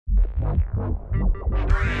All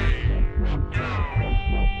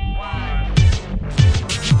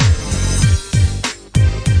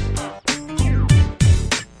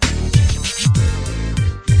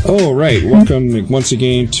right, welcome once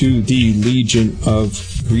again to the Legion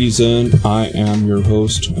of Reason. I am your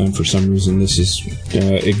host, and for some reason this is,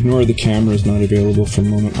 ignore the camera is not available for a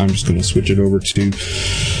moment. I'm just going to switch it over to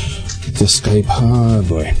the Skype. Oh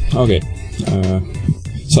boy. Okay.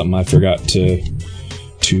 Something I forgot to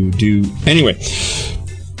do. Anyway,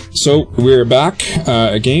 so we're back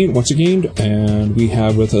once again, and we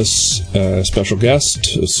have with us a special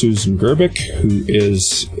guest, Susan Gerbic, who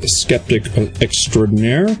is a skeptic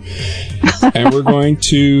extraordinaire, and we're going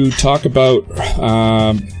to talk about.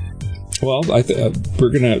 We're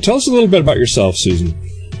going to tell us a little bit about yourself, Susan.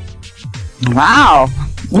 Wow,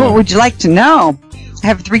 what would you like to know? I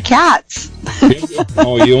have 3 cats.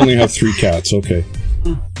 Oh, you only have 3 cats. Okay.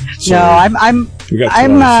 So, no, I'm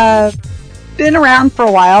been around for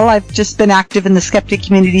a while. I've just been active in the skeptic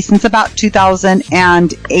community since about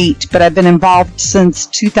 2008, but I've been involved since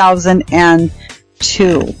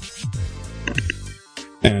 2002.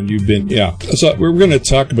 And you've been, yeah. So we're going to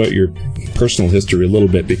talk about your personal history a little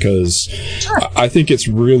bit, because sure. I think it's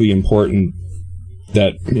really important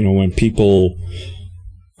that, when people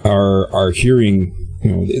are hearing,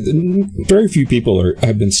 very few people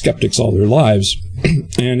have been skeptics all their lives,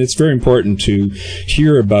 and it's very important to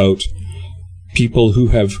hear about people who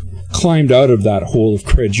have climbed out of that hole of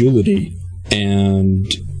credulity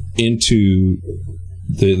and into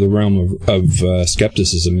the realm of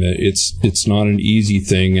skepticism. It's not an easy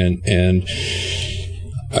thing, and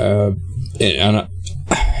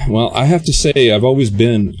I have to say, I've always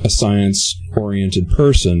been a science-oriented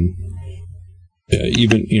person.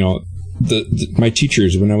 Even my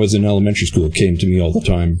teachers, when I was in elementary school, came to me all the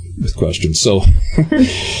time with questions. So,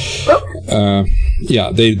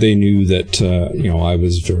 they knew that I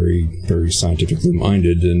was very, very scientifically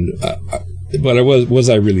minded, and but was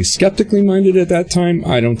I really skeptically minded at that time?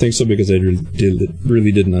 I don't think so, because I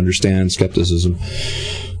really didn't understand skepticism.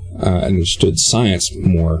 Understood science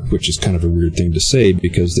more, which is kind of a weird thing to say,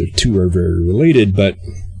 because the two are very related, but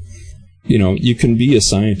you can be a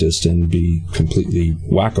scientist and be completely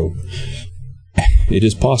wacko. It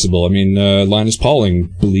is possible. I mean, Linus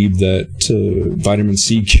Pauling believed that vitamin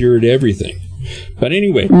C cured everything. But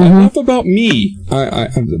anyway, enough about me.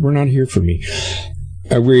 We're not here for me.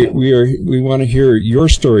 We want to hear your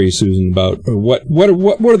story, Susan, about what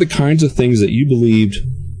are the kinds of things that you believed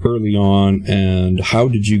early on, and how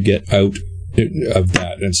did you get out of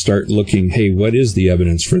that and start looking, hey, what is the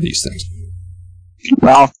evidence for these things?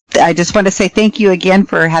 Well, I just want to say thank you again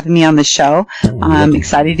for having me on the show. I'm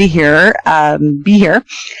excited to be here.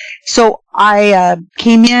 So I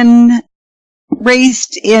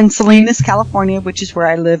raised in Salinas, California, which is where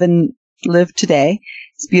I live today.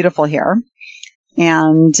 It's beautiful here.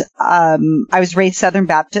 And I was raised Southern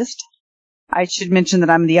Baptist. I should mention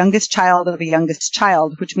that I'm the youngest child of a youngest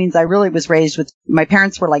child, which means I really was raised with, my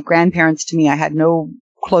parents were like grandparents to me. I had no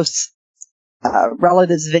close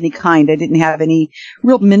relatives of any kind. I didn't have any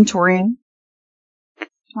real mentoring.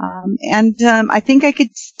 I think I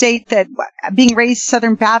could state that being raised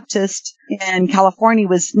Southern Baptist in California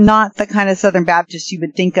was not the kind of Southern Baptist you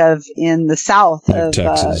would think of in the South of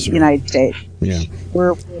the United States. Yeah.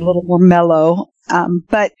 We're a little more mellow.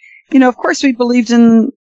 But, of course we believed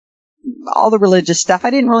in all the religious stuff. I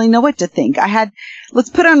didn't really know what to think. Let's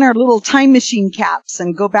put on our little time machine caps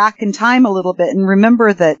and go back in time a little bit and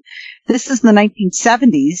remember that this is the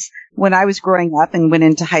 1970s when I was growing up and went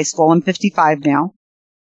into high school. I'm 55 now.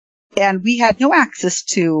 And we had no access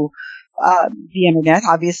to the internet.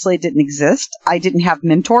 Obviously, it didn't exist. I didn't have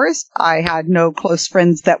mentors. I had no close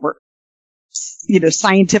friends that were,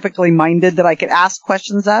 scientifically minded that I could ask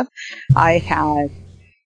questions of. I had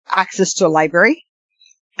access to a library.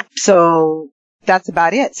 So that's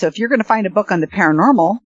about it. So if you're going to find a book on the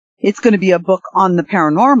paranormal, it's going to be a book on the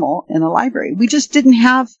paranormal in a library. We just didn't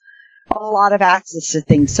have a lot of access to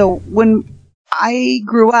things. So when I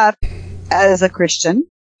grew up as a Christian,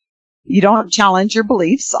 you don't challenge your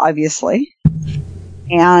beliefs, obviously.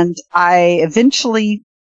 And I eventually,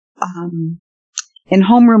 in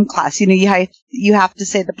homeroom class, you have to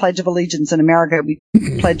say the Pledge of Allegiance in America. We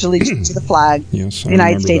pledge allegiance to the flag, yes, the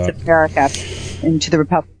United States of America, and to the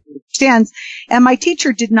Republic which stands. And my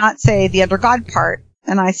teacher did not say the under God part.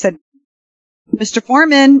 And I said, Mr.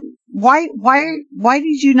 Foreman, why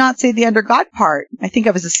did you not say the under God part? I think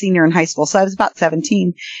I was a senior in high school, so I was about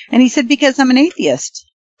 17. And he said, because I'm an atheist.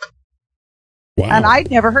 Wow. And I'd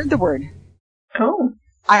never heard the word. Oh.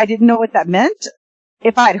 I didn't know what that meant.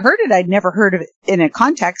 If I'd heard it, I'd never heard of it in a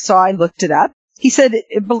context, so I looked it up. He said,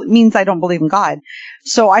 it means I don't believe in God.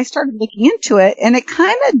 So I started looking into it, and it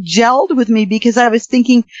kind of gelled with me because I was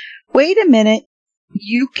thinking, wait a minute,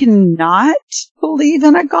 you cannot believe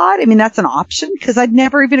in a God? I mean, that's an option, because I'd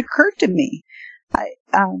never even occurred to me.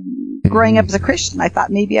 Growing up as a Christian, I thought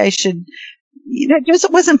maybe I should,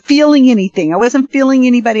 just wasn't feeling anything. I wasn't feeling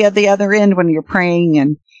anybody at the other end when you're praying.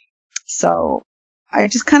 And so I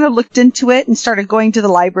just kind of looked into it and started going to the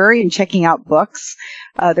library and checking out books.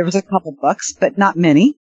 There was a couple books, but not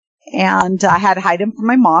many. And I had to hide them from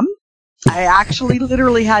my mom. I actually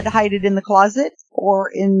literally had to hide it in the closet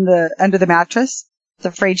or under the mattress. I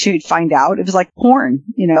was afraid she would find out. It was like porn.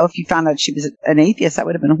 If you found out she was an atheist, that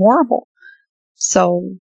would have been horrible.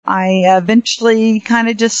 So I eventually kind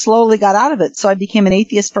of just slowly got out of it. So I became an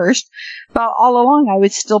atheist first. But all along, I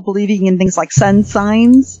was still believing in things like sun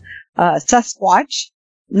signs, Sasquatch,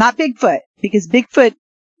 not Bigfoot, because Bigfoot,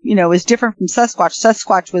 is different from Sasquatch.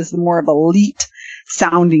 Sasquatch was more of a elite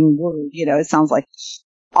sounding word. It sounds like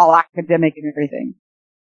all academic and everything.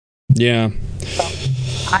 Yeah. So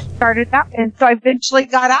I started that, and so I eventually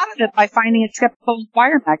got out of it by finding a Skeptical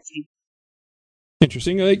Inquirer magazine.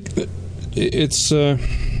 Interesting. It's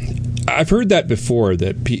I've heard that before,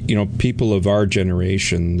 that people of our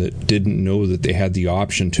generation that didn't know that they had the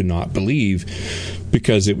option to not believe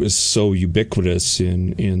because it was so ubiquitous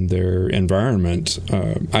in their environment.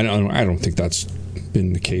 I don't think that's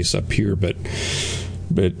been the case up here, but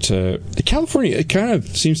California, it kind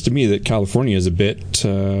of seems to me that California is a bit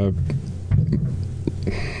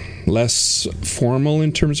less formal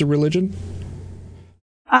in terms of religion.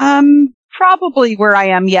 Probably where I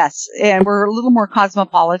am, yes. And we're a little more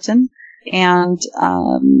cosmopolitan, and,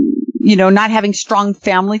 not having strong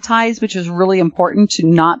family ties, which is really important to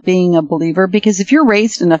not being a believer. Because if you're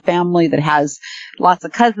raised in a family that has lots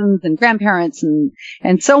of cousins and grandparents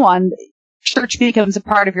and so on, church becomes a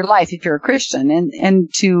part of your life if you're a Christian.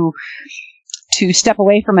 And to step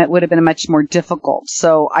away from it would have been much more difficult.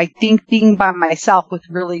 So I think being by myself with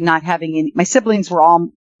really not having any, my siblings were all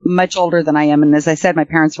much older than I am. And as I said, my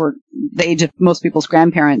parents were the age of most people's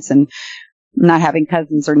grandparents, and not having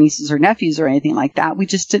cousins or nieces or nephews or anything like that. We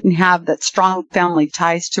just didn't have that strong family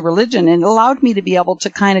ties to religion, and it allowed me to be able to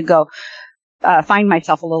kind of go, find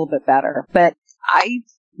myself a little bit better. But I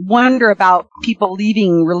wonder about people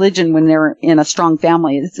leaving religion when they're in a strong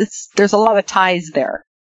family. There's a lot of ties there.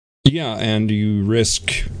 Yeah. And you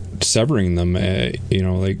risk severing them,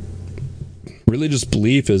 religious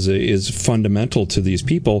belief is fundamental to these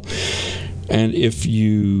people, and if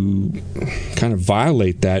you kind of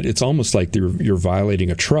violate that, it's almost like you're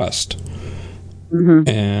violating a trust. Mm-hmm.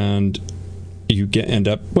 And you end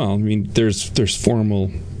up. Well, I mean, there's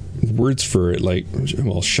formal words for it, like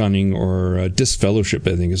shunning or disfellowship,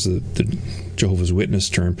 I think is the Jehovah's Witness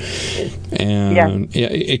term, and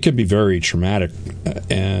it could be very traumatic.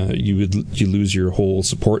 You lose your whole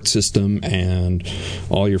support system, and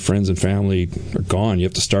all your friends and family are gone. You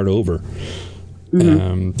have to start over.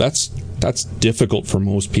 Mm-hmm. That's difficult for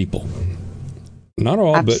most people. Not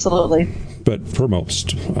all, absolutely, but for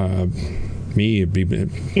most. Me, it'd be,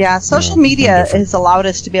 social media has allowed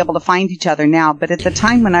us to be able to find each other now, but at the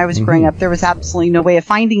time when I was growing up, there was absolutely no way of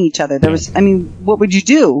finding each other. What would you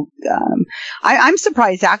do? I'm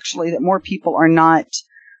surprised actually that more people are not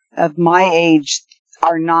of my age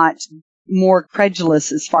are not more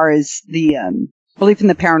credulous as far as the belief in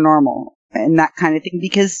the paranormal and that kind of thing,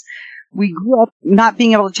 because we grew up not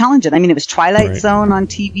being able to challenge it. I mean, it was Twilight Zone on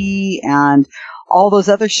TV and all those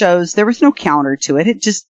other shows. There was no counter to it. It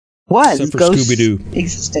just was. Except for Ghosts Scooby-Doo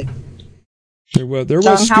existed. There was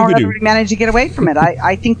John Scooby-Doo. Howard managed to get away from it.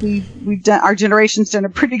 I think we've done, our generation's done a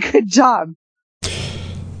pretty good job.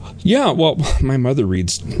 Yeah, well, my mother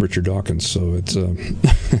reads Richard Dawkins, so it's.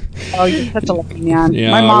 Oh, you're such a lucky man.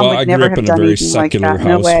 Yeah, my mom would never have done anything like that. I grew up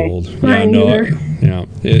in a very secular household. No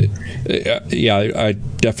way. I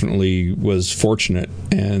definitely was fortunate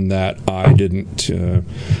in that I didn't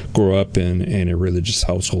grow up in a religious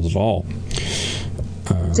household at all.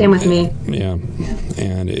 Same with me. Yeah,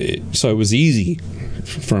 and so it was easy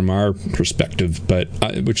from our perspective, but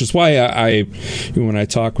which is why I when I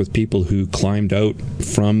talk with people who climbed out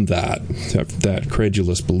from that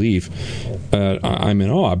credulous belief, I'm in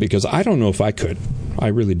awe, because I don't know if I could. I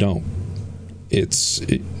really don't.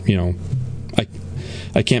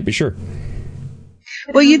 I can't be sure.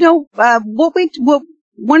 Well,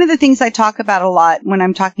 one of the things I talk about a lot when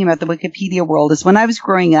I'm talking about the Wikipedia world is when I was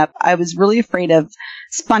growing up, I was really afraid of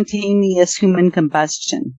spontaneous human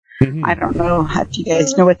combustion. Mm-hmm. I don't know if you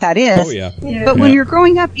guys know what that is. Oh, yeah. But when you're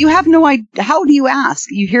growing up, you have no idea. How do you ask?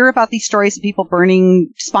 You hear about these stories of people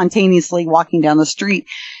burning spontaneously walking down the street.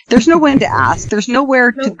 There's no one to ask. There's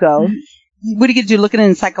nowhere to go. what are you going to do? Look at an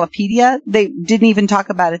encyclopedia? They didn't even talk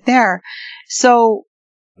about it there. So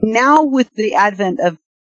now with the advent of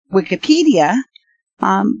Wikipedia,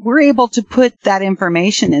 we're able to put that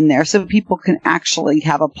information in there so people can actually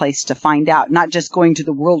have a place to find out, not just going to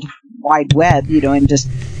the World Wide Web, and just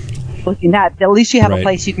looking at. At least you have a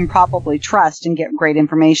place you can probably trust and get great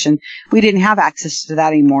information. We didn't have access to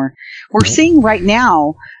that anymore. We're seeing right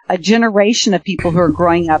now a generation of people who are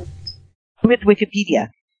growing up with Wikipedia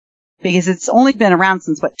because it's only been around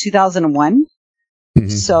since 2001. Mm-hmm.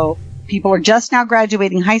 So people are just now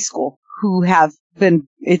graduating high school who have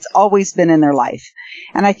it's always been in their life.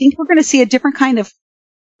 And I think we're going to see a different kind of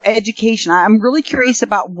education. I'm really curious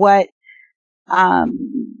about what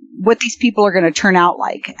these people are going to turn out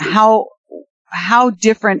like. How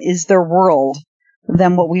different is their world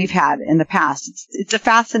than what we've had in the past? It's a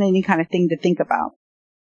fascinating kind of thing to think about.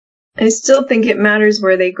 I still think it matters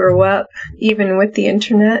where they grow up, even with the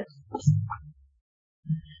internet.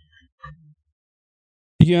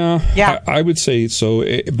 Yeah. I would say so.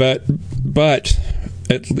 But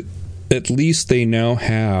at least they now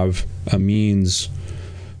have a means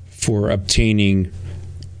for obtaining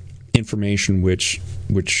information which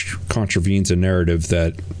contravenes a narrative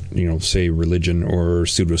that, say religion or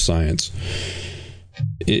pseudoscience.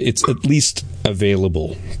 It's at least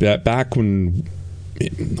available. Back when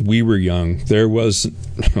we were young, there was...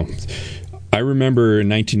 I remember in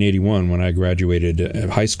 1981 when I graduated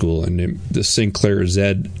high school, and the Sinclair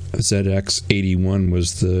ZX81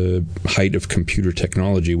 was the height of computer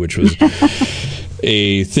technology, which was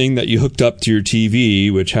a thing that you hooked up to your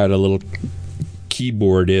TV, which had a little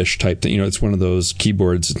keyboard-ish type thing. It's one of those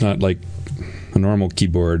keyboards. It's not like a normal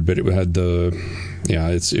keyboard, but it had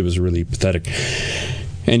it was really pathetic.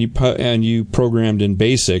 And you programmed in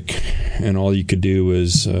BASIC, and all you could do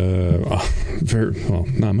was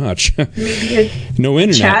not much. Maybe no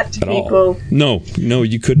internet chat to at people. All. No,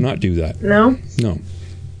 you could not do that. No.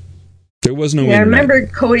 There was no internet. I remember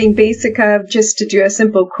coding BASIC just to do a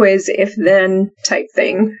simple quiz if then type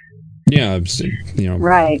thing. Yeah,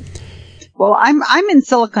 Right. Well, I'm in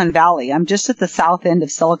Silicon Valley. I'm just at the south end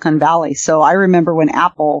of Silicon Valley. So I remember when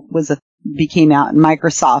Apple became out and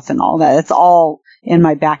Microsoft and all that. It's all in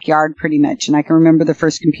my backyard pretty much. And I can remember the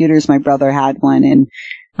first computers. My brother had one, and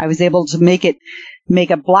I was able to make a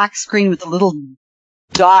black screen with a little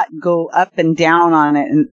dot go up and down on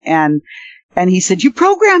it. And he said, "You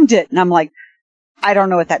programmed it." And I'm like, "I don't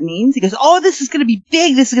know what that means." He goes, "Oh, this is going to be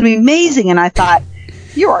big. This is going to be amazing." And I thought,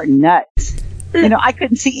 "You are nuts." I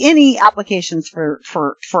couldn't see any applications for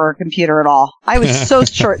a computer at all. I was so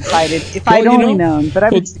short-sighted. If I'd only known, but I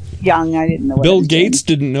was young, I didn't know what Bill Gates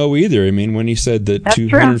didn't know either. I mean, when he said that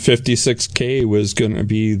 256K was going to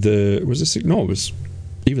be it was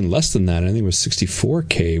even less than that. I think it was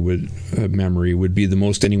 64K memory would be the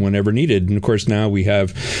most anyone ever needed. And of course, now we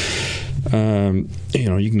have, you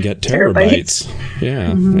can get terabytes.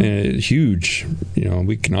 Yeah, huge.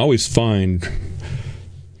 We can always find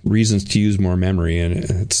reasons to use more memory, and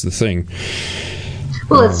it's the thing.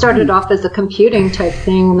 Well, it started off as a computing type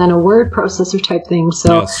thing, and then a word processor type thing.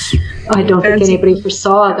 So yes. I don't think anybody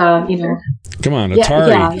foresaw that. Come on,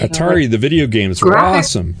 Atari, Atari, the video games were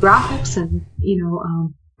awesome. Graphics and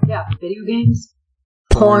video games,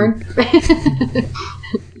 porn.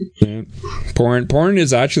 Porn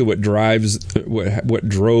is actually what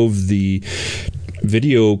drove the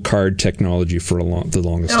video card technology for the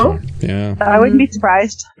longest time. Yeah, I wouldn't be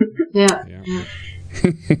surprised. Yeah.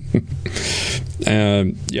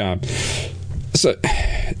 So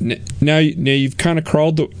now you've kind of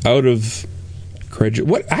crawled out of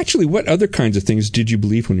credulity. What other kinds of things did you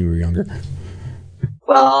believe when you were younger?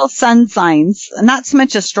 Well, sun signs, not so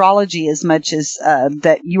much astrology as much as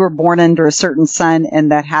that you were born under a certain sun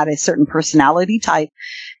and that had a certain personality type,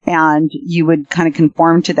 and you would kind of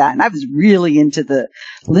conform to that. And I was really into the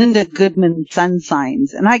Linda Goodman sun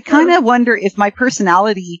signs. And I kind of wonder if my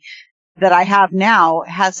personality that I have now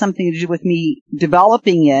has something to do with me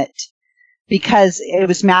developing it because it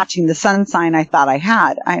was matching the sun sign I thought I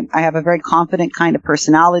had. I have a very confident kind of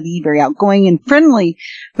personality, very outgoing and friendly,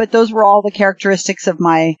 but those were all the characteristics of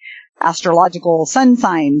my astrological sun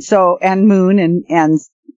sign. So, and moon and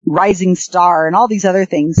rising star and all these other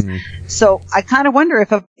things. Mm-hmm. So I kind of wonder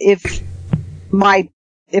if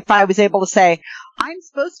I was able to say, I'm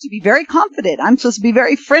supposed to be very confident. I'm supposed to be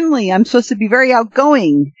very friendly. I'm supposed to be very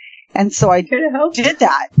outgoing. And so I did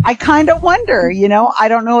that. I kind of wonder, I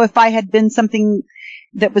don't know if I had been something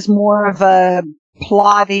that was more of a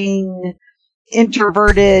plodding,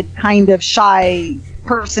 introverted, kind of shy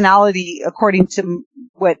personality, according to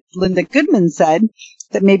what Linda Goodman said,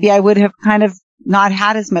 that maybe I would have kind of not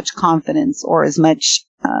had as much confidence or as much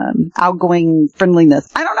outgoing friendliness.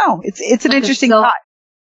 I don't know. It's an interesting thought.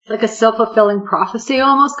 Like a self-fulfilling prophecy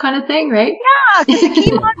almost kind of thing, right? Yeah, because it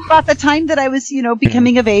came on about the time that I was,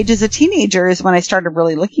 becoming of age as a teenager is when I started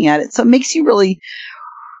really looking at it. So it makes you really,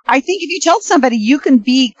 I think if you tell somebody you can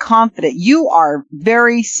be confident, you are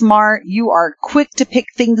very smart, you are quick to pick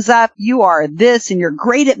things up, you are this, and you're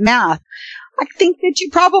great at math, I think that you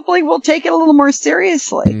probably will take it a little more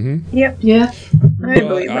seriously. Mm-hmm. Yep. Yeah. I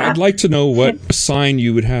believe that. I'd like to know what sign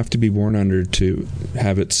you would have to be born under to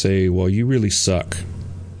have it say, well, you really suck.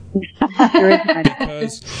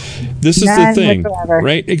 Because this is the thing,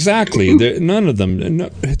 right? Exactly. None of them.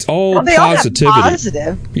 It's all positivity. All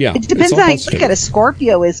positive. Yeah. It depends on how you look at it. A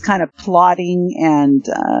Scorpio is kind of plotting and,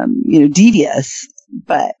 devious,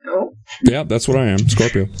 but. Yeah, that's what I am.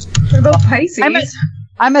 Scorpio. What about Pisces?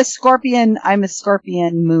 I'm a Scorpion. I'm a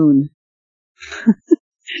Scorpion moon.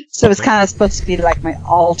 So it's kind of supposed to be like my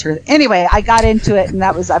altar. Anyway, I got into it, and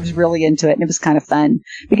I was really into it, and it was kind of fun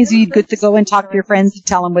because you'd get to go and talk to your friends and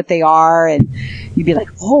tell them what they are, and you'd be like,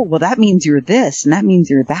 "Oh, well, that means you're this, and that means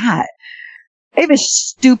you're that." It was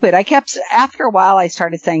stupid. After a while, I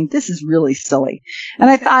started saying, "This is really silly," and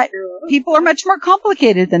I thought people are much more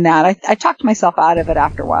complicated than that. I talked myself out of it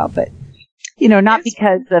after a while, but not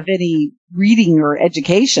because of any reading or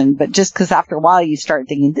education, but just because after a while you start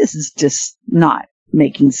thinking, "This is just not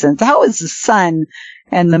making sense. How does the sun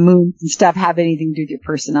and the moon and stuff have anything to do with your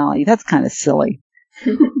personality? That's kind of silly."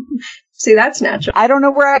 See, that's natural. I don't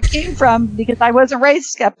know where I came from because I wasn't raised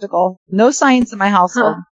skeptical. No science in my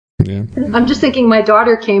household. Yeah. I'm just thinking my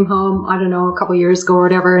daughter came home, I don't know, a couple years ago or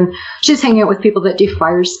whatever, and she's hanging out with people that do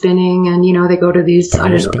fire spinning, and, they go to these,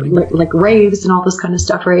 like raves and all this kind of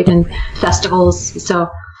stuff, right? And festivals. So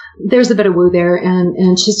there's a bit of woo there,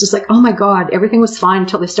 and she's just like, "Oh my God, everything was fine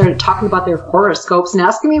until they started talking about their horoscopes and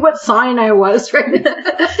asking me what sign I was," right?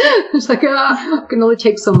 It's like, I can only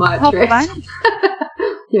take so much, right?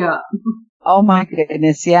 Yeah. Oh my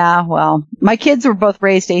goodness, yeah. Well, my kids were both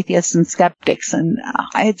raised atheists and skeptics, and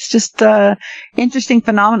it's just interesting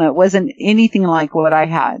phenomenon. It wasn't anything like what I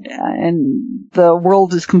had, and the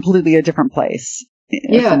world is completely a different place.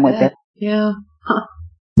 Yeah. Huh.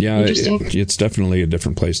 Yeah, it's definitely a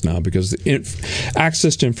different place now because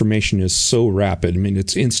access to information is so rapid. I mean,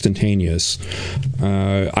 it's instantaneous.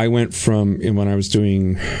 I went from when I was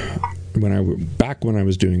doing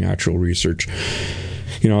actual research.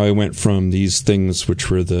 I went from these things which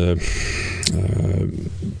were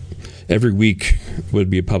every week would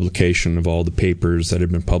be a publication of all the papers that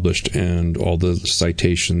had been published and all the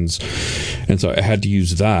citations, and so I had to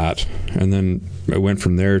use that, and then I went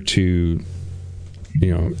from there to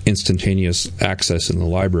instantaneous access in the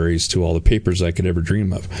libraries to all the papers I could ever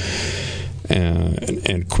dream of,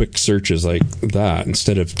 and quick searches like that.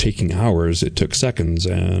 Instead of taking hours, it took seconds,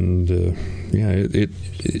 and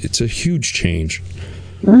it's a huge change.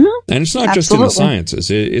 Mm-hmm. And it's not just in the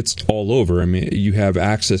sciences; it's all over. I mean, you have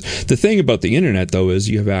access. The thing about the internet, though, is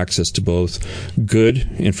you have access to both good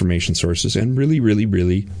information sources and really, really,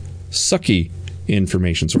 really sucky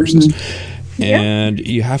information sources. Mm-hmm. And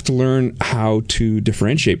you have to learn how to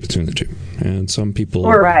differentiate between the two. And some people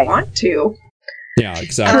want to. Yeah,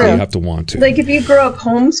 exactly. You have to want to. Like if you grow up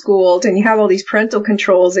homeschooled and you have all these parental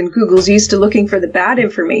controls and Google's used to looking for the bad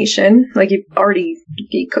information, like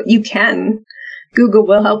you can. Google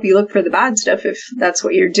will help you look for the bad stuff if that's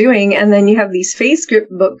what you're doing. And then you have these Facebook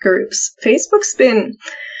groups. Facebook's been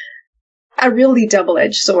a really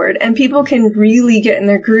double-edged sword, and people can really get in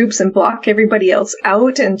their groups and block everybody else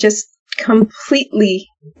out and just completely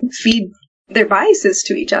feed their biases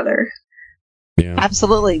to each other. Yeah.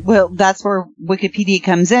 Absolutely. Well, that's where Wikipedia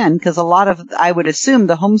comes in, because I would assume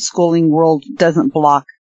the homeschooling world doesn't block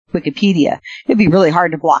Wikipedia. It'd be really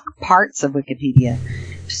hard to block parts of Wikipedia.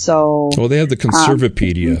 So. Well, they have the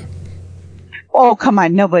Conservapedia. Oh, come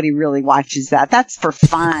on. Nobody really watches that. That's for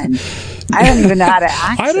fun. I don't even know how to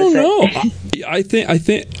access it. I don't know. I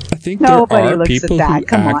think nobody there are people who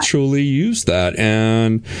actually use that,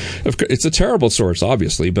 and it's a terrible source,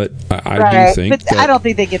 obviously. But I do think that I don't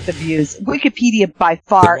think they get the views. Wikipedia by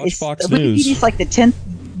far is Fox News. Wikipedia's like the 10th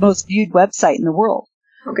most viewed website in the world.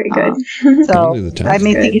 Okay, good. So I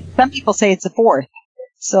mean, some people say it's the 4th.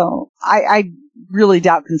 So I really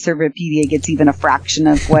doubt Conservapedia gets even a fraction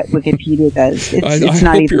of what Wikipedia does. It's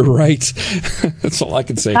I hope you're right. That's all I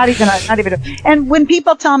can say. Not even. And when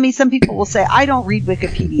people tell me, some people will say, "I don't read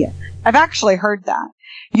Wikipedia." I've actually heard that.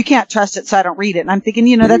 You can't trust it, so I don't read it. And I'm thinking,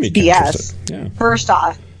 that's BS. Yeah. First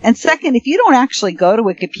off, and second, if you don't actually go to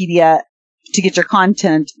Wikipedia to get your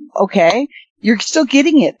content, okay, you're still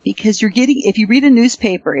getting it because if you read a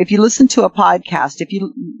newspaper, if you listen to a podcast, if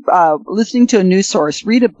you listening to a news source,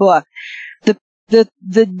 read a book.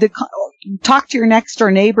 talk to your next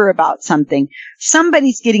door neighbor about something.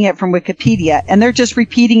 Somebody's getting it from Wikipedia and they're just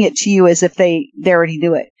repeating it to you as if they already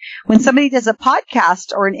do it. When somebody does a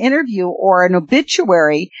podcast or an interview or an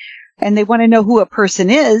obituary and they want to know who a person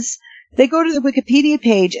is, they go to the Wikipedia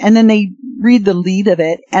page and then they read the lead of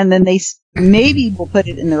it and then they maybe will put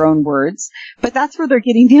it in their own words, but that's where they're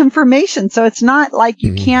getting the information. So it's not like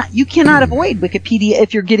you cannot avoid Wikipedia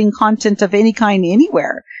if you're getting content of any kind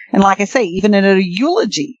anywhere. And like I say, even in a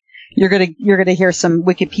eulogy, you're going to hear some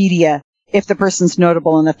Wikipedia if the person's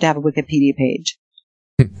notable enough to have a Wikipedia page.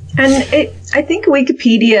 And I think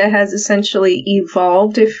Wikipedia has essentially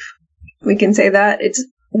evolved, if we can say that. It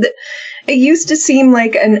used to seem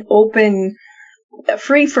like an open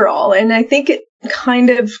free-for-all, and I think it kind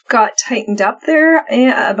of got tightened up there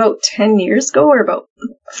about 10 years ago, or about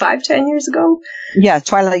 5-10 years ago. Yeah,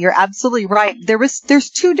 Twyla, you're absolutely right. There's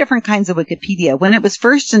two different kinds of Wikipedia. When it was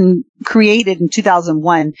first created in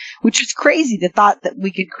 2001, which is crazy to thought that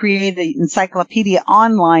we could create an encyclopedia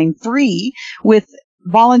online free with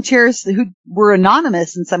volunteers who were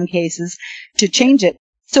anonymous in some cases to change it.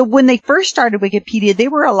 So when they first started Wikipedia, they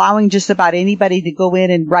were allowing just about anybody to go in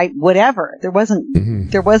and write whatever. There wasn't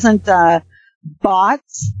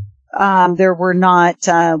bots. There were not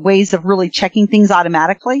ways of really checking things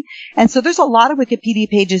automatically. And so there's a lot of Wikipedia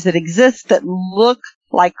pages that exist that look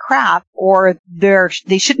like crap, or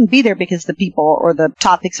they shouldn't be there because the people or the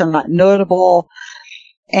topics are not notable.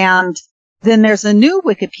 And then there's a new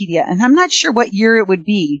Wikipedia, and I'm not sure what year it would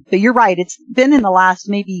be, but you're right. It's been in the last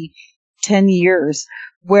maybe 10 years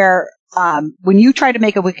where when you try to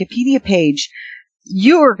make a Wikipedia page,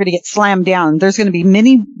 you are going to get slammed down. There's going to be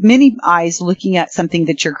many, many eyes looking at something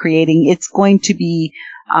that you're creating. It's going to be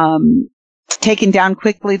taken down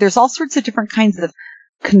quickly. There's all sorts of different kinds of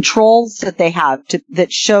controls that they have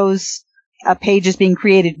that shows a page is being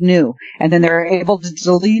created new, and then they're able to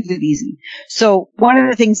delete it easy. So one of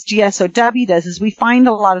the things GSOW does is we find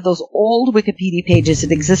a lot of those old Wikipedia pages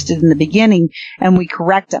that existed in the beginning, and we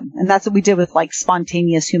correct them. And that's what we did with like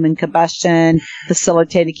spontaneous human combustion,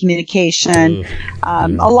 facilitated communication, a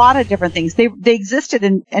lot of different things. They existed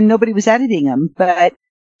and nobody was editing them, but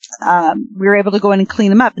we were able to go in and clean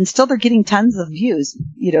them up, and still they're getting tons of views,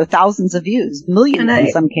 thousands of views, millions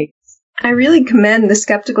in some cases. I really commend the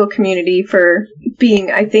skeptical community for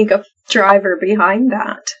being, I think, a driver behind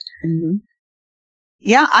that. Mm-hmm.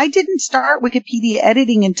 Yeah, I didn't start Wikipedia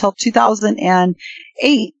editing until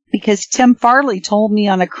 2008 because Tim Farley told me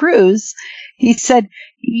on a cruise, he said,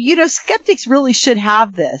 skeptics really should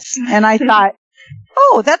have this. And I thought,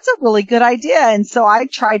 oh, that's a really good idea. And so I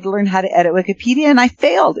tried to learn how to edit Wikipedia and I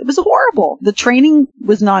failed. It was horrible. The training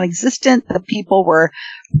was non-existent. The people were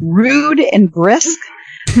rude and brisk.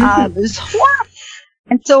 It was horrible.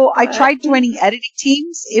 And so I tried joining editing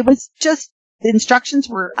teams. It was just, the instructions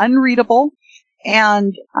were unreadable.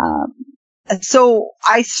 And so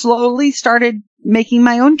I slowly started making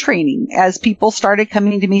my own training as people started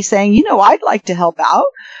coming to me saying, I'd like to help out.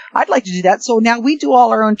 I'd like to do that. So now we do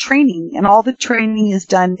all our own training, and all the training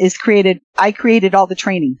is created. I created all the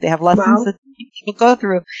training. They have lessons that people go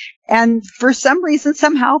through. And for some reason,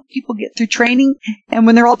 somehow people get through training, and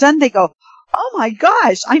when they're all done, they go, oh my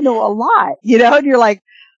gosh, I know a lot, and you're like,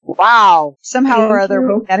 wow, somehow or other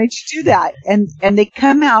we managed to do that. And they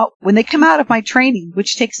come out, when they come out of my training,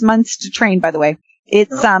 which takes months to train, by the way,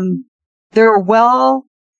 it's, they're a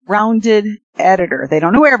well-rounded editor. They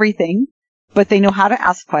don't know everything, but they know how to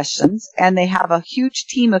ask questions, and they have a huge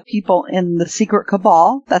team of people in the secret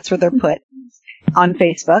cabal. That's where they're put on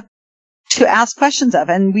Facebook to ask questions of,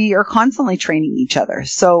 and we are constantly training each other.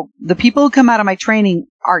 So the people who come out of my training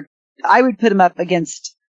I would put them up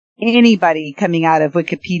against anybody coming out of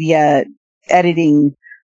Wikipedia editing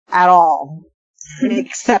at all,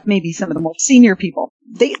 except maybe some of the more senior people.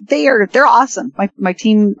 They're awesome. My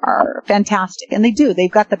team are fantastic, and they've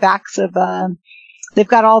got the backs of, they've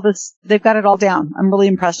got it all down. I'm really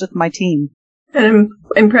impressed with my team. And I'm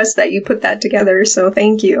impressed that you put that together, so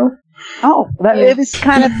thank you. Oh, it was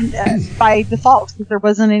kind of by default, because there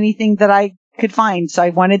wasn't anything that I could find, so I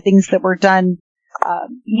wanted things that were done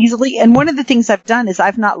easily. And one of the things I've done is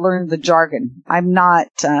I've not learned the jargon. I'm not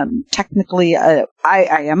technically I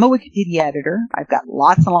am a Wikipedia editor. I've got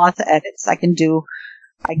lots and lots of edits I can do.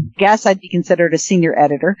 I guess I'd be considered a senior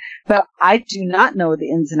editor, but I do not know the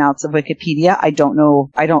ins and outs of Wikipedia. I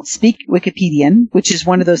don't speak Wikipedian, which is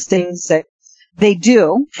one of those things that they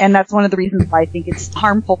do. And that's one of the reasons why I think it's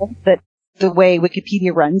harmful that the way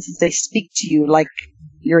Wikipedia runs is they speak to you like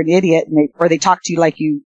you're an idiot, or they talk to you like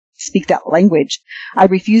you speak that language. I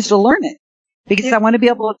refuse to learn it because I want to be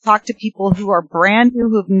able to talk to people who are brand new,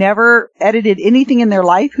 who've never edited anything in their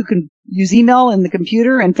life, who can use email and the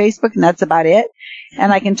computer and Facebook, and that's about it.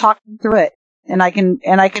 And I can talk them through it, and I can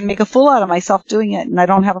make a fool out of myself doing it, and I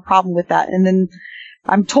don't have a problem with that. And then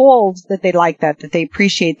I'm told that they like that they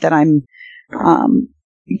appreciate that I'm,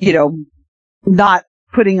 not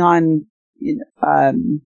putting on,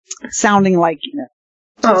 sounding like,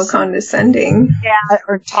 condescending. Yeah,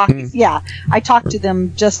 or talking. Yeah, I talk to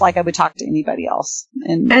them just like I would talk to anybody else.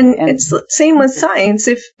 And it's the same with science.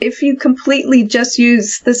 If you completely just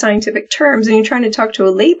use the scientific terms and you're trying to talk to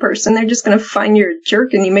a layperson, they're just going to find you're a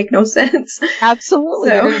jerk and you make no sense. Absolutely.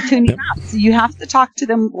 They're going to tune you out. So you have to talk to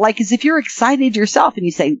them like as if you're excited yourself and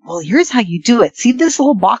you say, well, here's how you do it. See this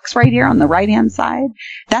little box right here on the right-hand side?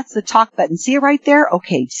 That's the talk button. See it right there?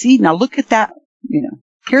 Okay. See, now look at that,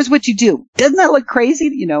 Here's what you do. Doesn't that look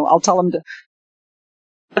crazy? I'll tell them to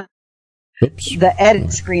the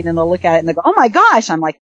edit screen, and they'll look at it and they'll go, oh my gosh. I'm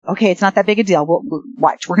like, okay, it's not that big a deal. We'll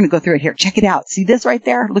watch. We're going to go through it here. Check it out. See this right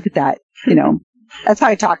there? Look at that. That's how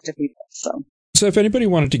I talk to people. So if anybody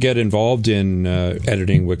wanted to get involved in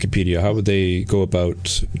editing Wikipedia, how would they go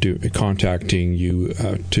about contacting you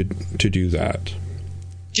to do that?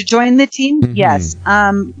 To join the team? Mm-hmm. Yes.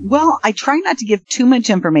 Well, I try not to give too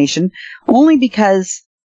much information, only because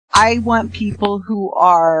I want people who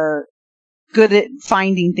are good at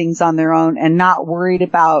finding things on their own and not worried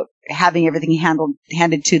about having everything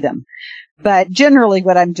handed to them. But generally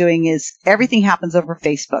what I'm doing is everything happens over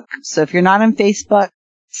Facebook. So if you're not on Facebook,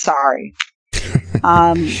 sorry.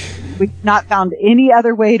 We've not found any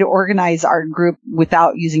other way to organize our group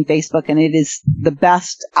without using Facebook, and it is the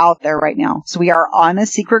best out there right now. So we are on a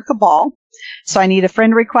secret cabal. So I need a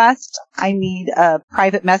friend request. I need a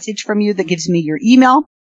private message from you that gives me your email.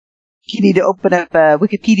 You need to open up a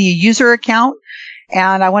Wikipedia user account,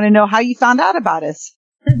 and I want to know how you found out about us.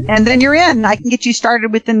 And then you're in. I can get you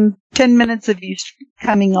started within 10 minutes of you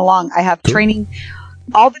coming along. I have training.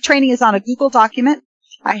 All the training is on a Google document.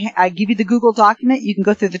 I give you the Google document. You can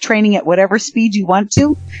go through the training at whatever speed you want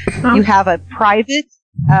to. You have a private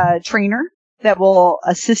trainer that will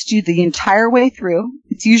assist you the entire way through.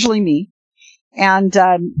 It's usually me. And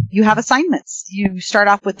you have assignments. You start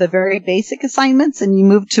off with the very basic assignments, and you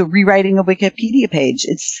move to rewriting a Wikipedia page.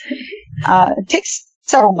 It takes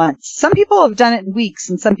several months. Some people have done it in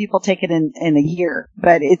weeks, and some people take it in a year.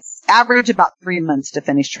 But it's average about 3 months to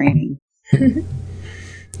finish training.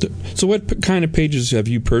 So what kind of pages have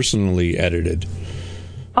you personally edited?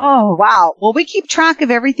 Oh, wow. Well, we keep track of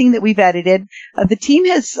everything that we've edited. The team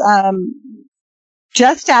has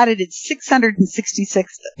just added its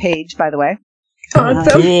 666th page, by the way.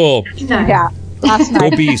 Awesome. Cool. Yeah, last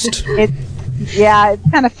night. Go Beast.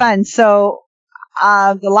 It's kind of fun. So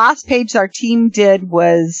the last page our team did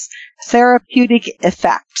was therapeutic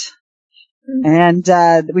effect. And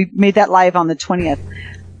we made that live on the 20th.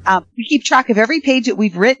 We keep track of every page that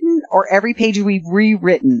we've written or every page we've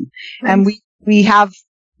rewritten. Nice. And we have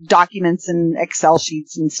documents and Excel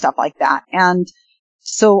sheets and stuff like that. And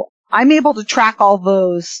so I'm able to track all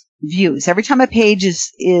those views. Every time a page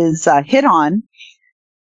is hit on,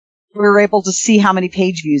 we're able to see how many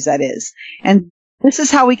page views that is. And this is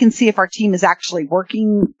how we can see if our team is actually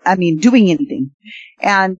doing anything.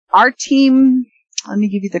 And our team, let me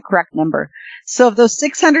give you the correct number. So of those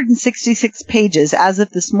 666 pages, as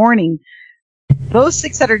of this morning, those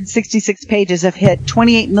 666 pages have hit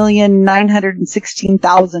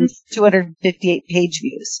 28,916,258 page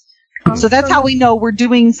views. So that's how we know we're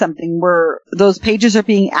doing something. Those pages are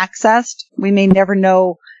being accessed. We may never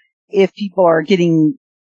know if people are getting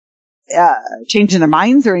changing their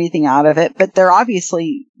minds or anything out of it, but they're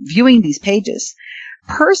obviously viewing these pages.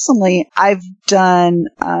 Personally, I've done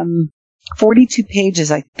 42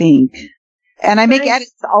 pages, I think. And I make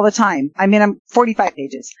edits all the time. I'm 45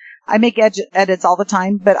 pages. I make edits all the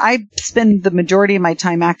time, but I spend the majority of my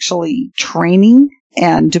time actually training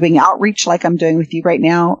and doing outreach like I'm doing with you right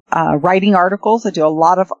now, writing articles. I do a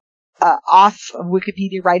lot of off of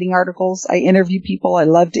Wikipedia writing articles. I interview people. I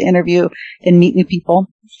love to interview and meet new people.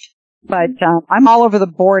 But I'm all over the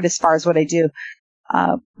board as far as what I do.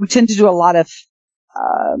 We tend to do a lot of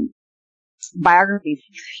biographies.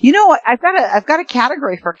 I've got a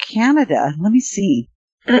category for Canada. Let me see.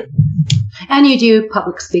 And you do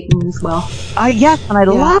public speaking as well. Yes, and I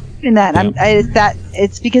love doing that. Yeah.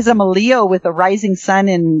 It's because I'm a Leo with a rising sun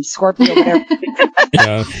in Scorpio. Whatever.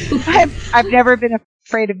 Yeah. I've never been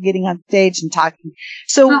afraid of getting on stage and talking.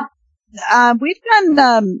 So we've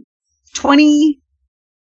done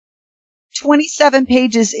 27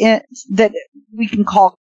 pages that we can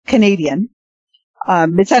call Canadian.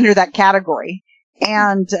 It's under that category.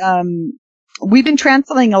 And we've been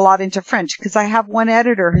translating a lot into French because I have one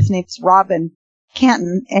editor. His name's Robin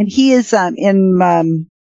Canton, and he is in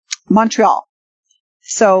Montreal.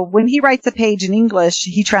 So when he writes a page in English,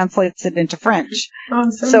 he translates it into French.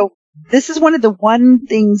 Awesome. So this is one of the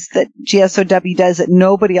things that GSOW does that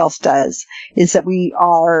nobody else does, is that we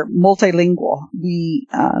are multilingual. We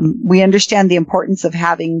understand the importance of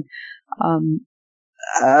having,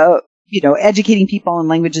 educating people in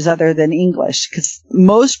languages other than English, because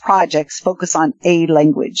most projects focus on a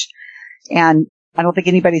language. And I don't think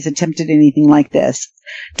anybody's attempted anything like this.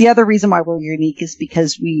 The other reason why we're unique is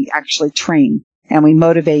because we actually train and we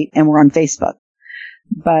motivate, and we're on Facebook.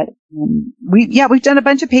 But we've done a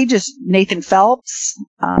bunch of pages. Nathan Phelps,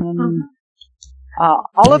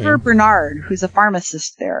 Oliver Bernard, who's a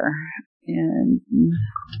pharmacist there, and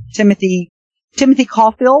Timothy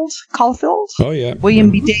Caulfield. Oh yeah.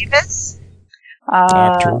 William B. Davis.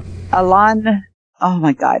 Actor. Alan. Oh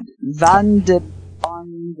my God. Van de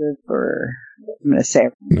Ver. I'm going to say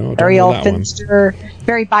it. No, Ariel Finster,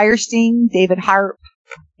 Barry Beierstein, David Harp,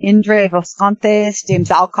 Indre Voscantes,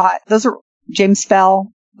 James Alcott. James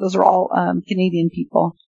Fell. Those are all Canadian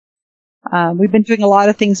people. We've been doing a lot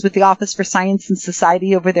of things with the Office for Science and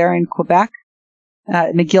Society over there in Quebec,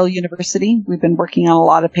 at McGill University. We've been working on a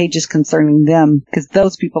lot of pages concerning them because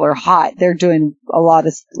those people are hot. They're doing a lot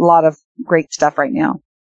of great stuff right now.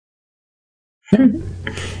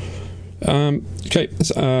 Okay,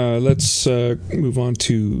 let's move on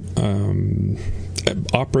to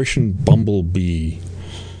Operation Bumblebee.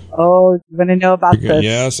 Oh, you want to know about this?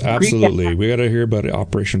 Yes, absolutely. We got to hear about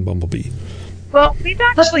Operation Bumblebee. Well, we've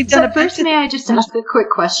actually done a first. May I just ask a quick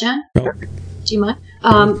question? Oh. Do you mind?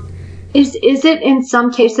 Is it in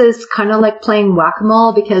some cases kind of like playing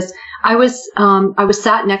whack-a-mole? Because I was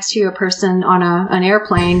sat next to a person on an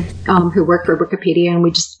airplane who worked for Wikipedia, and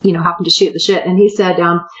we just happened to shoot the shit, and he said,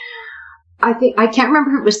 I can't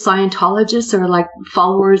remember if it was Scientologists or like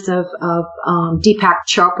followers of Deepak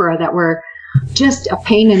Chopra that were just a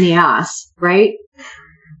pain in the ass, right?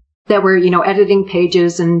 That were, editing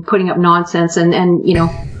pages and putting up nonsense. And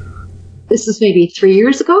this is maybe 3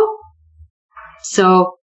 years ago.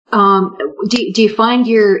 So, do you find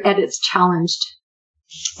your edits challenged?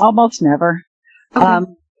 Almost never.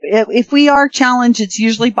 Okay. If we are challenged, it's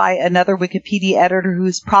usually by another Wikipedia editor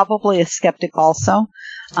who's probably a skeptic also.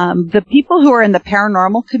 The people who are in the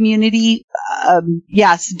paranormal community,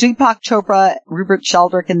 yes, Deepak Chopra, Rupert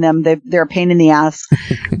Sheldrake and them, they're a pain in the ass.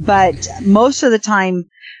 But most of the time,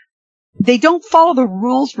 they don't follow the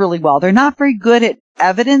rules really well. They're not very good at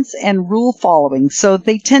evidence and rule following. So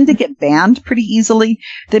they tend to get banned pretty easily.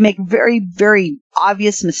 They make very, very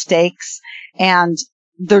obvious mistakes. And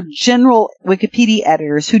they're general Wikipedia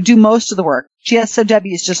editors who do most of the work. GSOW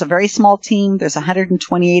is just a very small team. There's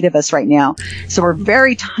 128 of us right now. So we're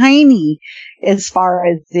very tiny as far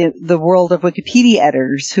as the world of Wikipedia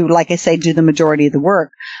editors who, like I say, do the majority of the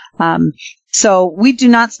work. So we do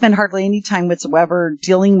not spend hardly any time whatsoever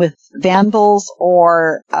dealing with vandals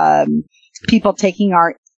or people taking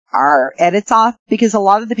our edits off, because a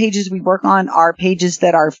lot of the pages we work on are pages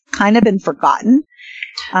that are kind of been forgotten.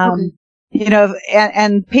 Okay.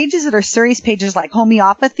 And pages that are serious pages like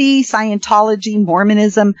homeopathy, Scientology,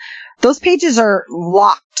 Mormonism, those pages are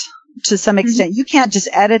locked to some extent. Mm-hmm. You can't just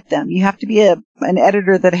edit them. You have to be an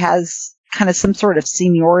editor that has kind of some sort of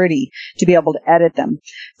seniority to be able to edit them.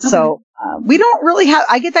 Okay. So we don't really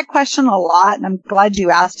I get that question a lot, and I'm glad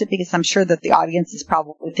you asked it because I'm sure that the audience is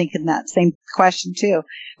probably thinking that same question too.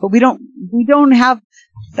 But we don't have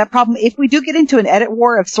that problem. If we do get into an edit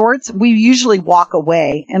war of sorts, we usually walk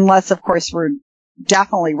away, unless, of course, we're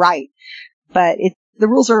definitely right. But the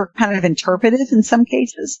rules are kind of interpretive in some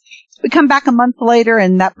cases. We come back a month later,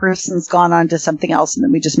 and that person's gone on to something else, and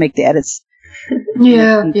then we just make the edits.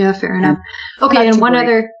 Yeah, fair enough. Okay, and one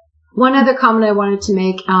other comment I wanted to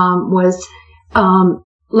make was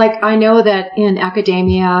like, I know that in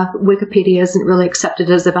academia, Wikipedia isn't really accepted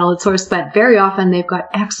as a valid source, but very often they've got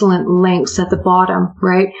excellent links at the bottom,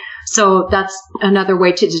 right? So that's another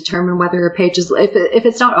way to determine whether a page is, if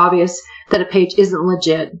it's not obvious that a page isn't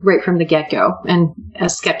legit right from the get-go. And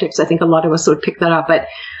as skeptics, I think a lot of us would pick that up, but,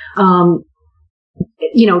 don't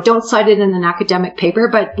cite it in an academic paper,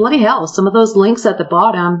 but bloody hell, some of those links at the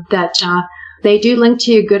bottom that, they do link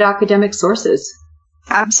to good academic sources.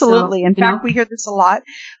 Absolutely. So, in fact, we hear this a lot.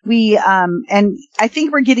 And I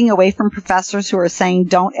think we're getting away from professors who are saying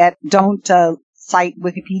don't cite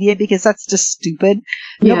Wikipedia because that's just stupid.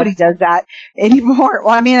 Yeah. Nobody does that anymore.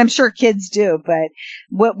 Well, I mean, I'm sure kids do, but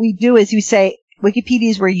what we do is you say Wikipedia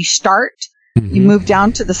is where you start. Mm-hmm. You move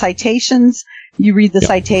down to the citations. You read the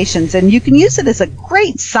citations, and you can use it as a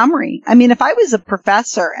great summary. I mean, if I was a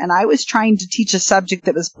professor and I was trying to teach a subject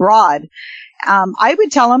that was broad, I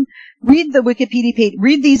would tell them, read the Wikipedia page,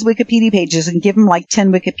 read these Wikipedia pages and give them like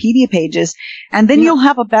 10 Wikipedia pages. And then you'll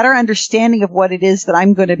have a better understanding of what it is that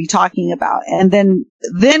I'm going to be talking about. And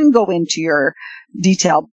then go into your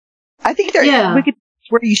detail. I think Wikipedia is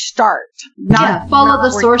where you start. Follow the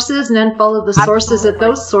sources and then follow the sources that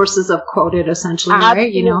those sources have quoted, essentially,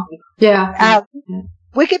 right? You know? Yeah.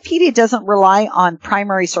 Wikipedia doesn't rely on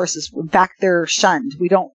primary sources. In fact, they're shunned. We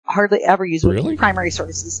don't hardly ever use primary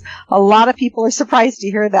sources. A lot of people are surprised to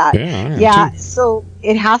hear that. Yeah. So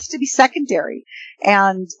it has to be secondary.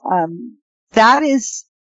 And that is,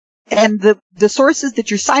 and the sources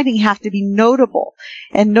that you're citing have to be notable.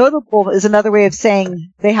 And notable is another way of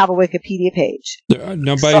saying they have a Wikipedia page.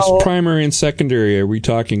 Now, by primary and secondary, are we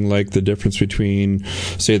talking like the difference between,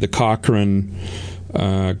 say, the Cochrane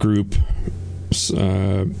group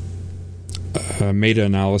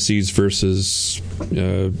meta-analyses versus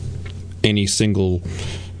any single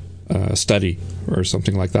study or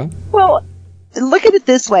something like that? Well, look at it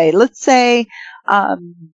this way. Let's say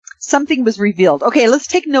something was revealed. Okay, let's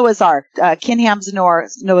take Noah's Ark, Ken Ham's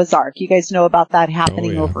Noah's Ark. You guys know about that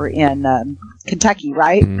happening over in Kentucky,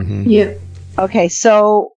 right? Mm-hmm. Yeah. Okay,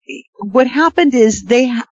 so what happened is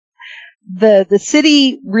the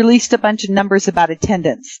city released a bunch of numbers about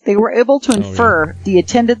attendance. They were able to infer the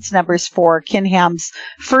attendance numbers for Ken Ham's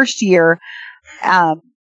first year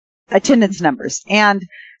attendance numbers. And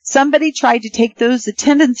somebody tried to take those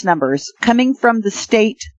attendance numbers coming from the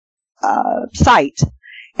state site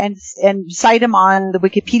and cite them on the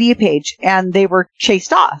Wikipedia page, and they were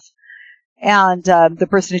chased off. And the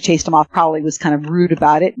person who chased them off probably was kind of rude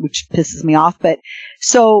about it, which pisses me off. But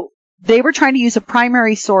so they were trying to use a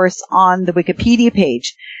primary source on the Wikipedia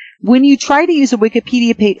page. When you try to use a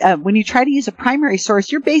Wikipedia page, when you try to use a primary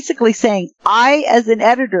source, you're basically saying, I, as an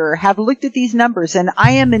editor, have looked at these numbers and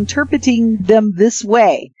I am interpreting them this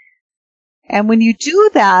way. And when you do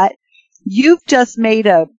that, you've just made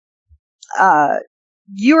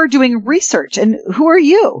you're doing research. And who are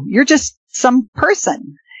you? You're just some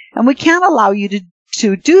person. And we can't allow you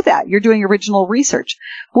to do that. You're doing original research.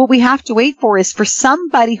 What we have to wait for is for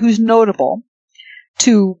somebody who's notable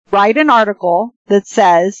to write an article that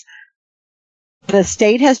says, the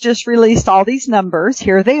state has just released all these numbers.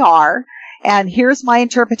 Here they are. And here's my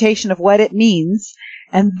interpretation of what it means.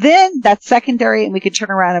 And then that's secondary, and we can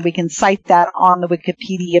turn around and we can cite that on the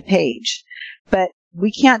Wikipedia page. But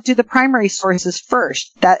we can't do the primary sources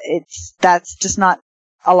first. That's just not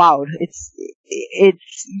allowed. It's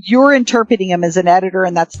you're interpreting them as an editor,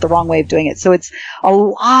 and that's the wrong way of doing it. So it's a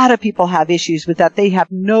lot of people have issues with that. They have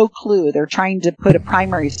no clue. They're trying to put a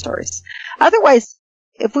primary source. Otherwise,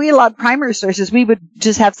 if we allowed primary sources, we would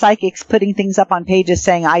just have psychics putting things up on pages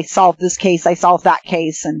saying, I solved this case, I solved that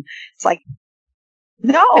case. And it's like,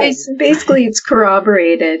 no. Basically, it's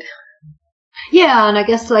corroborated. Yeah, and I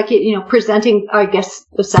guess presenting, I guess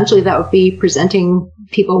essentially that would be presenting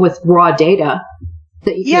people with raw data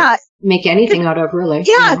that you can't make anything out of, really.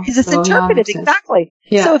 Yeah, because it's interpreted, exactly.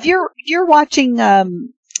 Yeah. So if you're watching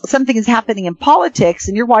something is happening in politics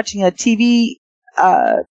and you're watching a TV,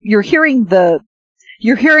 you're hearing the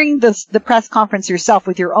press conference yourself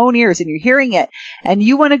with your own ears, and you're hearing it, and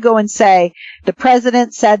you want to go and say, the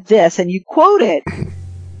president said this, and you quote it.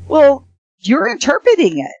 Well, you're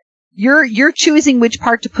interpreting it. You're choosing which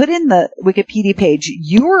part to put in the Wikipedia page.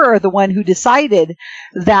 You're the one who decided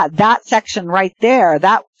that section right there,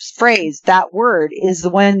 that phrase, that word is the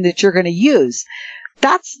one that you're going to use.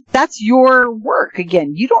 That's your work.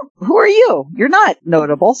 Again, who are you? You're not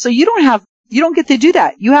notable. So you don't get to do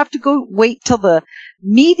that. You have to go wait till the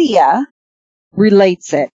media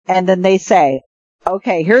relates it. And then they say,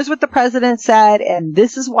 okay, here's what the president said, and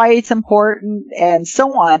this is why it's important, and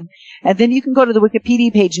so on. And then you can go to the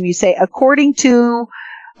Wikipedia page and you say, according to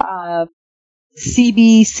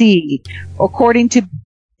CBC, according to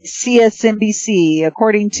CSNBC,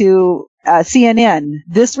 according to CNN,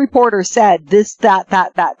 this reporter said this, that,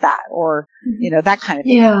 or, that kind of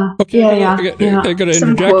thing. Yeah. Okay, I got to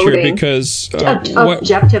interject here because...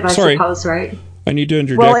 objective, I suppose, right? I need to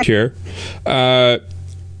interject here.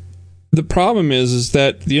 The problem is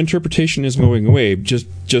that the interpretation is going away. Just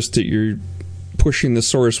that you're pushing the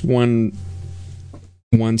source one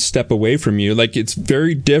step away from you. Like, it's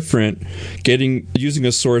very different using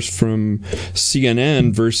a source from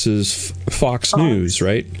CNN versus Fox News,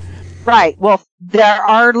 right? Right. Well, there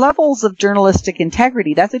are levels of journalistic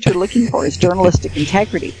integrity. That's what you're looking for, is journalistic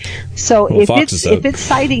integrity. So if it's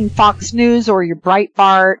citing Fox News or your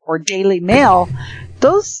Breitbart or Daily Mail,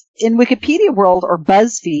 those in Wikipedia world or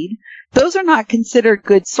BuzzFeed, those are not considered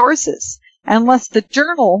good sources unless the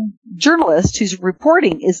journalist who's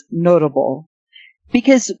reporting is notable.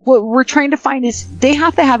 because what we're trying to find is they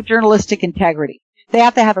have to have journalistic integrity. They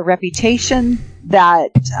have to have a reputation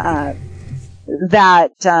that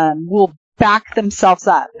will back themselves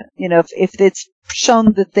up. You know, if it's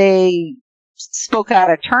shown that they spoke out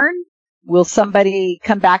of turn, will somebody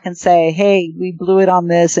come back and say, hey, we blew it on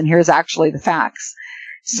this and here's actually the facts?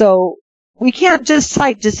 So we can't just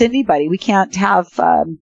cite just anybody. We can't have,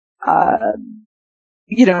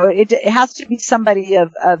 it has to be somebody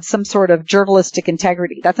of some sort of journalistic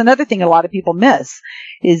integrity. That's another thing a lot of people miss,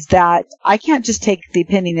 is that I can't just take the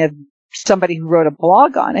opinion of somebody who wrote a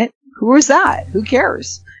blog on it. Who is that? Who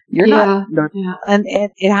cares? You're not. Yeah. And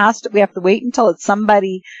it has to, we have to wait until it's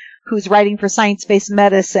somebody who's writing for science-based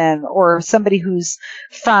medicine or somebody who's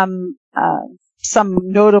from, some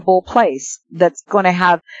notable place that's going to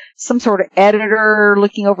have some sort of editor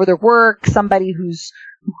looking over their work, somebody who's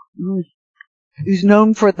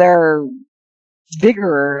known for their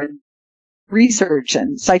vigor and research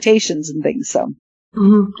and citations and things. So,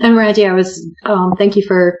 And Randy, thank you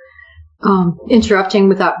for interrupting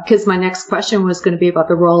with that, because my next question was going to be about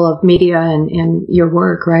the role of media in your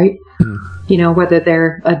work, right? You know, whether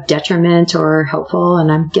they're a detriment or helpful,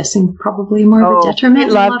 and I'm guessing probably more of a detriment in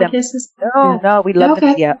a lot of cases. No, we love the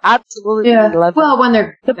media. Absolutely, we love them. When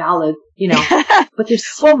they're valid, you know, but there's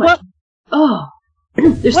so much.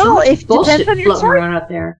 There's so much bullshit floating around out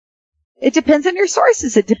there. It depends on your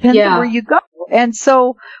sources. It depends on where you go. And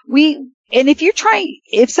so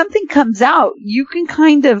if something comes out, you can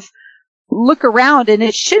kind of look around, and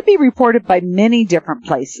it should be reported by many different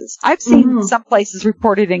places. I've seen some places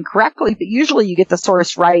reported incorrectly, but usually you get the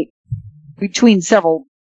source right between several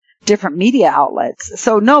different media outlets.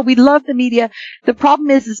 So no, we love the media. The problem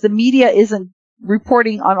is the media isn't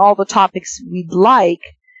reporting on all the topics we'd like.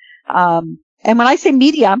 And when I say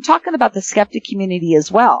media, I'm talking about the skeptic community as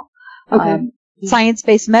well. Okay.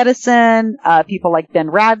 Science-based medicine, people like Ben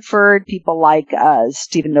Radford, people like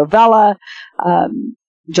Stephen Novella,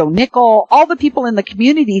 Joe Nickel, all the people in the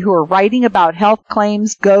community who are writing about health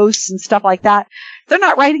claims, ghosts, and stuff like that, they're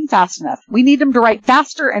not writing fast enough. We need them to write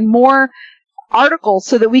faster and more articles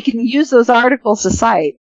so that we can use those articles to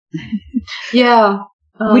cite.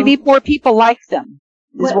 We need more people like them.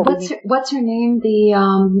 What's her name? The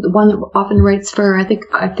one that often writes for, I think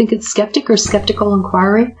it's Skeptic or Skeptical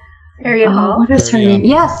Inquiry. Harriet Hall. What is her name?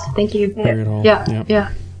 Yes, thank you. Harriet Hall.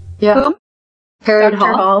 Yeah. Whom? Harriet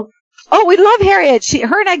Hall. Oh, we love Harriet.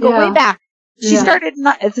 Her and I go way back. She started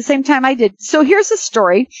at the same time I did. So here's a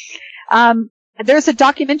story. There's a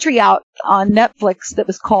documentary out on Netflix that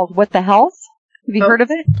was called What the Health? Have you heard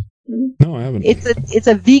of it? No, I haven't. It's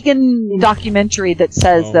a vegan documentary that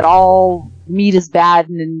says that all meat is bad,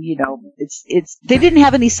 and you know, it's they didn't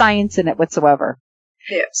have any science in it whatsoever.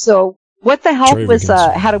 Yeah. So What the Health was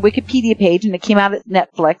had a Wikipedia page, and it came out at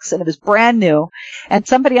Netflix, and it was brand new. And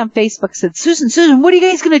somebody on Facebook said, Susan, what are you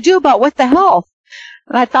guys going to do about What the Health?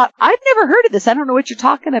 And I thought, I've never heard of this. I don't know what you're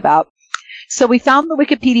talking about. So we found the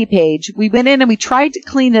Wikipedia page. We went in and we tried to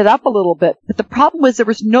clean it up a little bit. But the problem was there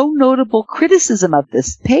was no notable criticism of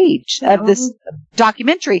this page, of this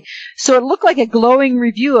documentary. So it looked like a glowing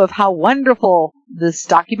review of how wonderful this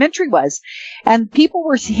documentary was. And people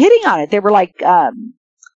were hitting on it. They were like,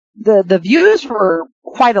 the views were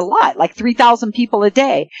quite a lot, like 3,000 people a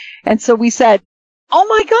day. And so we said, oh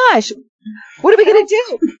my gosh, what are we going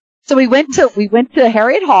to do? So we went to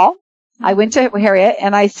Harriet Hall. I went to Harriet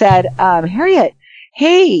and I said, Harriet,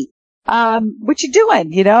 hey, what you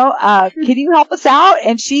doing? You know, can you help us out?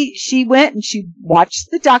 And she went and she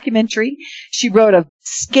watched the documentary. She wrote a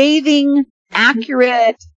scathing,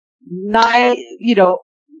 accurate, it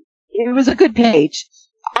was a good page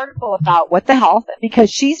article about What the Health,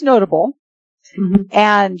 because she's notable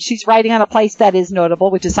and she's writing on a place that is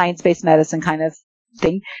notable, which is science-based medicine kind of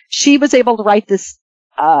thing. She was able to write this,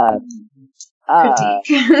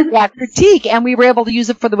 critique, and we were able to use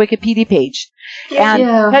it for the Wikipedia page.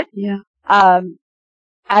 I'm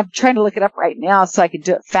trying to look it up right now so I can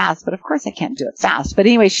do it fast, but of course I can't do it fast. But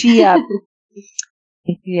anyway, she,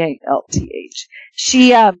 APALTH.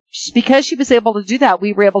 Because she was able to do that,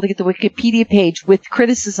 we were able to get the Wikipedia page with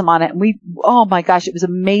criticism on it, and oh my gosh, it was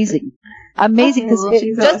amazing. Amazing, because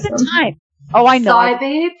just in time. Oh, I know.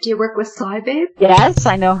 SciBabe? Do you work with SciBabe? Yes,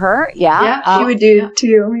 I know her. Yeah. She would do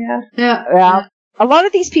too. Yeah. A lot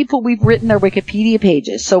of these people, we've written their Wikipedia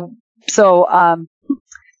pages. So,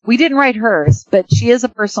 we didn't write hers, but she is a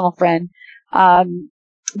personal friend.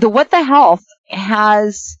 The What the Health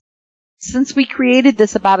has, since we created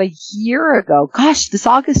this about a year ago, gosh, this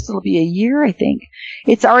August it'll be a year, I think.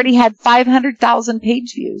 It's already had 500,000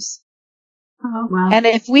 page views. Oh, wow. And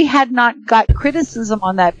if we had not got criticism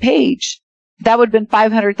on that page, that would have been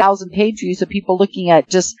 500,000 page views of people looking at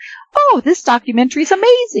just, oh, this documentary is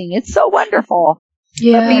amazing. It's so wonderful.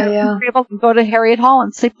 Yeah, we were able to go to Harriet Hall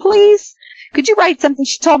and say, please, could you write something?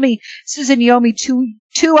 She told me, Susan, you owe me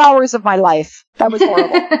two hours of my life. That was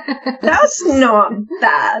horrible. That's not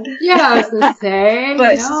bad. Yeah, I was going to say.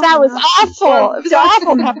 But that was awful. It was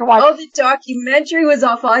awful to have to watch. Oh, the documentary was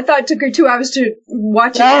awful. I thought it took her 2 hours to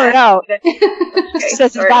watch it. No. Okay, She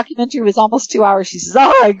says the documentary was almost 2 hours. She says,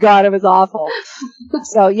 oh my God, it was awful.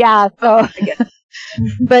 So, yeah. So,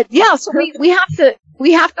 but yeah, so we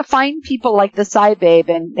have to find people like the Babe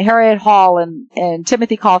and Harriet Hall and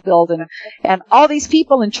Timothy Caulfield and all these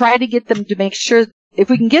people and try to get them to make sure, if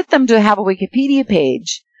we can get them to have a Wikipedia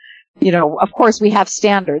page, of course we have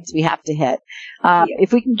standards we have to hit.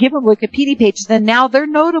 If we can give them a Wikipedia page, then now they're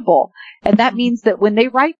notable. And that means that when they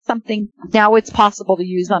write something, now it's possible to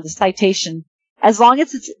use on a citation as long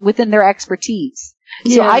as it's within their expertise.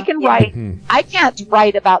 So I can write, I can't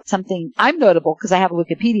write about something, I'm notable because I have a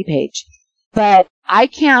Wikipedia page, but I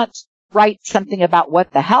can't write something about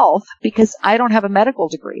what the health because I don't have a medical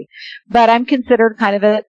degree. But I'm considered kind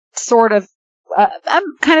of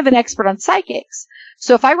I'm kind of an expert on psychics.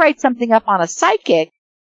 So if I write something up on a psychic,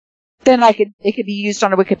 then it could be used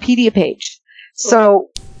on a Wikipedia page.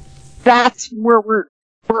 So that's where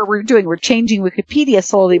we're doing. We're changing Wikipedia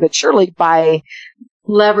slowly but surely by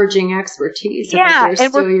leveraging expertise. Yeah,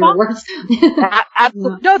 and we're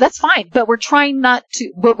no, that's fine. But we're trying not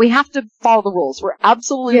to. But we have to follow the rules. We're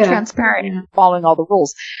absolutely transparent in following all the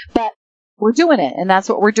rules. But we're doing it, and that's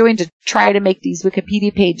what we're doing to try to make these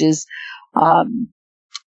Wikipedia pages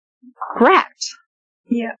correct.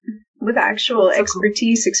 Yeah, with actual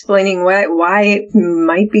expertise explaining why it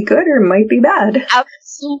might be good or might be bad.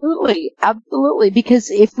 Absolutely. Because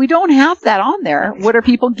if we don't have that on there, what are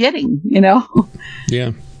people getting?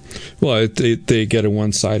 Yeah. Well, they get a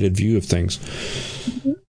one-sided view of things,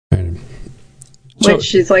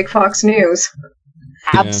 which is like Fox News.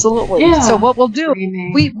 Absolutely. Yeah. So what we'll do,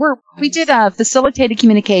 we did facilitated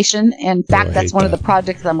communication. In fact, that's one of the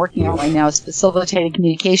projects I'm working on right now is facilitated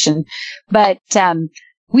communication. But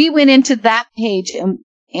we went into that page and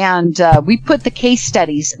we put the case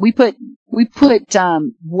studies. We put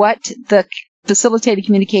what the facilitated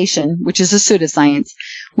communication, which is a pseudoscience,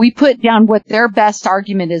 we put down what their best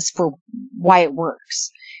argument is for why it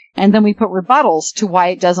works, and then we put rebuttals to why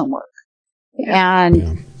it doesn't work,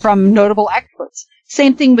 from notable experts.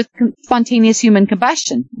 Same thing with spontaneous human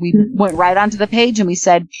combustion. We went right onto the page and we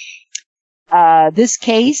said, this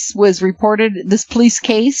case was reported, this police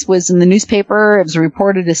case was in the newspaper. It was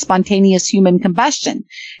reported as spontaneous human combustion.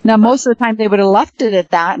 Now, most of the time they would have left it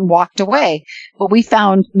at that and walked away. But we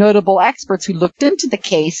found notable experts who looked into the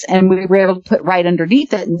case and we were able to put right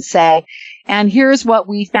underneath it and say, and here's what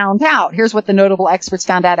we found out. Here's what the notable experts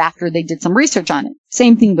found out after they did some research on it.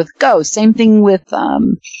 Same thing with ghosts. Same thing with,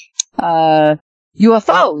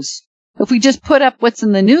 UFOs. If we just put up what's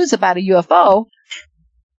in the news about a UFO,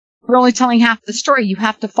 we're only telling half the story. You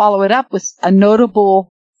have to follow it up with a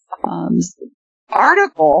notable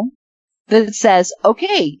article that says,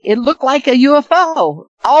 okay, it looked like a UFO.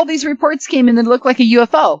 All these reports came in that looked like a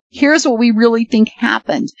UFO. Here's what we really think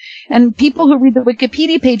happened. And people who read the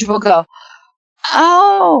Wikipedia page will go,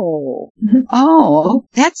 oh,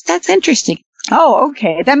 that's interesting. Oh,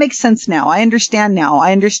 okay. That makes sense now. I understand now.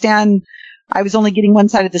 I was only getting one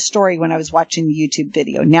side of the story when I was watching the YouTube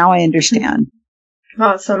video. Now I understand.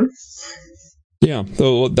 Awesome. Yeah,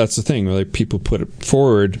 so that's the thing. Like, people put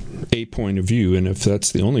forward a point of view, and if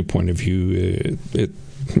that's the only point of view,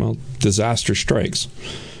 disaster strikes.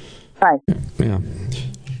 Right.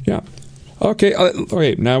 Yeah.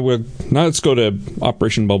 Okay. Now let's go to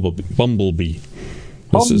Operation Bumblebee.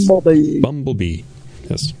 Bumblebee.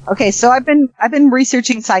 Yes. Okay, so I've been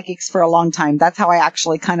researching psychics for a long time. That's how I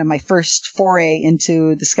actually kind of my first foray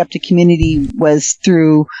into the skeptic community was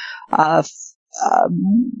through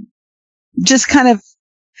just kind of,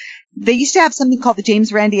 they used to have something called the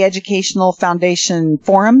James Randi Educational Foundation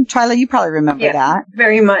Forum. Twyla, you probably remember that.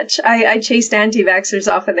 Very much. I chased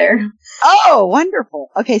anti-vaxxers off of there. Oh, wonderful.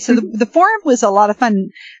 Okay, so the forum was a lot of fun.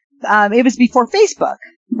 It was before Facebook,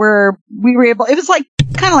 where we were able, it was like,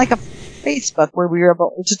 kind of like a Facebook where we were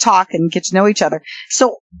able to talk and get to know each other.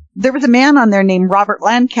 So there was a man on there named Robert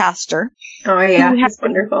Lancaster. Oh yeah, he's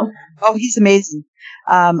wonderful. Oh, he's amazing.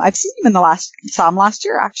 I've seen him saw him last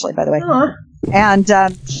year actually, by the way. Aww. And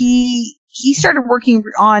he started working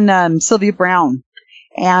on Sylvia Brown,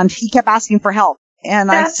 and he kept asking for help. And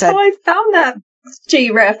that's how I found that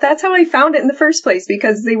JREF. That's how I found it in the first place,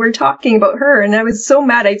 because they were talking about her, and I was so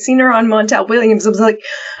mad. I'd seen her on Montel Williams. I was like,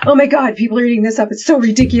 oh my God, people are eating this up. It's so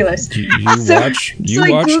ridiculous. You watch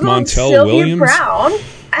Montel Sylvia Williams? Brown,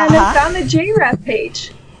 and I found the JREF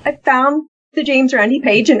page. I found the James Randi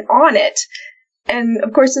page, and on it, and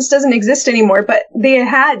of course this doesn't exist anymore, but they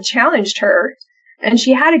had challenged her, and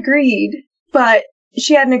she had agreed, but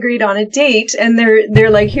she hadn't agreed on a date, and they're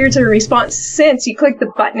like, here's her response since. You click the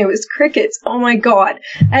button, it was crickets. Oh my God.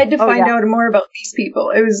 I had to find out more about these people.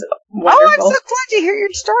 It was wonderful. Oh, I'm so glad to hear your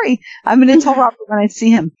story. I'm going to tell Robert when I see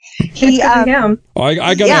him.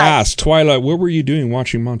 I got to ask, Twyla, what were you doing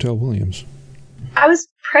watching Montel Williams? I was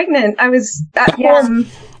pregnant. I was at home.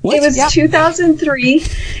 What? It was 2003,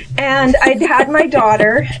 and I'd had my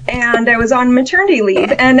daughter, and I was on maternity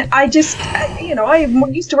leave, and I just,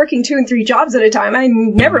 I'm used to working 2 and 3 jobs at a time. I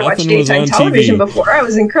never watched daytime television before. I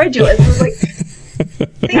was incredulous. I was like,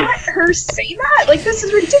 they let her say that? Like, this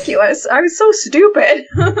is ridiculous. I was so stupid.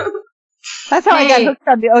 That's how I got hooked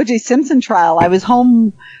on the O.J. Simpson trial. I was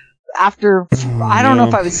home after, I don't know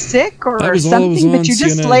if I was sick or something, but you're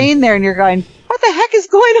just laying there and you're going, what the heck is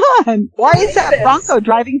going on? Why is that Bronco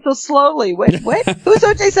driving so slowly? Wait, who's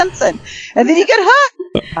O.J. Simpson? And then you get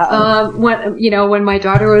hooked. When my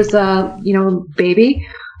daughter was baby,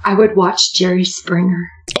 I would watch Jerry Springer.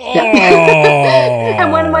 Oh.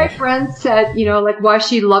 And one of my friends said, why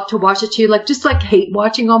she loved to watch it. She just hate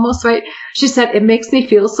watching almost, right? She said, it makes me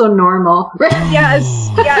feel so normal. Yes.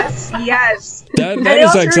 That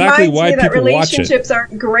is exactly why people watch it. Relationships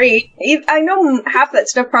aren't great. I know half that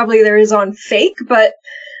stuff probably there is on fake, but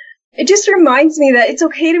it just reminds me that it's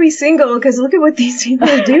okay to be single, because look at what these people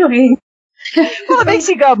are doing. Well, it makes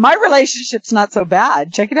you go, my relationship's not so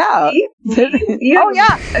bad. Check it out. A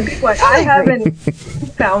good one. I haven't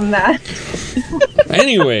found that.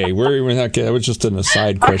 Anyway, that was just an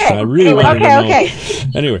aside question. I really wanted to know. Okay.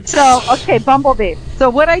 Anyway. So, Bumblebee. So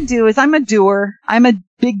what I do is I'm a doer. I'm a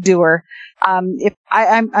big doer. If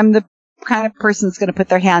I'm the kind of person that's going to put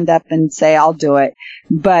their hand up and say, I'll do it.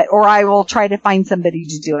 Or I will try to find somebody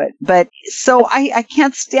to do it. But so I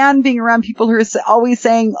can't stand being around people who are always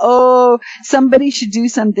saying, oh, somebody should do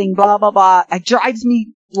something, blah, blah, blah. It drives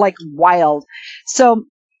me like wild. So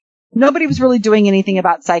nobody was really doing anything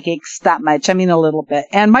about psychics that much. I mean, a little bit.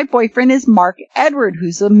 And my boyfriend is Mark Edward,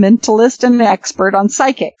 who's a mentalist and an expert on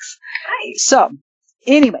psychics. Nice. So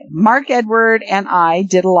anyway, Mark Edward and I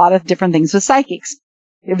did a lot of different things with psychics.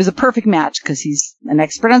 It was a perfect match because he's an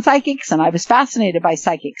expert on psychics and I was fascinated by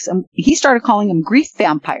psychics. And he started calling them grief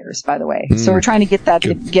vampires, by the way. So we're trying to get that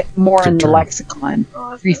to get more in the lexicon.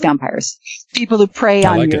 Grief vampires. People who prey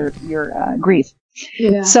on your grief.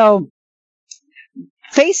 Yeah. So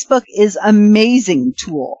Facebook is an amazing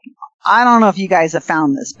tool. I don't know if you guys have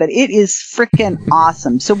found this, but it is freaking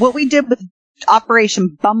awesome. So what we did with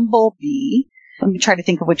Operation Bumblebee, let me try to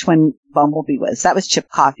think of which one Bumblebee was. That was Chip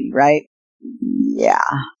Coffee, right? Yeah.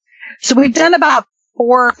 So we've done about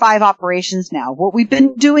 4 or 5 operations now. What we've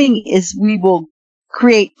been doing is we will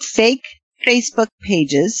create fake Facebook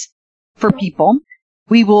pages for people.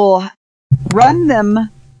 We will run them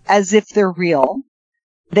as if they're real.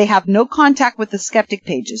 They have no contact with the Skeptic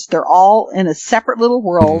pages. They're all in a separate little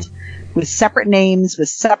world with separate names, with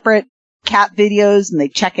separate cat videos, and they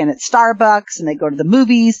check in at Starbucks and they go to the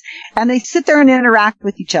movies and they sit there and interact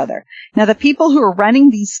with each other. Now, the people who are running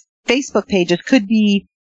these Facebook pages could be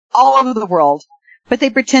all over the world, but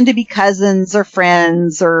they pretend to be cousins or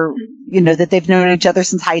friends or, that they've known each other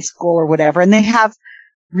since high school or whatever. And they have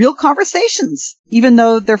real conversations, even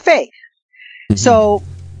though they're fake. Mm-hmm. So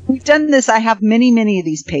we've done this. I have many, many of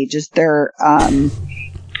these pages. They're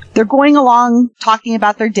going along talking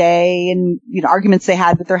about their day and, arguments they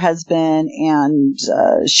had with their husband and,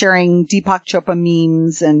 sharing Deepak Chopra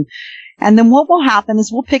memes and then what will happen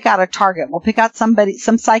is we'll pick out a target. We'll pick out some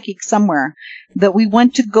psychic somewhere that we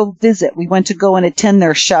want to go visit. We want to go and attend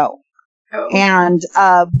their show. Oh. And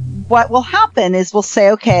what will happen is we'll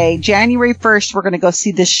say, okay, January 1st, we're going to go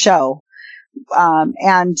see this show.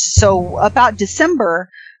 And so about December,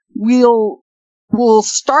 we'll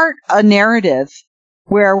start a narrative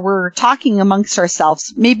where we're talking amongst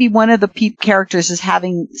ourselves. Maybe one of the characters is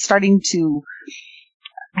starting to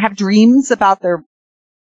have dreams about their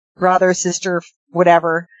brother, sister,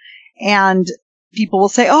 whatever. And people will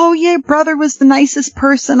say, oh, yeah, brother was the nicest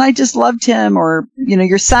person. I just loved him. Or,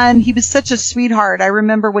 your son, he was such a sweetheart. I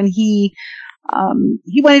remember when he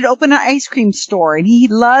wanted to open an ice cream store and he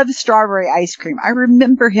loved strawberry ice cream. I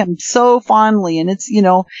remember him so fondly. And it's,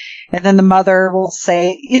 and then the mother will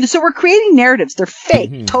say, so we're creating narratives. They're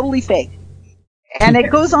fake, totally fake. And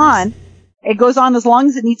it goes on. It goes on as long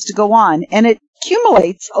as it needs to go on, and it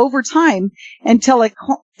accumulates over time until it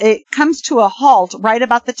comes to a halt right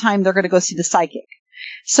about the time they're going to go see the psychic.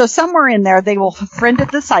 So somewhere in there, they will have friended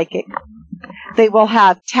the psychic. They will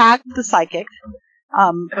have tagged the psychic.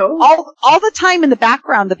 All the time in the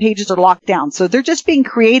background, the pages are locked down. So they're just being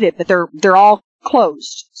created, but they're all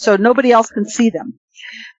closed. So nobody else can see them.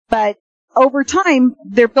 But over time,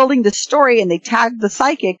 they're building the story and they tag the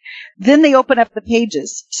psychic. Then they open up the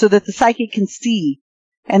pages so that the psychic can see.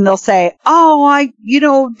 And they'll say,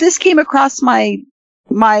 this came across my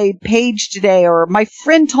page today, or my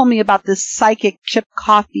friend told me about this psychic chip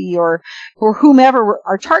coffee, or whomever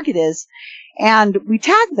our target is. And we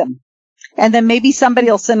tag them. And then maybe somebody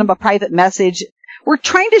will send them a private message. We're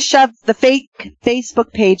trying to shove the fake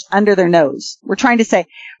Facebook page under their nose. We're trying to say,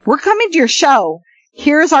 we're coming to your show.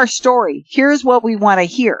 Here's our story. Here's what we want to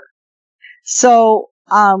hear. So,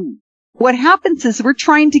 what happens is we're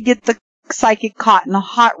trying to get the psychic caught in a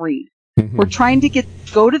hot read. Mm-hmm. We're trying to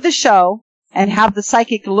go to the show and have the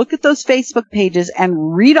psychic look at those Facebook pages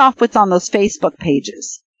and read off what's on those Facebook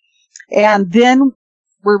pages. And then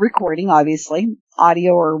we're recording, obviously,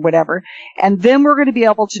 audio or whatever. And then we're going to be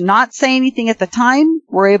able to not say anything at the time.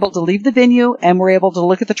 We're able to leave the venue and we're able to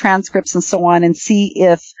look at the transcripts and so on and see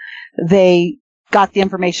if they got the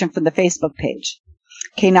information from the Facebook page.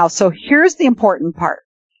 Okay, now, so here's the important part.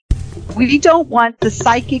 We don't want the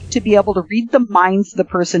psychic to be able to read the minds of the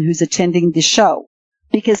person who's attending the show,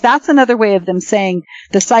 because that's another way of them saying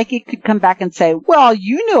the psychic could come back and say, well,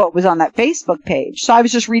 you knew it was on that Facebook page, so I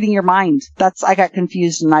was just reading your mind. I got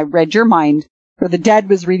confused and I read your mind, or the dead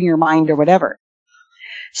was reading your mind or whatever.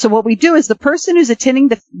 So what we do is the person who's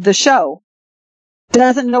attending the show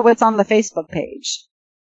doesn't know what's on the Facebook page.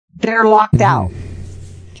 They're locked out.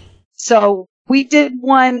 So we did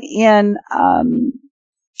one in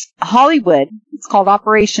Hollywood. It's called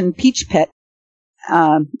Operation Peach Pit.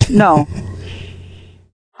 I'm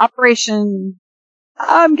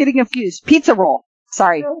getting confused. Pizza Roll.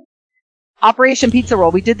 Sorry. Operation Pizza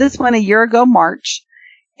Roll. We did this one a year ago, March,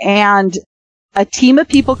 and a team of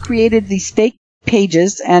people created these fake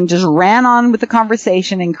pages and just ran on with the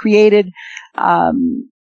conversation and created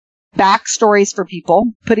backstories for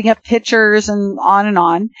people, putting up pictures and on and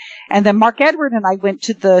on. And then Mark Edward and I went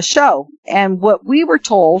to the show. And what we were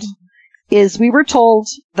told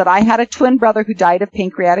that I had a twin brother who died of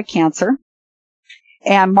pancreatic cancer.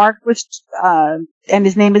 And Mark was, and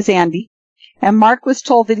his name is Andy. And Mark was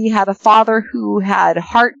told that he had a father who died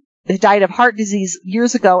of heart disease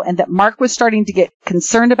years ago, and that Mark was starting to get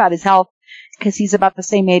concerned about his health because he's about the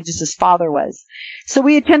same age as his father was. So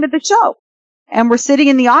we attended the show. And we're sitting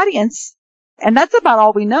in the audience, and that's about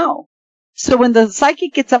all we know. So when the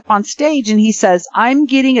psychic gets up on stage and he says, I'm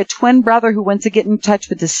getting a twin brother who wants to get in touch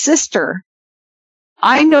with his sister,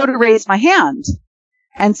 I know to raise my hand.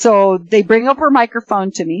 And so they bring over a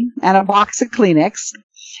microphone to me and a box of Kleenex,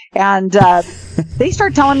 and they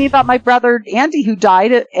start telling me about my brother Andy who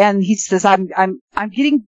died, and he says, I'm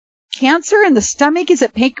getting cancer in the stomach. Is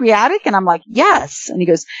it pancreatic? And I'm like, yes. And he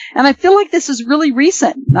goes, and I feel like this is really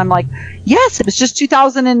recent. And I'm like, yes, it was just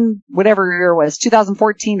 2000 and whatever year it was,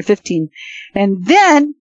 2014 or 15. And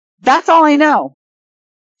then that's all I know.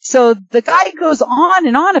 So the guy goes on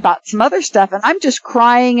and on about some other stuff, and I'm just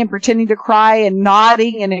crying and pretending to cry and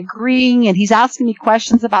nodding and agreeing. And he's asking me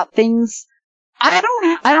questions about things I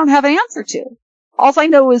don't have an answer to. All I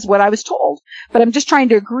know is what I was told, but I'm just trying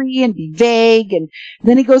to agree and be vague. And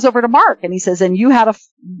then he goes over to Mark and he says, and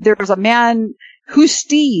there was a man who's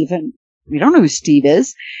Steve, and we don't know who Steve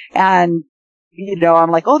is. And,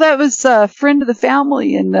 I'm like, oh, that was a friend of the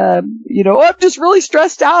family. And, I'm just really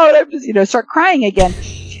stressed out. I'm just, start crying again.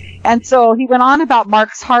 And so he went on about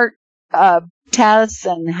Mark's heart, tests,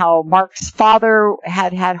 and how Mark's father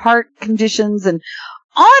had heart conditions, and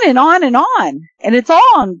on and on and on. And it's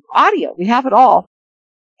all on audio. We have it all.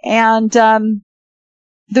 And then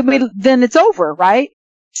it's over, right?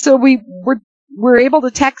 So we're able to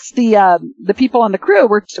text the people on the crew.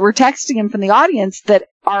 We're texting them from the audience that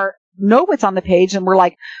know what's on the page, and we're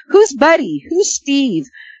like, who's Buddy? Who's Steve?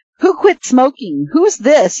 Who quit smoking? Who's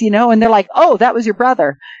this? And they're like, oh, that was your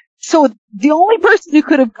brother. So the only person who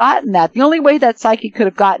could have gotten that, the only way that psychic could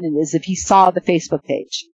have gotten it is if he saw the Facebook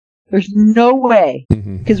page. There's no way,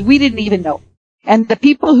 because we didn't even know. And the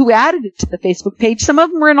people who added it to the Facebook page, some of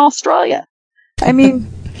them were in Australia. I mean,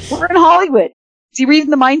 we're in Hollywood. Is he reading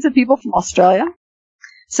the minds of people from Australia?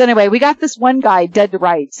 So anyway, we got this one guy dead to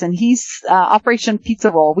rights, and he's Operation Pizza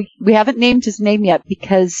Roll. We haven't named his name yet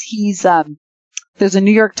because he's there's a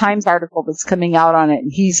New York Times article that's coming out on it,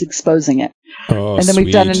 and he's exposing it. Oh, and then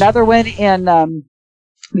we've done another one in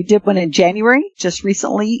We did one in January, just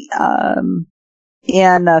recently,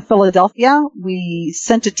 in Philadelphia. We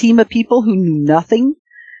sent a team of people who knew nothing.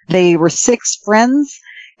 They were 6 friends,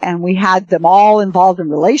 and we had them all involved in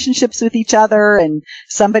relationships with each other. And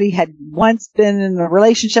somebody had once been in a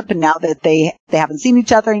relationship, and now that they haven't seen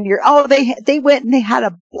each other in a year, they went and they had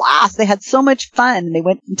a blast. They had so much fun, and they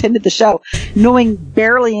went and attended the show, knowing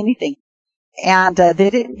barely anything, and they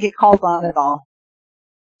didn't get called on at all.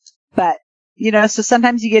 But so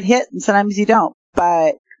sometimes you get hit, and sometimes you don't.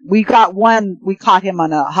 But we got one, we caught him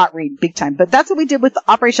on a hot read big time. But that's what we did with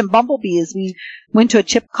Operation Bumblebee, is we went to a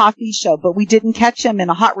Chip Coffee show, but we didn't catch him in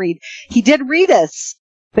a hot read. He did read us,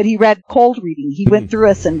 but he read cold reading. He went through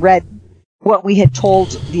us and read what we had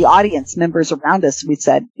told the audience members around us. We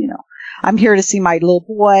said, I'm here to see my little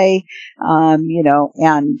boy, and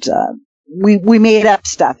we made up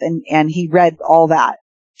stuff, and he read all that.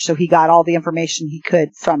 So he got all the information he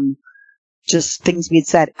could from just things we had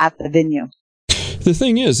said at the venue. The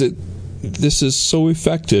thing is, this is so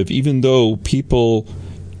effective, even though people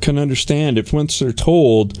can understand if once they're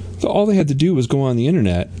told, all they had to do was go on the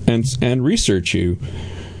internet and research you,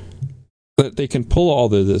 that they can pull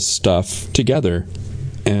all of this stuff together,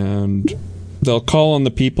 and they'll call on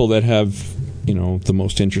the people that have, the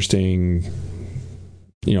most interesting,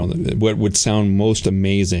 what would sound most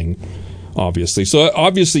amazing, obviously. So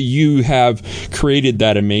obviously you have created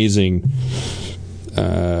that amazing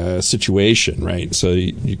situation, right? So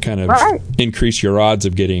you kind of increase your odds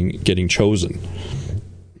of getting chosen.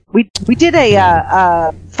 We did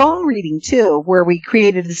a phone reading too, where we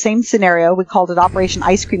created the same scenario. We called it Operation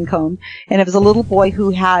Ice Cream Cone, and it was a little boy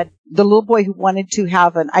who wanted to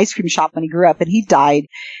have an ice cream shop when he grew up, and he died.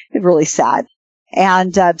 It was really sad.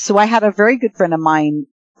 And so I had a very good friend of mine.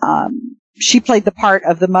 She played the part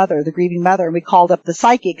of the mother, the grieving mother, and we called up the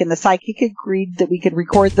psychic, and the psychic agreed that we could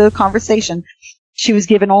record the conversation. She was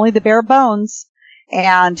given only the bare bones,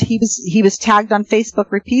 and he was tagged on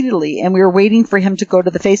Facebook repeatedly, and we were waiting for him to go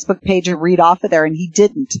to the Facebook page and read off of there, and he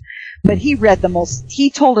didn't. But he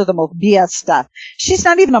told her the most BS stuff. She's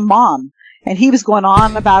not even a mom, and he was going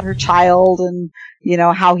on about her child and,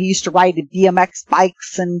 how he used to ride BMX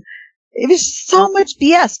bikes, and it was so much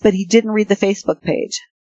BS, but he didn't read the Facebook page.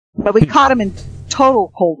 But we caught him in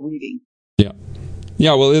total cold reading. Yeah.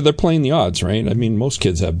 Yeah, well, they're playing the odds, right? I mean, most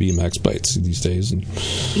kids have BMX bikes these days. And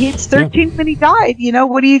he's 13 when he died.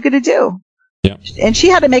 What are you going to do? Yeah. And she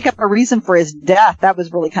had to make up a reason for his death. That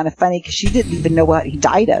was really kind of funny because she didn't even know what he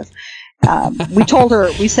died of. We told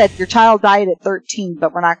her, we said, your child died at 13,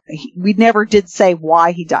 but we never did say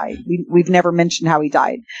why he died. We've never mentioned how he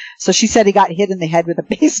died. So she said he got hit in the head with a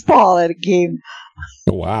baseball at a game.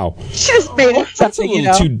 Oh, wow. She just made it something,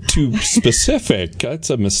 That's a little too specific.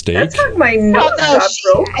 That's a mistake. That's what my notes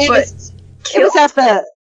it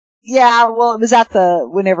was at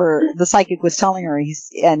whenever the psychic was telling her,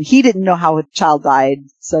 and he didn't know how his child died,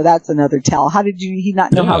 so that's another tell. How did he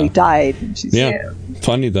not know how he died?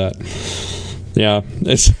 Funny that. Yeah,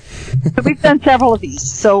 So we've done several of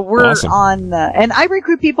these. So we're awesome. on, and I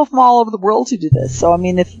recruit people from all over the world to do this. So I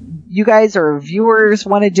mean, if you guys or viewers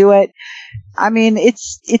want to do it, I mean,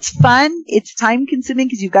 it's fun. It's time consuming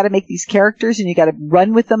because you've got to make these characters and you got to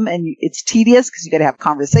run with them, and it's tedious because you got to have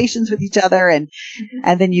conversations with each other, and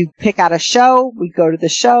then you pick out a show. We go to the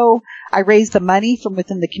show. I raise the money from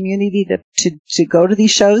within the community to go to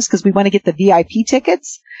these shows because we want to get the VIP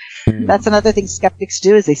tickets. That's another thing skeptics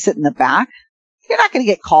do is they sit in the back. You're not going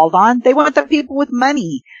to get called on. They want the people with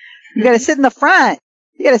money. You got to sit in the front.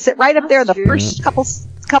 You got to sit right up there in the first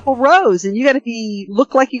couple rows, and you got to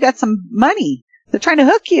look like you got some money. They're trying to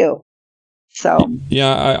hook you. So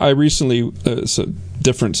yeah, I recently it's a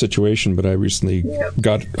different situation, but I recently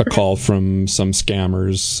got a call from some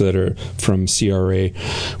scammers that are from CRA,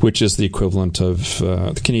 which is the equivalent of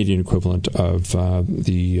the Canadian equivalent of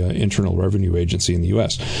the Internal Revenue Agency in the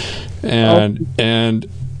U.S. And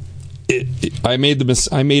I made a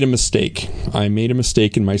mistake. I made a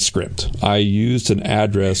mistake in my script. I used an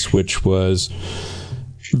address which was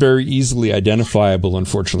very easily identifiable,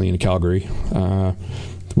 unfortunately, in Calgary.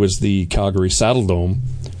 Was the Calgary Saddle Dome,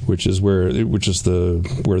 which is where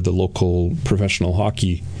the local professional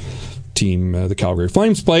hockey team, the Calgary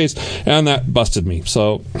Flames, plays, and that busted me.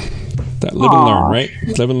 So that live and learn, right?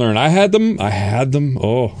 Live and learn. I had them.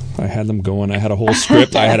 Oh, I had them going. I had a whole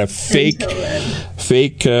script. I had a fake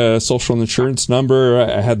social insurance number.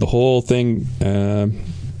 I had the whole thing. Damn.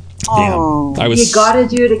 You got to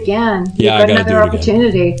do it again. Yeah, You've got another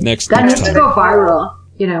opportunity. Next needs time. to go viral.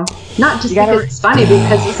 Not just because it's funny,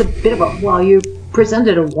 because it's a bit of you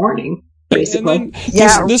presented a warning, basically.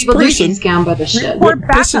 This person scam by the shit. Report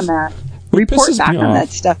back on that. report back on that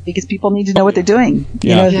stuff because people need to know what they're doing.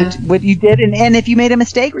 Yeah. You know, what you did. And if you made a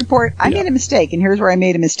mistake, report, I made a mistake and here's where I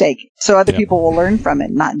made a mistake. So other people will learn from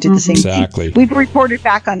it, not do the same thing. We've reported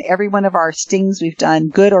back on every one of our stings we've done,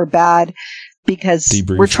 good or bad, because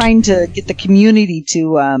we're trying to get the community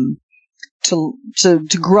to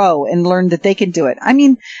grow and learn that they can do it. I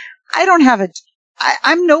mean,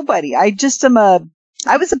 I'm nobody. I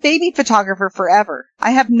was a baby photographer forever.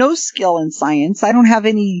 I have no skill in science. I don't have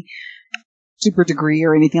any super degree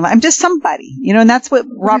or anything. I'm just somebody, you know, and that's what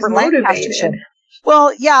Robert Lancaster said.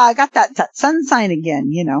 Well, yeah, I got that sun sign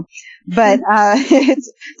again, you know, but,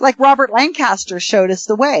 it's like Robert Lancaster showed us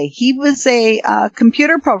the way. He was a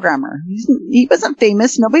computer programmer. He wasn't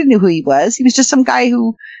famous. Nobody knew who he was. He was just some guy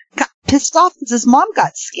who got pissed off because his mom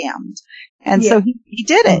got scammed. And so he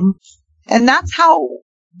did it. And that's how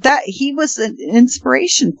he was an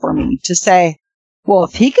inspiration for me to say, well,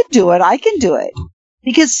 if he could do it, I can do it.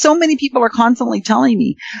 Because so many people are constantly telling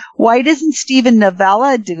me, why doesn't Steven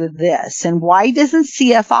Novella do this? And why doesn't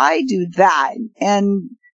CFI do that? And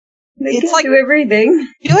it's like, do everything.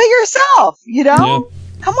 Do it yourself, you know?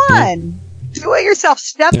 Yeah. Come on. Do it yourself.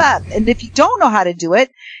 Step up. And if you don't know how to do it,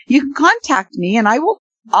 you can contact me and I'll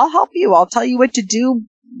help you. I'll tell you what to do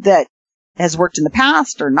that has worked in the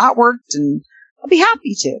past or not worked, and I'll be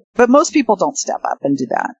happy to. But most people don't step up and do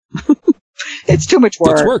that. It's too much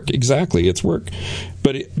work. It's work, exactly. It's work.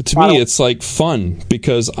 But to me, it's like fun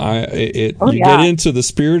because you get into the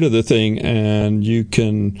spirit of the thing, and you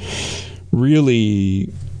can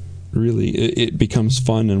really, it becomes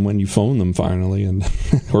fun. And when you phone them finally, and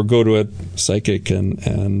or go to a psychic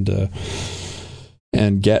and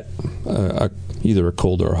get either a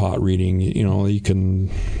cold or a hot reading, you know, you can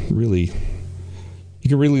really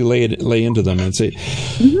lay into them and say.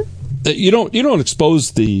 You don't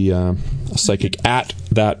expose the psychic at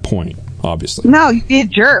that point, obviously. No, you'd be a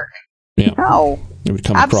jerk. Yeah. No, it would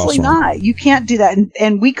come absolutely across wrong. not. You can't do that,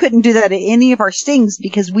 and we couldn't do that at any of our stings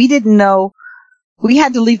because we didn't know. We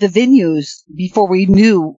had to leave the venues before we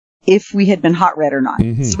knew if we had been hot read or not.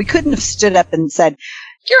 Mm-hmm. So we couldn't have stood up and said,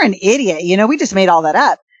 "You're an idiot." You know, we just made all that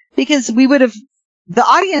up because the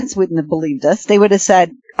audience wouldn't have believed us. They would have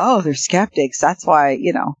said, "Oh, they're skeptics. That's why."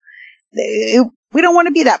 You know. We don't want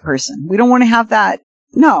to be that person. We don't want to have that.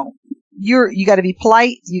 No, you got to be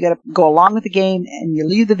polite. You got to go along with the game, and you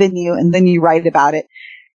leave the venue, and then you write about it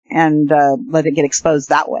and let it get exposed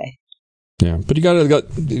that way. Yeah, but you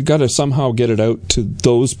got to somehow get it out to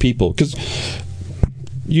those people, because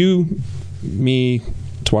you, me,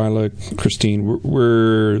 Twyla, Christine,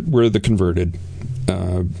 we're the converted,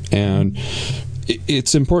 and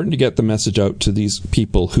it's important to get the message out to these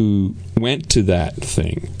people who went to that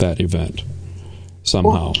event.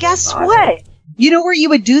 Somehow. Well, guess what? You know where you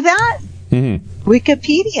would do that? Mm-hmm.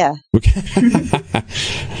 Wikipedia.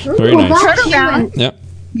 Very nice. Turn around. Yep.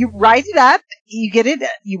 You write it up.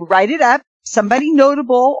 You write it up. Somebody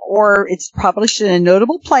notable, or it's published in a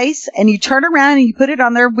notable place, and you turn around and you put it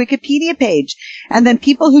on their Wikipedia page. And then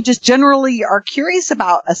people who just generally are curious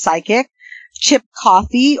about a psychic, Chip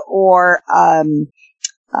Coffey or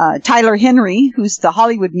Tyler Henry, who's the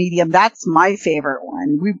Hollywood medium. That's my favorite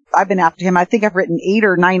one. I've been after him. I think I've written 8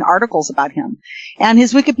 or 9 articles about him. And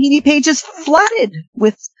his Wikipedia page is flooded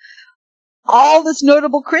with all this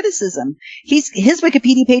notable criticism. His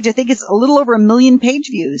Wikipedia page, I think, is a little over 1 million page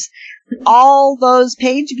views. All those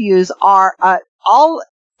page views are, all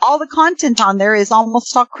the content on there is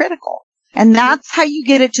almost all critical. And that's how you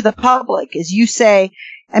get it to the public, is you say,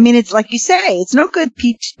 I mean, it's like you say, it's no good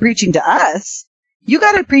preaching to us. You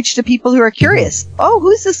got to preach to people who are curious. Oh,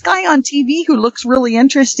 who's this guy on TV who looks really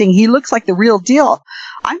interesting? He looks like the real deal.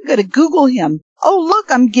 I'm going to Google him. Oh,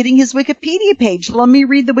 look, I'm getting his Wikipedia page. Let me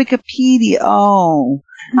read the Wikipedia.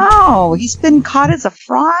 Oh, he's been caught as a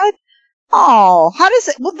fraud? Oh, how does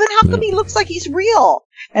it? Well, then how come he looks like he's real?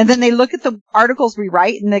 And then they look at the articles we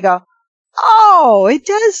write and they go, oh, it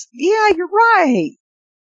does. Yeah, you're right.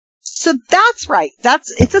 So that's right.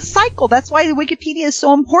 It's a cycle. That's why the Wikipedia is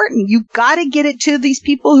so important. You got to get it to these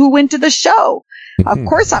people who went to the show. Of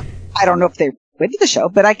course, I don't know if they went to the show,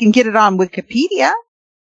 but I can get it on Wikipedia.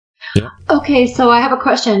 Yeah. Okay, so I have a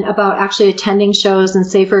question about actually attending shows and,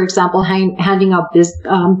 say, for example, handing out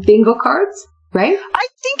bingo cards, right? I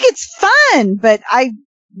think it's fun, but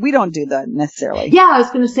we don't do that necessarily. Yeah, I was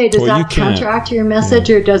going to say, does that counteract your message,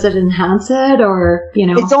 or does it enhance it, or, you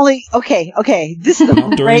know? It's only, okay, this is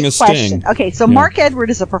a great question. Okay, so Mark Edward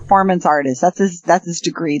is a performance artist. That's his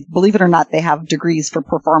degree. Believe it or not, they have degrees for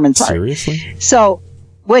performance art. Seriously? So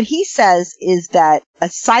what he says is that a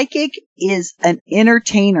psychic is an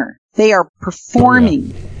entertainer. They are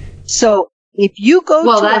performing. So if you go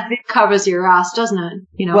well, that covers your ass, doesn't it?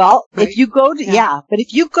 You know. Well, right? if you go to, but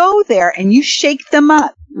if you go there and you shake them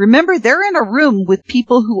up, remember they're in a room with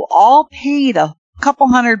people who all paid a couple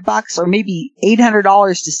 $100 or maybe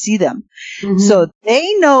 $800 to see them. Mm-hmm. So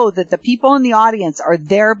they know that the people in the audience are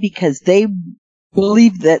there because they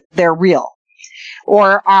believe that they're real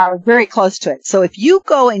or are very close to it. So if you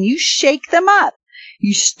go and you shake them up,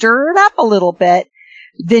 you stir it up a little bit,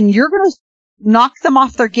 then you're going to knock them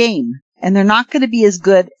off their game. And they're not going to be as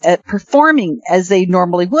good at performing as they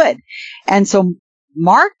normally would. And so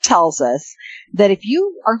Mark tells us that if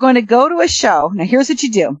you are going to go to a show, now here's what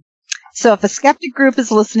you do. So if a skeptic group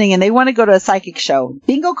is listening and they want to go to a psychic show,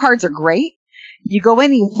 bingo cards are great. You go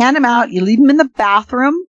in, you hand them out, you leave them in the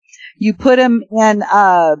bathroom, you put them in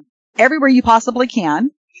everywhere you possibly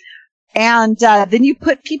can. And then you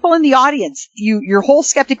put people in the audience. Your whole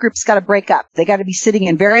skeptic group's got to break up. They got to be sitting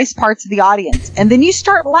in various parts of the audience. And then you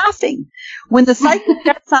start laughing. When the psychic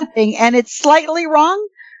does something and it's slightly wrong,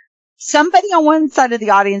 somebody on one side of the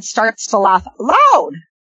audience starts to laugh loud.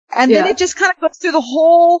 And then it just kind of goes through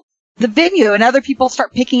the venue, and other people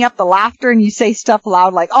start picking up the laughter, and you say stuff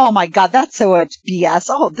loud like, "Oh my God, that's so much BS.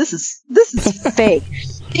 Oh, this is fake."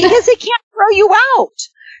 Because they can't throw you out.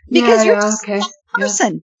 Because you're just a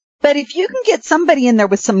person. Yeah. But if you can get somebody in there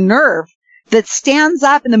with some nerve that stands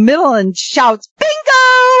up in the middle and shouts,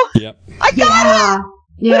 "Bingo! Yep. I got it!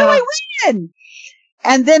 Yeah. What do I win?"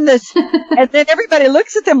 And then everybody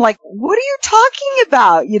looks at them like, "What are you talking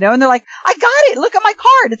about?" You know, and they're like, "I got it. Look at my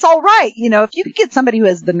card. It's all right." You know, if you could get somebody who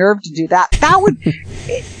has the nerve to do that,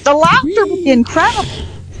 the laughter would be incredible.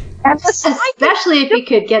 And especially if you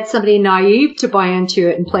could get somebody naive to buy into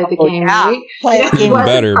it and play the game, right? Play the game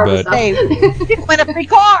better, but you win a free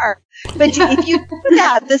car. But if you do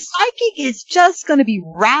that, the psychic is just going to be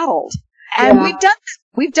rattled. And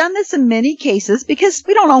we've done this in many cases because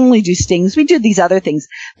we don't only do stings, we do these other things.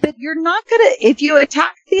 But you're not going to, if you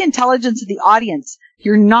attack the intelligence of the audience,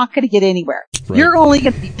 you're not going to get anywhere. Right. You're only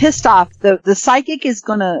going to be pissed off. The psychic is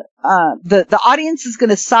going to, the audience is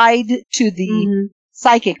going to side to the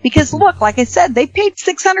psychic, because look, like I said, they paid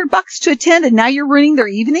 $600 to attend, and now you're ruining their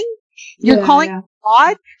evening. You're calling God?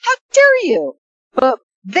 How dare you? But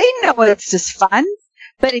they know it's just fun.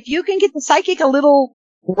 But if you can get the psychic a little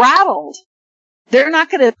rattled, they're not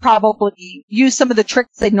going to probably use some of the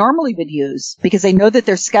tricks they normally would use because they know that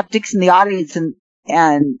there's skeptics in the audience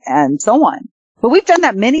and so on. But we've done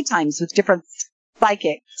that many times with different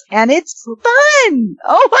psychics, and it's fun.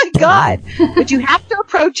 Oh my God. But you have to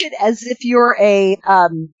approach it as if you're you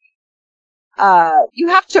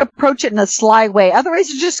have to approach it in a sly way.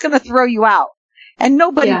 Otherwise, it's just going to throw you out. And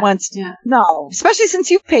nobody wants to, no, especially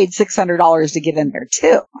since you've paid $600 to get in there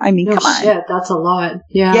too. I mean, come on. Shit, that's a lot.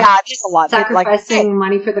 Yeah. Yeah, just a lot. Sacrificing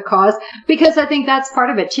money for the cause. Because I think that's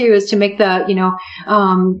part of it too, is to make the,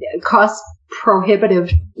 cost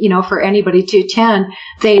prohibitive, for anybody to attend.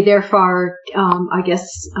 They therefore,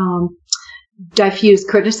 diffuse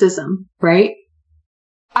criticism, right?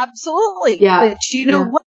 Absolutely. Yeah. But you know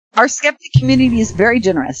what? Our skeptic community is very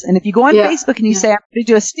generous. And if you go on Facebook and you say, "I'm going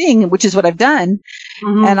to do a sting," which is what I've done,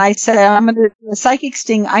 and I say, "I'm going to do a psychic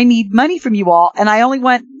sting. I need money from you all. And I only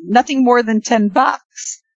want nothing more than $10.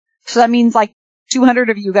 So that means like 200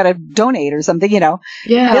 of you got to donate or something,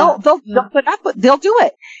 Yeah. They'll put up with, they'll do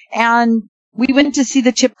it. And we went to see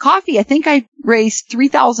the Chip Coffee. I think I raised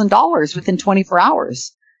 $3,000 within 24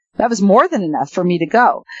 hours. That was more than enough for me to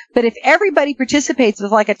go. But if everybody participates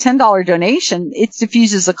with like a $10 donation, it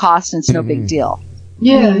diffuses the cost and it's no big deal.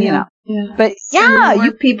 Yeah. But the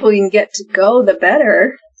more people you can get to go, the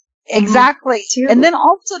better. Exactly. And then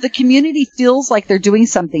also the community feels like they're doing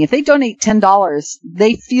something. If they donate $10,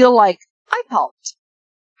 they feel like I've helped.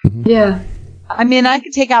 Yeah. I mean, I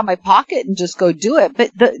could take out my pocket and just go do it,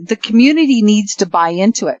 but the community needs to buy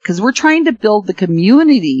into it because we're trying to build the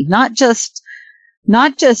community, not just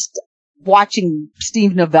watching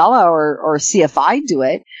Steve Novella or CFI do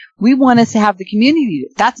it. We want us to have the community.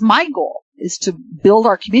 That's my goal, is to build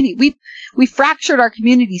our community. We fractured our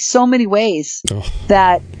community so many ways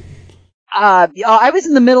that I was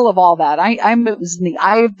in the middle of all that. It was in the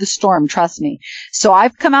eye of the storm, trust me. So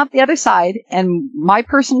I've come out the other side, and my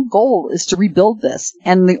personal goal is to rebuild this.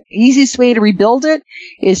 And the easiest way to rebuild it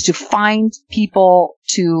is to find people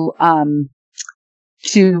to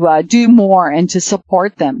do more and to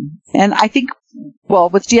support them. And I think,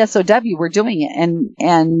 with GSOW, we're doing it,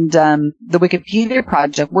 and the Wikipedia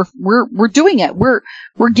project, we're doing it. We're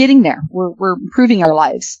getting there. We're improving our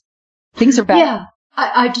lives. Things are better. Yeah.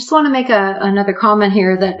 I just want to make another comment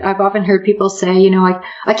here that I've often heard people say, you know,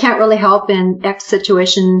 I can't really help in X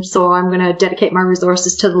situation, so I'm going to dedicate my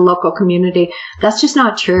resources to the local community. That's just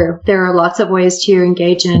not true. There are lots of ways to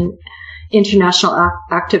engage in international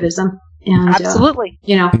activism. And, absolutely.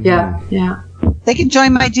 You know, yeah. They can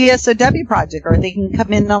join my GSOW project, or they can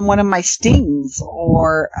come in on one of my stings,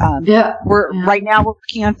 or right now we're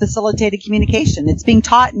working on facilitated communication. It's being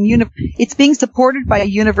taught it's being supported by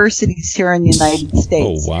universities here in the United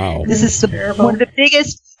States. Oh wow! This is one of the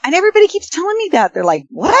biggest, and everybody keeps telling me that. They're like,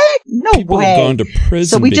 "What? No People way!" have gone to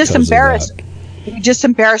prison. So we just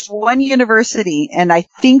embarrassed one university, and I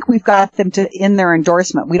think we've got them in their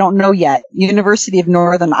endorsement. We don't know yet. University of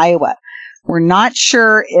Northern Iowa. We're not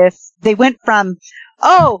sure if they went from,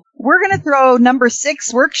 we're going to throw number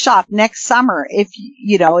 6 workshop next summer. If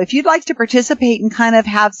you'd like to participate and kind of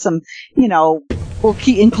have some, we'll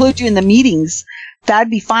include you in the meetings, that'd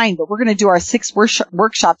be fine. But we're going to do our 6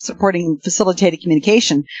 workshops supporting facilitated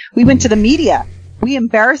communication. We went to the media. We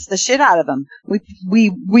embarrassed the shit out of them.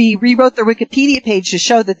 We rewrote their Wikipedia page to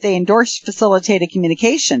show that they endorsed facilitated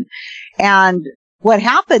communication. And what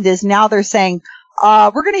happened is now they're saying,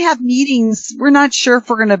 we're going to have meetings. We're not sure if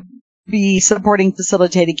we're going to be supporting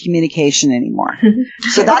facilitated communication anymore.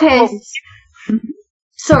 So that's okay.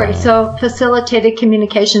 Sorry. So facilitated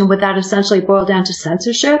communication, would that essentially boil down to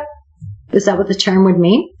censorship? Is that what the term would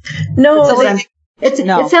mean? No.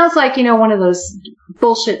 It sounds like, one of those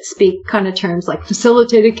bullshit speak kind of terms, like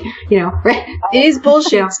facilitated, right? It is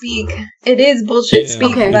bullshit speak. It is bullshit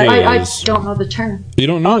speak. Okay, I don't know the term. You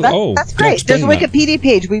don't know? That's great. There's a Wikipedia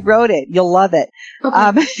page. We wrote it. You'll love it.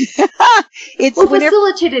 Okay.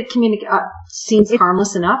 Facilitated communication seems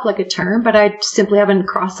harmless enough, like a term, but I simply haven't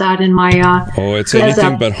crossed that in my... it's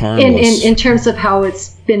anything but harmless. In terms of how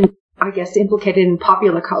it's been, I guess, implicated in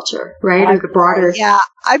popular culture, right? Or the broader. Yeah,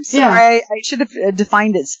 I'm sorry. I should have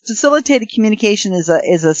defined it. Facilitated communication is a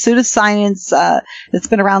pseudoscience that's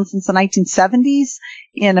been around since the 1970s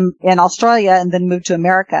in Australia and then moved to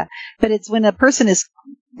America. But it's when a person is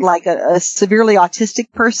like a severely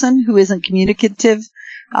autistic person who isn't communicative.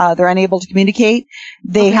 They're unable to communicate.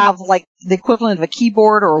 They have like the equivalent of a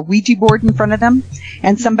keyboard or a Ouija board in front of them,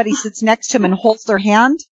 and somebody sits next to them and holds their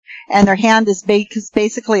hand. And their hand is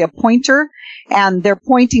basically a pointer, and they're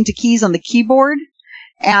pointing to keys on the keyboard.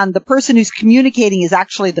 And the person who's communicating is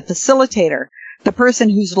actually the facilitator. The person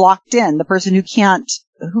who's locked in, the person who can't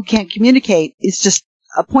communicate, is just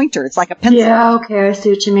a pointer. It's like a pencil. Yeah, okay, I see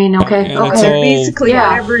what you mean. Okay, okay. Basically,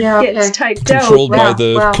 whatever gets typed controlled by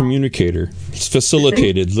the communicator. It's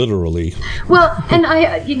facilitated, literally. Well, and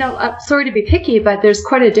I'm sorry to be picky, but there's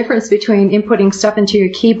quite a difference between inputting stuff into your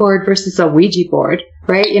keyboard versus a Ouija board,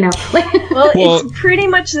 right? Well, it's pretty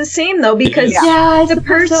much the same though, because the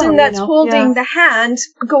person that's holding the hand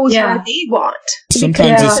goes where they want.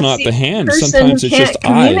 Sometimes it's not the hand. Sometimes it's just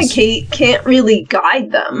eyes. Can't really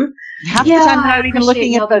guide them. Half the time they're not even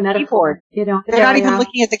looking at the keyboard. They're not even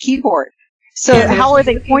looking at the keyboard. So how are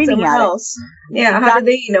they pointing at it? Yeah, how do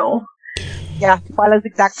they know? Yeah, Twyla's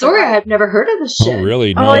exactly Sorry, right. I've never heard of this shit. Oh,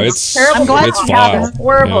 really? No, it's terrible. I'm glad it's vile. It's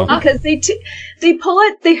horrible because they pull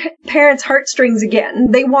at the parents' heartstrings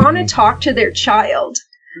again. They want to talk to their child.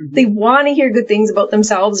 They want to hear good things about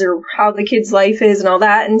themselves or how the kid's life is and all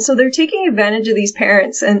that. And so they're taking advantage of these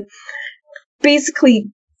parents and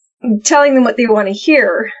basically telling them what they want to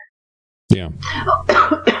hear. Yeah.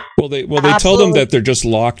 Well, they tell them that they're just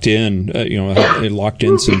locked in, a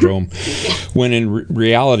locked-in syndrome, when in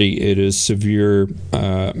reality it is severe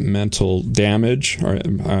mental damage or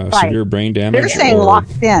severe brain damage. They're saying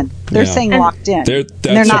locked in. They're saying locked in.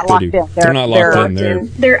 They're not locked in. They're not locked in.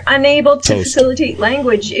 They're unable to facilitate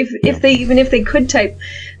language. If they could type,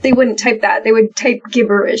 they wouldn't type that. They would type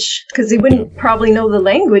gibberish because they wouldn't probably know the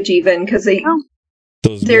language even because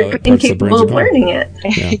they're incapable of learning it.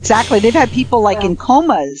 Yeah. Exactly. They've had people in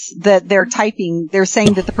comas that they're typing. They're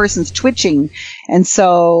saying that the person's twitching. And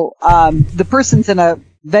so the person's in a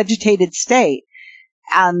vegetated state.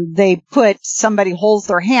 And they somebody holds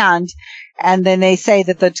their hand. And then they say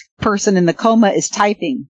that the person in the coma is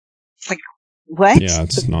typing. It's like, what? Yeah,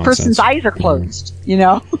 it's the nonsense. Person's eyes are closed,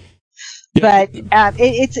 Yeah. But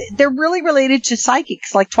they're really related to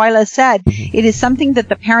psychics, like Twyla said. Mm-hmm. It is something that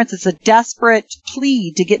the parents, it's a desperate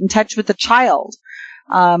plea to get in touch with the child,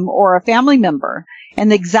 or a family member,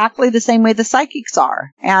 and exactly the same way the psychics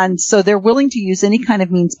are. And so they're willing to use any kind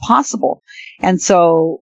of means possible. And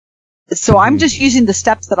so I'm just using the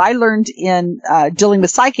steps that I learned in dealing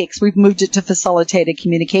with psychics. We've moved it to facilitated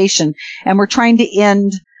communication, and we're trying to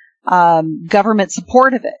end government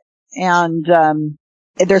support of it. And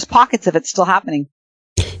there's pockets of it still happening.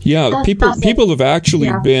 Yeah, people have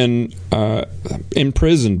actually been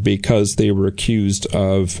imprisoned because they were accused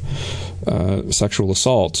of sexual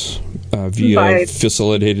assault via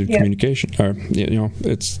facilitated communication.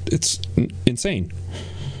 It's insane.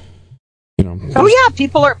 Oh yeah,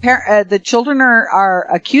 people are the children are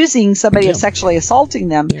accusing somebody of sexually assaulting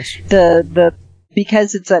them. Yes.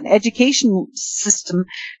 Because it's an education system,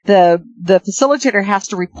 the facilitator has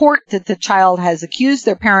to report that the child has accused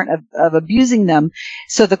their parent of abusing them.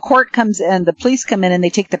 So the court comes in, the police come in, and they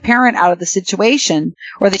take the parent out of the situation,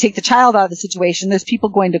 or they take the child out of the situation. There's people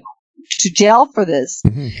going to jail for this,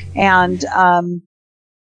 and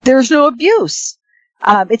there's no abuse.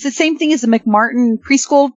 It's the same thing as the McMartin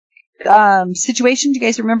preschool situation. Do you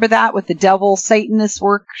guys remember that with the devil Satanist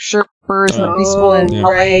worshipers in the preschool in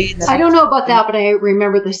LA? I don't know about that, but I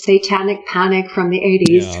remember the satanic panic from the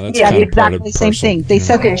 80s. Yeah, exactly the same thing. They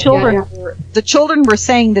said the children were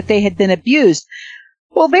saying that they had been abused.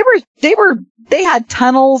 Well, they had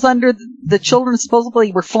tunnels under the children.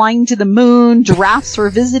 Supposedly were flying to the moon. Giraffes were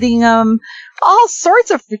visiting them. All sorts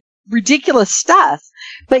of ridiculous stuff.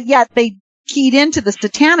 But yet they keyed into the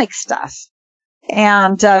satanic stuff.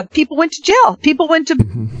 And people went to jail. People went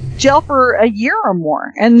to jail for a year or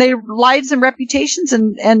more, and their lives and reputations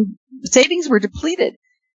and savings were depleted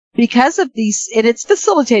because of these. And it's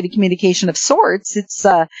facilitated communication of sorts. It's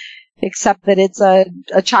except that it's a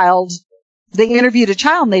child. They interviewed a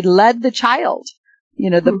child, and they led the child.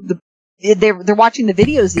 They're watching the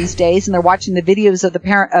videos these days, and they're watching the videos of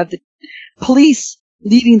the police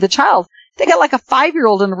leading the child. They got like a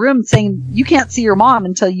 5-year-old in a room saying, "You can't see your mom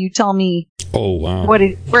until you tell me." Oh wow!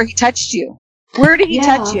 Where he touched you? Where did he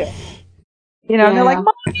touch you? And they're like,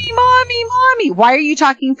 "Mommy! Why are you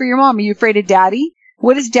talking for your mom? Are you afraid of Daddy?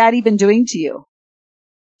 What has Daddy been doing to you?"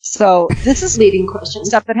 So this is leading question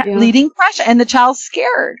stuff that leading question, and the child's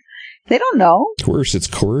scared. They don't know. Worse, it's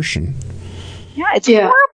coercion. Yeah, it's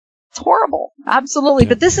horrible. It's horrible, absolutely.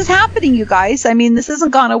 But this is happening, you guys. I mean, this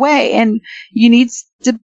hasn't gone away, and we need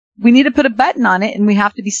to put a button on it, and we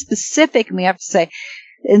have to be specific, and we have to say.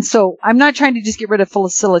 And so I'm not trying to just get rid of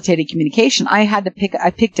facilitated communication. I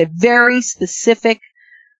picked a very specific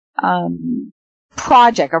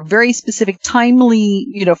project, a very specific timely,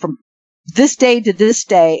 from this day to this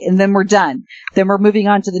day, and then we're done. Then we're moving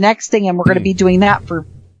on to the next thing, and we're going to be doing that for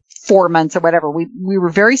 4 months or whatever. We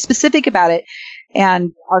were very specific about it,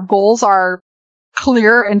 and our goals are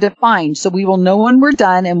clear and defined. So we will know when we're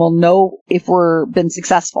done, and we'll know if we're been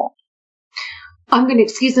successful. I'm going to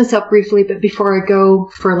excuse myself briefly, but before I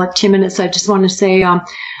go for like 2 minutes, I just want to say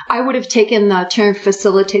I would have taken the term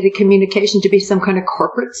facilitated communication to be some kind of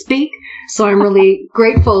corporate speak. So I'm really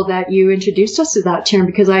grateful that you introduced us to that term,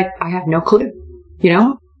 because I have no clue,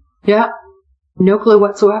 no clue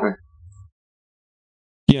whatsoever.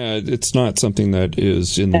 Yeah, it's not something that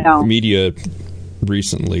is in the media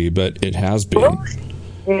recently, but it has been.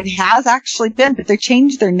 It has actually been, but they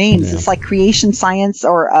changed their names. Yeah. It's like creation science,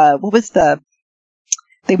 or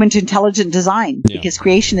they went to intelligent design because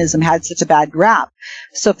creationism had such a bad rap.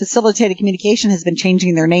 So facilitated communication has been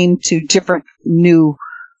changing their name to different new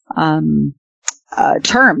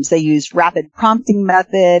terms. They use rapid prompting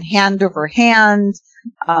method, hand over hand,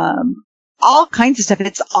 all kinds of stuff.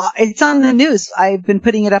 It's on the news. I've been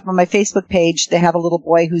putting it up on my Facebook page. They have a little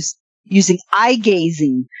boy who's using eye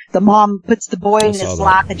gazing. The mom puts the boy in his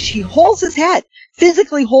lap, and she holds his head,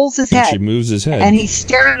 physically holds his head. She moves his head, and he's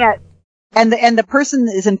staring at. And the person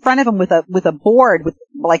is in front of him with a board with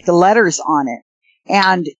like the letters on it.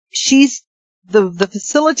 And she's, the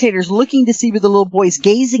facilitator's looking to see where the little boy's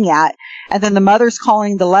gazing at. And then the mother's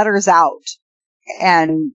calling the letters out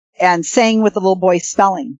and saying what the little boy's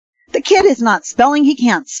spelling. The kid is not spelling. He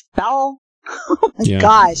can't spell. Oh my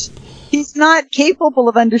gosh. He's not capable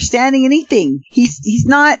of understanding anything. He's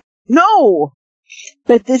not, no.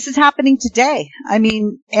 But this is happening today. I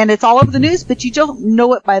mean, and it's all over the news, but you don't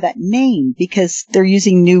know it by that name because they're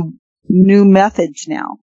using new methods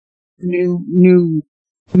now. New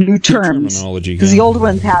terms. Terminology. Because the old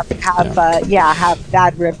ones have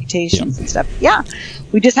bad reputations and stuff. Yeah.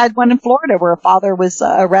 We just had one in Florida where a father was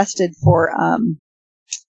arrested for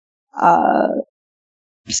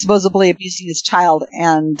supposedly abusing his child,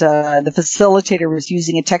 and the facilitator was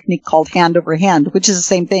using a technique called hand over hand, which is the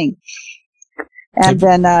same thing. And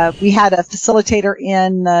then we had a facilitator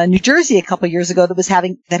in New Jersey a couple of years ago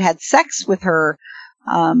that had sex with her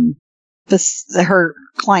her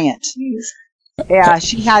client. Yeah,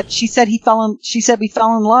 she said we fell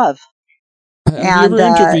in love. Have you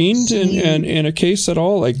ever intervened in a case at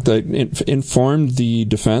all, like that informed the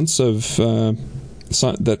defense of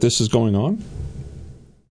that this is going on?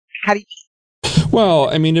 How do you? Well,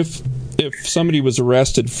 I mean, if if somebody was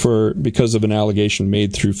arrested because of an allegation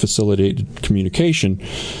made through facilitated communication,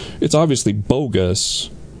 it's obviously bogus.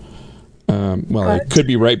 It could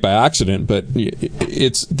be right by accident, but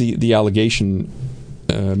it's the allegation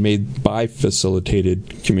made by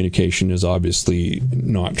facilitated communication is obviously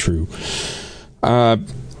not true.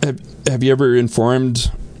 Have you ever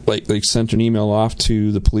informed, like sent an email off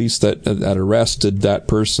to the police that arrested that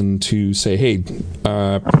person to say, hey,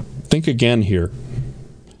 think again here?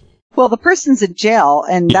 Well, the person's in jail,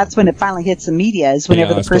 and that's when it finally hits the media, is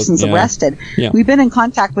whenever the person's arrested. Yeah. We've been in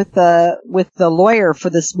contact with the lawyer for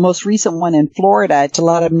this most recent one in Florida to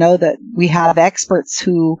let him know that we have experts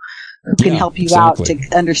who can help you out to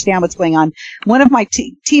understand what's going on. One of my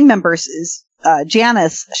team members is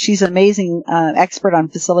Janice. She's an amazing expert on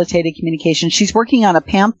facilitated communication. She's working on a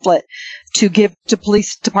pamphlet to give to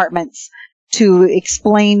police departments to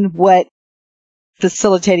explain what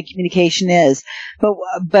facilitated communication is.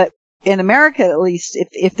 But in America, at least,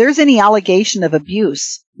 if there's any allegation of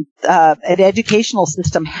abuse, an educational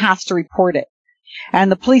system has to report it.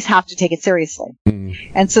 And the police have to take it seriously.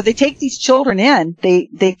 And so they take these children in, they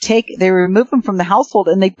remove them from the household,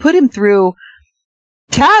 and they put them through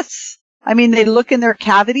tests. I mean, they look in their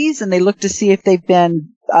cavities and they look to see if they've been,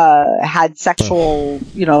 had sexual,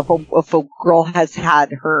 if a girl has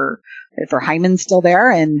had if her hymen's still there,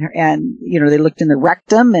 and, they looked in the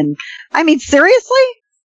rectum, and, I mean, seriously?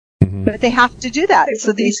 Mm-hmm. But they have to do that.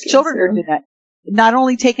 So these children are doing that. Not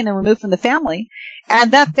only taken and removed from the family,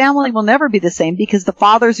 and that family will never be the same because the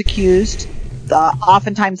father's accused,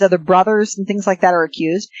 oftentimes other brothers and things like that are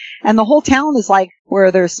accused, and the whole town is like,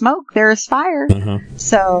 where there's smoke, there's fire. Uh-huh.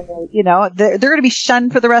 So, they're going to be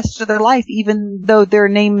shunned for the rest of their life, even though their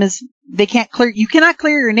name is, you cannot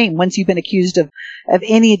clear your name once you've been accused of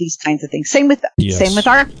any of these kinds of things. Same with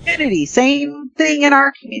our community, same thing in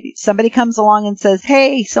our community. Somebody comes along and says,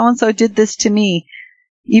 hey, so-and-so did this to me.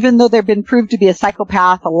 Even though they've been proved to be a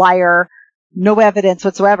psychopath, a liar, no evidence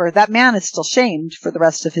whatsoever, that man is still shamed for the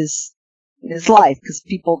rest of his life because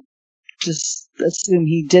people just assume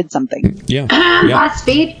he did something. Yeah.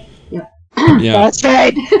 BuzzFeed. Yeah.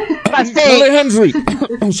 BuzzFeed. Billy Henry.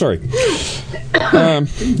 I'm sorry.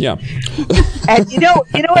 Yeah. And you know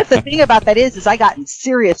what the thing about that is I got in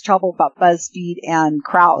serious trouble about BuzzFeed and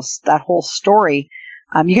Krause, that whole story.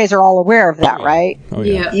 You guys are all aware of that, right? Oh,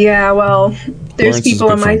 yeah. Yeah, well, there's people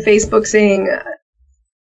on my Facebook saying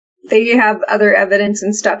they have other evidence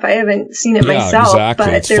and stuff. I haven't seen it myself, exactly.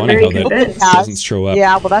 but it's they're funny very how convinced. that doesn't show up.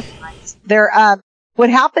 Yeah, well, that's nice. What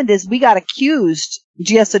happened is we got accused,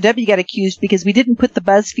 GSOW got accused because we didn't put the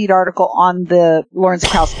BuzzFeed article on the Lawrence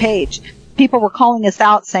Krauss page. People were calling us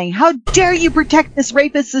out saying, how dare you protect this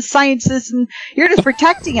rapist, this scientist, and you're just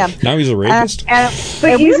protecting him. Now he's a rapist?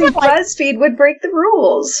 But using BuzzFeed would break the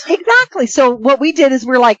rules. Exactly. So what we did is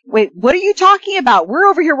we're like, wait, what are you talking about? We're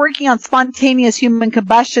over here working on spontaneous human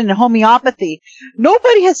combustion and homeopathy.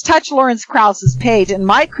 Nobody has touched Lawrence Krauss's page in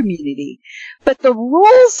my community. But the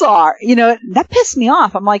rules are, that pissed me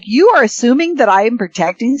off. I'm like, you are assuming that I am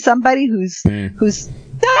protecting somebody who's,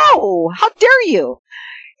 no, how dare you?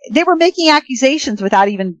 They were making accusations without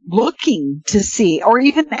even looking to see or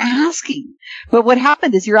even asking. But what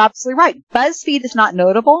happened is, you're absolutely right. BuzzFeed is not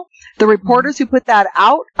notable. The reporters who put that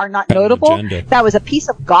out are not notable. That was a piece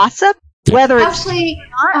of gossip. Whether actually, it's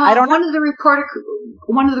not, I don't know.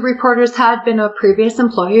 One of the reporters had been a previous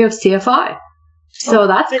employee of CFI. So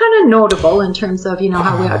that's kind of notable in terms of,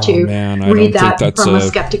 how we ought to read that from a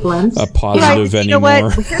skeptic lens. A positive anymore. You know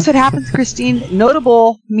what? Here's what happens, Christine.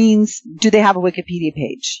 Notable means, do they have a Wikipedia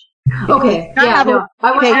page? Okay.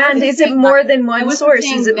 And is it more than one source?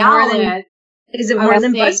 Is it more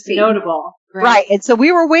than BuzzFeed? Notable. Right. And so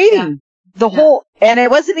we were waiting. And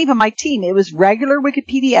it wasn't even my team. It was regular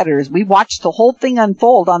Wikipedia editors. We watched the whole thing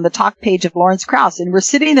unfold on the talk page of Lawrence Krauss, and we're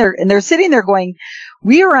sitting there, and they're sitting there going,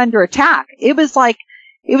 we are under attack. It was like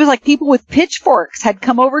people with pitchforks had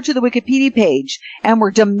come over to the Wikipedia page and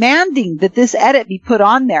were demanding that this edit be put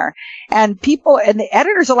on there. And the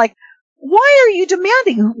editors are like, why are you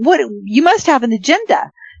demanding? What, you must have an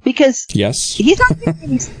agenda. Because he's not getting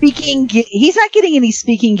any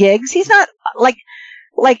speaking gigs. He's not like,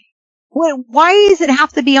 why does it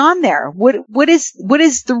have to be on there? What is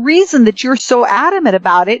the reason that you're so adamant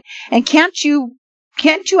about it? And can't you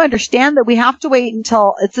understand that we have to wait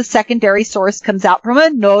until it's a secondary source comes out from a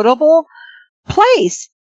notable place,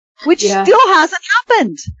 which still hasn't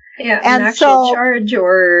happened. Yeah, an actual charge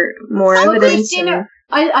or more evidence.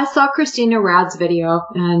 I saw Christina Rad's video,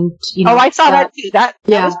 and I saw that too. That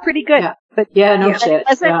was pretty good. Yeah. But shit.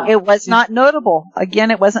 It was not notable.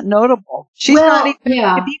 Again, it wasn't notable. She's not even a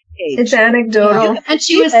Wikipedia page. It's anecdotal. And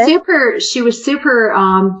she was super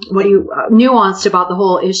nuanced about the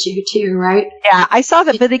whole issue too, right? Yeah, I saw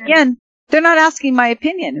that, but again, they're not asking my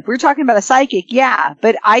opinion. If we're talking about a psychic, yeah,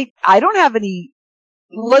 but I don't have any.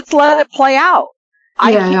 Let's let it play out.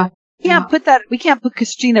 We can't put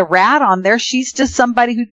Christina Rad on there. She's just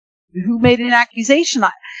somebody who made an accusation.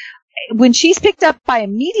 When she's picked up by a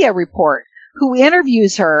media report who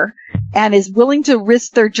interviews her and is willing to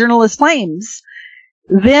risk their journalist claims,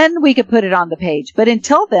 then we could put it on the page. But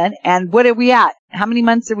until then, and what are we at? How many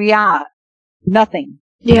months are we at? Nothing.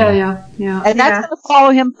 Yeah. And that's going to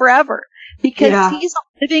follow him forever because he's a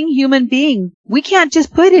living human being. We can't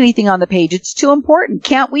just put anything on the page. It's too important.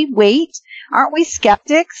 Can't we wait? Aren't we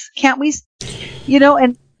skeptics? Can't we,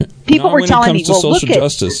 and people were telling me, well, look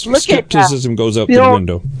at skepticism goes out the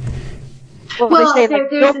window. Well,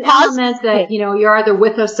 there's an element that, you're either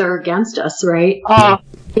with us or against us, right?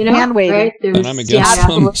 Hand waving. Right? And I'm against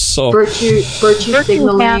them, so. Virtue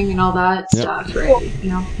signaling and all that stuff, right?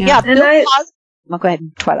 Go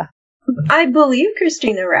ahead, Twyla. I believe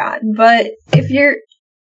Christina Rad, but if you're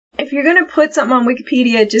going to put something on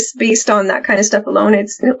Wikipedia just based on that kind of stuff alone,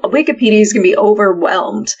 Wikipedia is going to be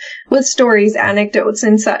overwhelmed with stories, anecdotes,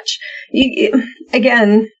 and such. You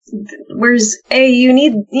need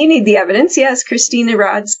the evidence. Yes, Christina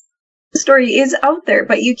Rad's story is out there,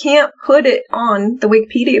 but you can't put it on the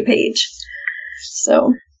Wikipedia page.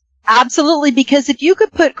 So. Absolutely, because if you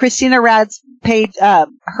could put Christina Rad's page,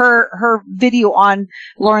 her video on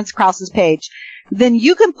Lawrence Krause's page, then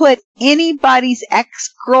you can put anybody's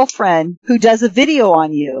ex-girlfriend who does a video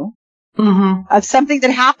on you of something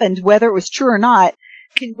that happened, whether it was true or not,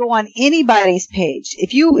 can go on anybody's page.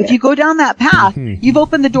 If you go down that path, you've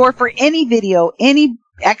opened the door for any video, any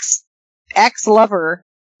ex-lover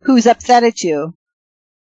who's upset at you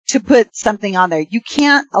to put something on there. You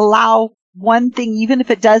can't allow one thing, even if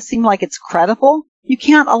it does seem like it's credible, you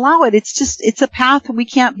can't allow it. It's a path we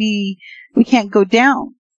can't go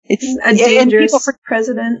down. It's a dangerous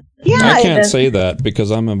president. Yeah. I can't say that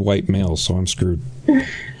because I'm a white male, so I'm screwed.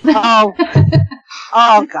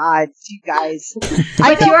 Oh God, you guys.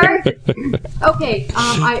 But you are okay.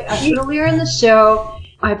 Earlier in the show,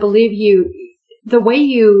 I believe the way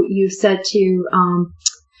you said to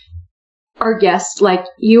our guest, like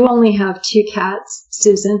you only have 2 cats,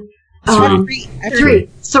 Susan. 3.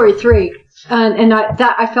 Sorry, 3. And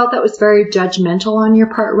I felt that was very judgmental on your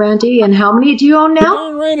part, Randy. And how many do you own now?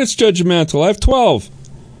 All right, it's judgmental. I have 12.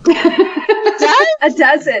 A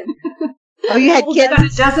dozen. Oh, you had kids? A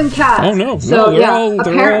dozen cats. Oh, no. So,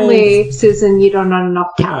 apparently, Susan, you don't own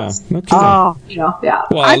enough cats. Yeah, no kidding.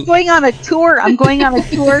 Well, I'm going on a tour.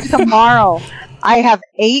 Tomorrow. I have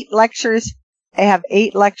 8 lectures.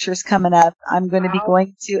 Coming up. I'm going to be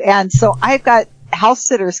going to, and so I've got house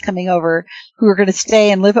sitters coming over who are going to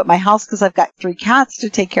stay and live at my house because I've got 3 cats to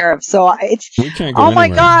take care of. So my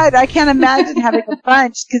God, I can't imagine having a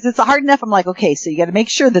bunch because it's hard enough. I'm like, okay, so you got to make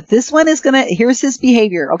sure that this one is here's his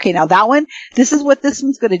behavior. Okay, now that one, this is what this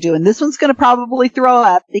one's going to do. And this one's going to probably throw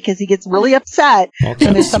up because he gets really upset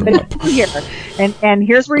when there's somebody here. And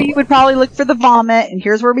here's where you would probably look for the vomit. And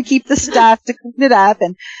here's where we keep the stuff to clean it up.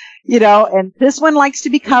 And and this one likes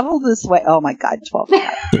to be cuddled this way. Oh my God, 12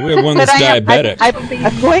 cats. We have one that's diabetic.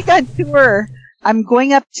 I'm going on tour. I'm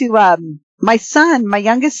going up to, my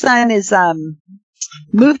youngest son is,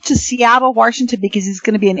 moved to Seattle, Washington because he's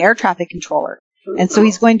going to be an air traffic controller. And so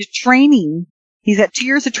he's going to training. He's at 2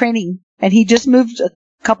 years of training and he just moved a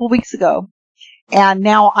couple weeks ago. And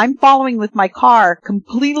now I'm following with my car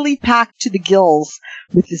completely packed to the gills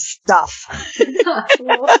with his stuff.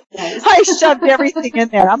 I shoved everything in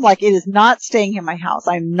there. I'm like, it is not staying in my house.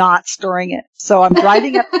 I'm not storing it. So I'm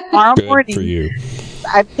driving up tomorrow morning. For you.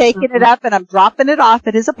 I'm taking it up and I'm dropping it off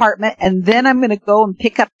at his apartment. And then I'm going to go and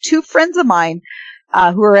pick up 2 friends of mine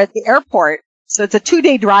who are at the airport. So it's a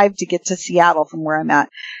 2-day drive to get to Seattle from where I'm at.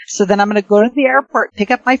 So then I'm going to go to the airport,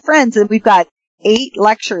 pick up my friends, and we've got 8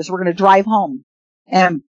 lectures. We're going to drive home.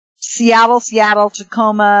 And Seattle,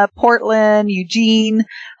 Tacoma, Portland, Eugene,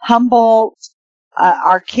 Humboldt,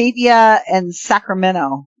 Arcadia, and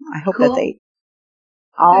Sacramento. I hope that's 8.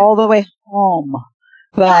 All the way home.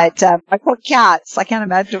 But my poor cats, I can't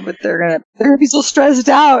imagine what they're going to be so stressed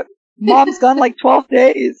out. Mom's gone like 12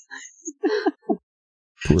 days.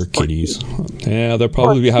 Poor kitties. Yeah, they'll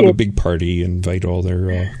probably have a big party, invite all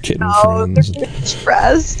their kitten friends. They're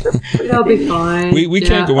stressed. They'll be fine. We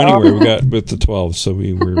can't go anywhere. We got with the 12, so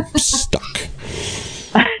we were stuck.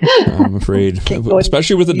 I'm afraid,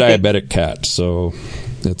 especially with a diabetic cat. So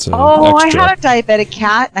it's extra. I had a diabetic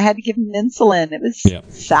cat, and I had to give him insulin. It was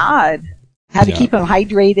sad. I had to keep him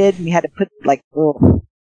hydrated, and we had to put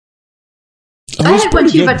I had one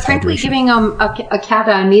too, but frankly, giving a cat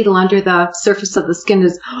a needle under the surface of the skin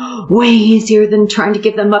is way easier than trying to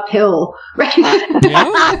give them uphill, right?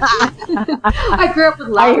 I grew up with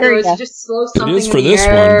Labradors. You just slow something it is for in this the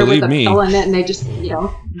air one, believe with me. a pill in it, and they just, eat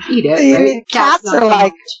it. Right? Cats are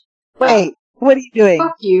like, wait, what are you doing?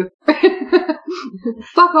 Fuck you.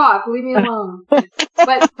 Fuck off. Leave me alone. But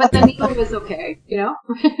the needle was okay, Yeah.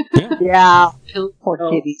 Poor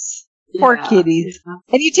kitties. Poor kitties. Yeah.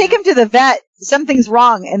 And you take them to the vet, something's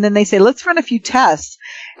wrong, and then they say, let's run a few tests.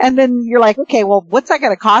 And then you're like, okay, well, what's that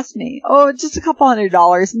going to cost me? Oh, it's just a couple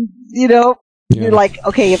 $100. And, you're like,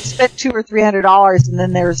 okay, you've spent $200 or $300, and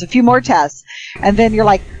then there's a few more tests. And then you're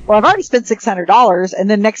like, well, I've already spent $600, and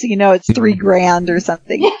then next thing you know, it's $3,000 or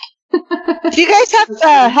something. Do you guys have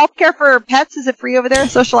health care for pets? Is it free over there?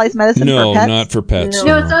 Socialized medicine for pets? No, not for pets.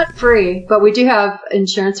 No, it's not free, but we do have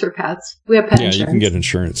insurance for pets. We have pet insurance. Yeah, you can get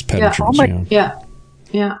insurance, pet insurance. Yeah.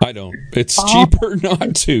 I don't. It's cheaper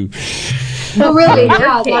not to. No, really,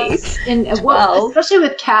 especially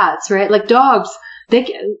with cats, right? Like dogs. They,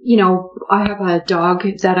 I have a dog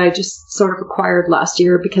that I just sort of acquired last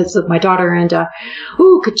year because of my daughter, and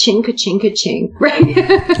ka-ching, ka-ching, ka-ching, right?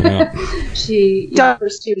 Yeah.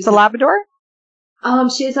 It's a Labrador?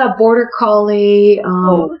 She's a border collie.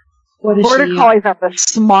 What is Border collies are the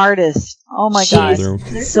smartest. Oh my god.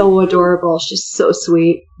 They're so adorable. She's so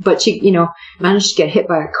sweet. But she, managed to get hit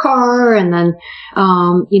by a car, and then,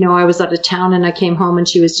 I was out of town and I came home and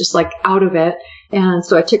she was just like out of it. And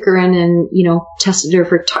so I took her in and, tested her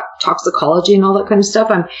for toxicology and all that kind of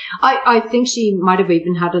stuff. I think she might have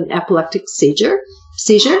even had an epileptic seizure,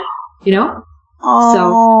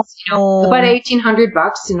 Oh. So, about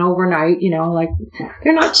 $1,800, overnight,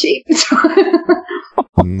 they're not cheap.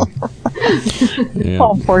 Yeah.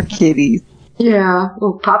 Oh, poor kitties. Yeah.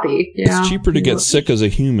 Oh, puppy. Yeah. It's cheaper to get sick as a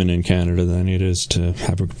human in Canada than it is to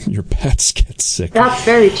have your pets get sick. That's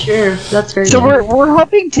very true. So we're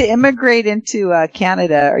hoping to immigrate into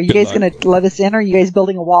Canada. Are you guys going to let us in, or are you guys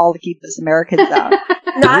building a wall to keep us Americans out?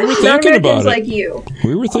 Not Americans like you.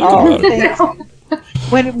 We were thinking about it.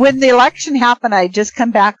 When the election happened, I just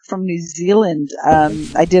come back from New Zealand.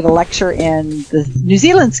 I did a lecture in the New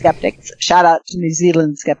Zealand Skeptics. Shout out to New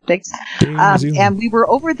Zealand Skeptics. And we were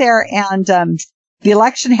over there, and the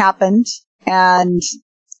election happened, and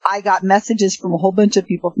I got messages from a whole bunch of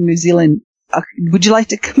people from New Zealand. Would you like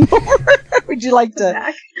to come over? Would you like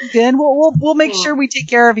to? Then we'll make sure we take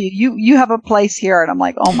care of you. You have a place here, and I'm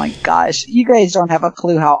like, oh my gosh, you guys don't have a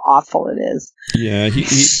clue how awful it is. Yeah,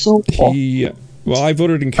 well, I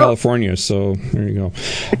voted in California, so there you go.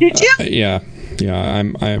 Did you? Yeah.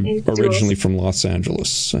 I'm originally from Los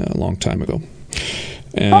Angeles a long time ago.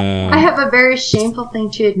 I have a very shameful thing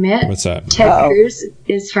to admit. What's that? Ted Cruz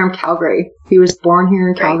is from Calgary. He was born here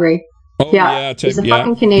in Calgary. Oh, yeah, he's a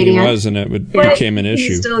fucking Canadian. He was, and it became an issue.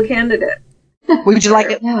 He's still a candidate. Would you like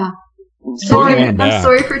it? Yeah. I'm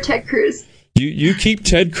sorry for Ted Cruz. You keep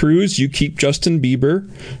Ted Cruz, you keep Justin Bieber,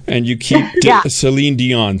 and you keep Celine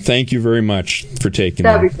Dion. Thank you very much for taking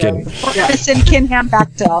that. Send Ken Ham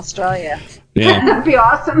back to Australia. Yeah. That'd be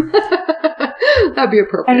awesome. That'd be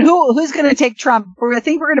appropriate. And who's going to take Trump? I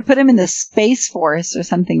think we're going to put him in the Space Force or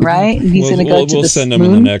something, right? And he's going to go to the We'll send him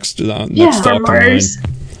in the next stop on Mars.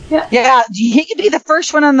 Yeah, he could be the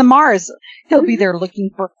first one on the Mars. He'll be there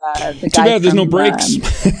looking for the guy. Too bad there's no brakes.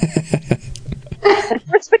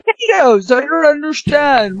 Where's potatoes? I don't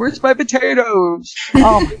understand. Where's my potatoes?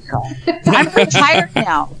 Oh my god! I'm retired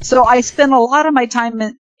now, so I spend a lot of my time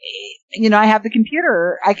in. I have the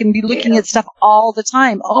computer. I can be looking at stuff all the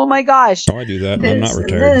time. Oh my gosh! Oh, I do that. I'm not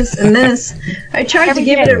retired. And this. I tried to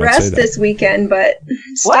give it a rest this weekend, but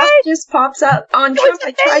stuff just pops up on Trump.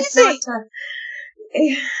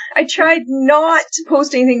 I tried not to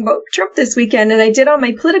post anything about Trump this weekend, and I did on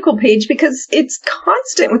my political page because it's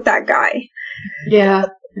constant with that guy. Yeah.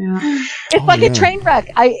 It's like a train wreck.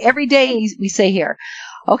 Every day we say here,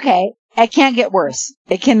 okay, it can't get worse.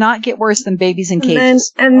 It cannot get worse than babies in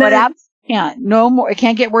cages. But can't. No more. It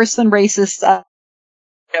can't get worse than racist,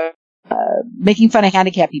 making fun of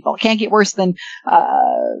handicapped people. It can't get worse than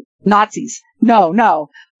Nazis. No.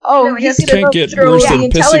 Oh, it can't get worse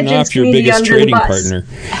than pissing off your biggest trading partner.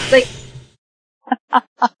 Like,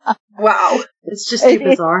 wow. It's just too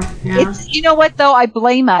bizarre. Yeah. You know what, though? I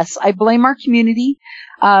blame us. I blame our community.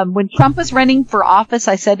 When Trump was running for office,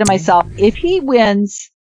 I said to myself, if he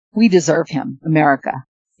wins, we deserve him, America.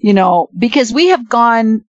 Because we have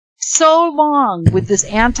gone so long with this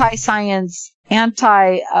anti-science,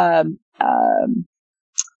 intellectual.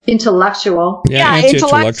 Intellectual.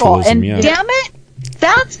 And damn it,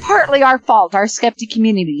 that's partly our fault, our skeptic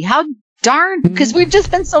community. How darn, because we've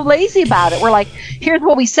just been so lazy about it. We're like, here's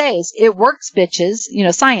what we say is, it works, bitches,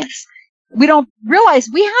 science. We don't realize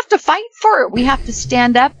we have to fight for it. We have to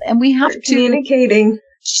stand up, and we have to communicating.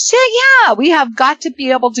 Yeah, we have got to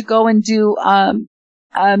be able to go and do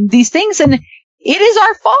these things, and it is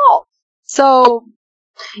our fault. So,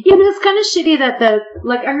 it's kind of shitty that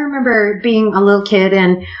I remember being a little kid,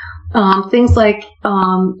 and things like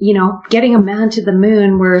getting a man to the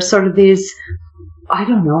moon were sort of these, I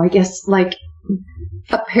don't know, I guess like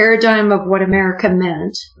a paradigm of what America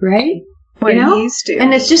meant, right? What it used to.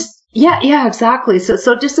 And it's just, yeah, exactly.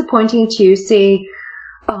 So disappointing to see,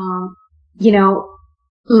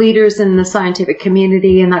 leaders in the scientific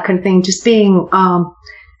community and that kind of thing just being,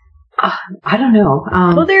 I don't know.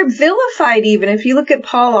 Well, they're vilified even. If you look at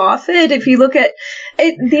Paul Offit, if you look at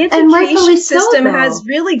it, the education system has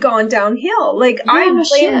really gone downhill. Like, I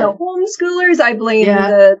blame the homeschoolers. I blame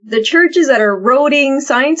the churches that are eroding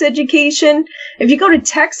science education. If you go to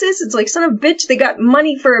Texas, it's like, son of a bitch, they got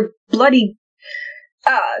money for a bloody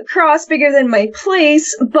cross bigger than my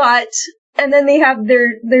place, and then they have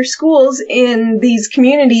their schools in these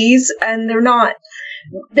communities, and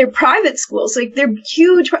they're private schools. Like, they're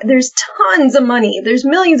huge. There's tons of money. There's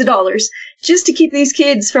millions of dollars just to keep these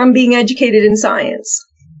kids from being educated in science.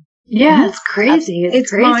 Yeah, it's crazy. It's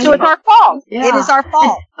crazy. So it's our fault. Yeah. It is our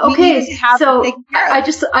fault. Okay, so I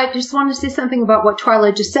just want to say something about what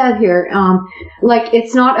Twyla just said here.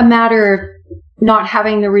 It's not a matter of not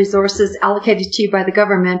having the resources allocated to you by the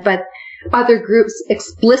government, but other groups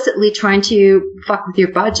explicitly trying to fuck with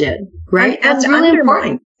your budget, right? That's really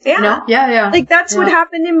important. Yeah. Yeah. Like, that's what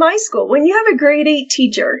happened in my school. When you have a grade 8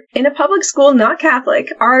 teacher in a public school, not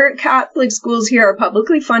Catholic, our Catholic schools here are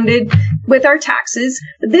publicly funded with our taxes.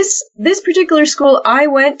 This particular school I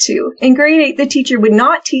went to, in grade 8, the teacher would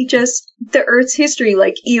not teach us the Earth's history,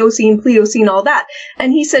 like Eocene, Pliocene, all that.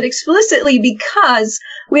 And he said explicitly, because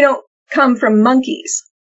we don't come from monkeys.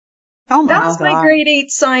 Oh my God. That was my grade 8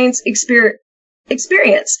 science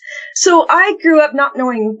experience. So I grew up not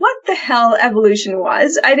knowing what the hell evolution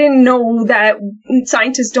was. I didn't know that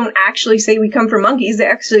scientists don't actually say we come from monkeys. They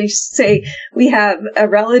actually say we have a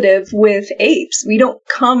relative with apes. We don't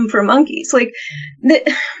come from monkeys. Like,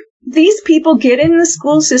 these people get in the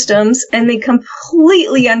school systems and they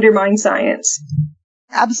completely undermine science.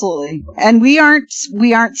 Absolutely. And we aren't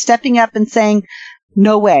stepping up and saying,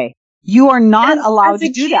 no way. You are not allowed to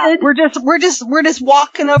do that. We're just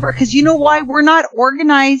walking over, because you know why? We're not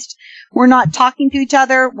organized. We're not talking to each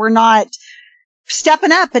other. We're not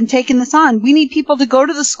stepping up and taking this on. We need people to go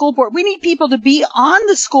to the school board. We need people to be on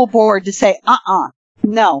the school board to say,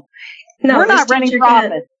 no, we're not running for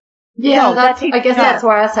office. Yeah, I guess that's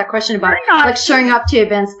why I asked that question about showing up to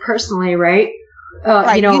events personally, right?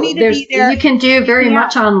 You can do very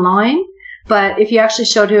much online. But if you actually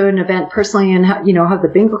show to an event personally and, have the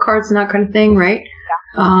bingo cards and that kind of thing, right?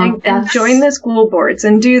 Yeah. And join the school boards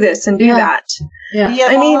and do this and do that. Yeah.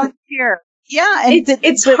 I mean, yeah. And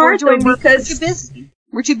it's hard though, because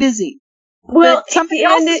we're too busy. Well, somebody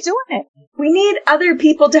else is doing it. We need other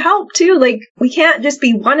people to help too. Like, we can't just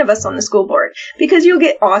be one of us on the school board, because you'll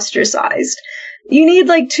get ostracized. You need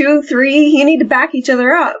like 2, 3. You need to back each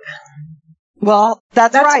other up. Well,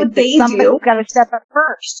 that's right. What they Somebody's got to step up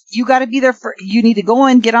first. You got to be there you need to go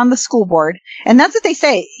and get on the school board. And that's what they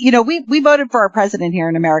say. We voted for our president here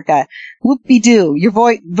in America. Whoop-de-doo. Your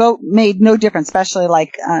vote made no difference, especially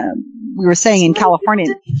like, we were saying in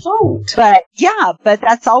California. But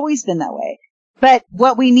that's always been that way. But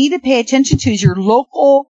what we need to pay attention to is your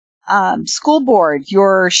local, school board,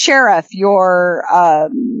 your sheriff, your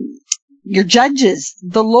judges,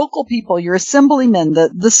 the local people, your assemblymen,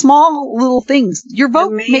 the small little things. Your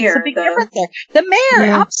vote makes a big difference there. The mayor,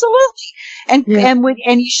 absolutely. And when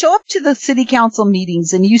you show up to the city council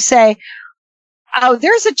meetings and you say, oh,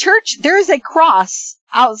 there's a church, there is a cross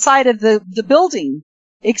outside of the building.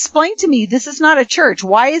 Explain to me, this is not a church.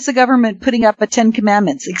 Why is the government putting up a 10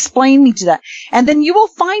 Commandments? Explain me to that. And then you will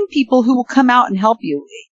find people who will come out and help you.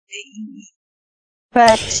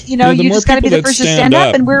 But, you just got to be the first to stand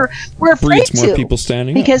up, and we're afraid to. More people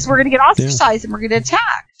standing because we're going to get ostracized and we're going to get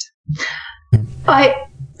attacked.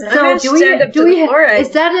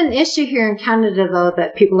 Is that an issue here in Canada, though,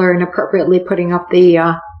 that people are inappropriately putting up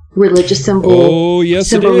the religious symbol? Oh,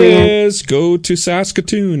 yes, it is. Go to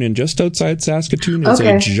Saskatoon, and just outside Saskatoon is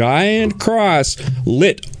a giant cross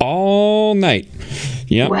lit all night.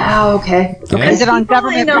 Yep. Wow, okay. Is it on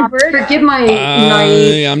government property? Forgive my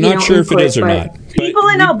naive, I'm not sure if it is or not. People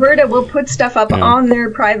in Alberta will put stuff up on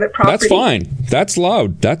their private property. That's fine. That's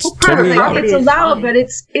allowed. That's totally allowed. It's allowed, but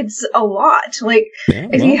it's a lot. Like,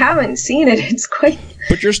 if you haven't seen it, it's quite...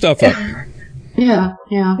 Put your stuff up. Yeah,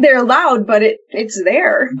 yeah. They're allowed, but it's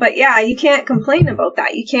there. But yeah, you can't complain about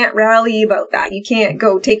that. You can't rally about that. You can't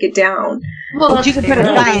go take it down. Well, you can put a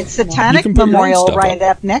giant satanic memorial right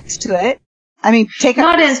up next to it. I mean,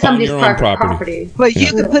 not in somebody's private property. But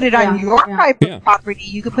you could put it on your private property.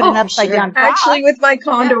 You could put an upside down cross. Actually, with my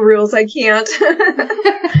condo rules, I can't.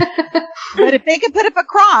 But if they could put up a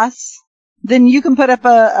cross, then you can put up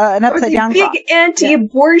an upside down cross. Big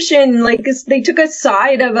anti-abortion, like they took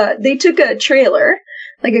a trailer,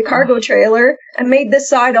 like a cargo trailer, and made this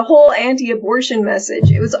side a whole anti-abortion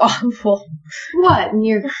message. It was awful. What, in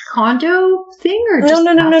your condo thing, or just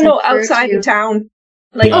no, outside the town.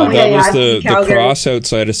 Like, that was the cross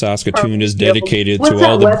outside of Saskatoon is dedicated to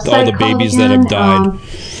all the babies that have died.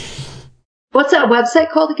 What's that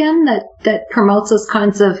website called again? That promotes those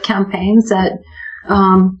kinds of campaigns that,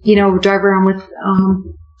 drive around with,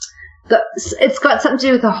 it's got something to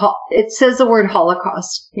do with it says the word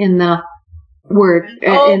Holocaust in the word,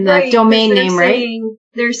 in the domain name, right?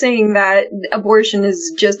 They're saying that abortion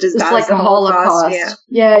is just as bad as a Holocaust.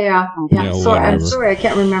 Yeah. So I'm sorry, I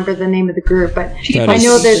can't remember the name of the group, but I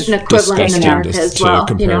know there's an equivalent in America as well.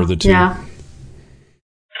 Compare the two. Yeah.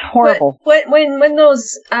 Horrible. But when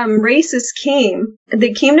those racists came,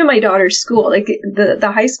 they came to my daughter's school, like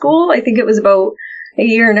the high school. I think it was about a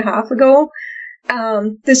year and a half ago.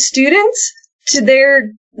 The students,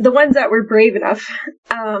 the ones that were brave enough,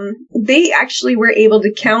 they actually were able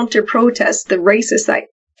to counter protest the racists that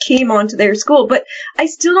came onto their school. But I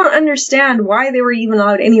still don't understand why they were even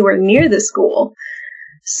allowed anywhere near the school.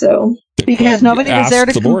 So because nobody was there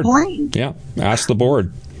to complain. Yeah, ask the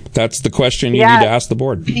board. That's the question you need to ask the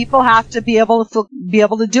board. People have to be able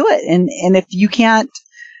to do it, and if you can't,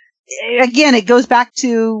 again, it goes back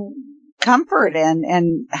to comfort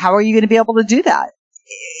and how are you going to be able to do that?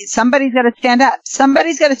 Somebody's got to stand up.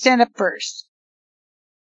 Somebody's got to stand up first.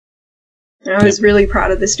 I was really proud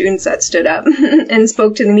of the students that stood up and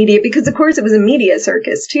spoke to the media because, of course, it was a media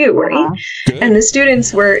circus too, right? And the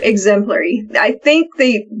students were exemplary. I think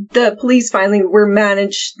the police finally were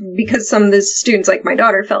managed, because some of the students, like my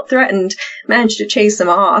daughter, felt threatened, managed to chase them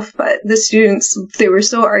off. But the students, they were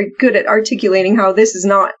so good at articulating how this is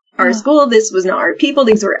not our school, this was not our people.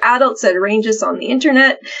 These were adults that arranged us on the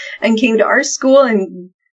internet and came to our school, and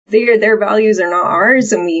their values are not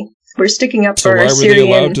ours, and we're sticking up for our Syrian. So why were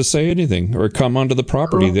they allowed to say anything or come onto the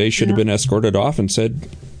property? They should have been escorted off and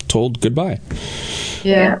told goodbye.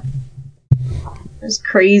 Yeah. It was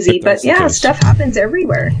crazy. But stuff happens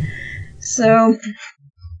everywhere. So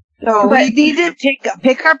we need to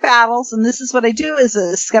pick our battles, and this is what I do as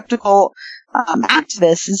a skeptical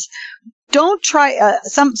activist, is don't try,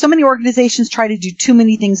 so many organizations try to do too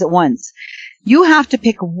many things at once. You have to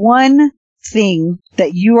pick one thing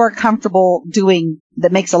that you are comfortable doing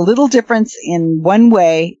that makes a little difference in one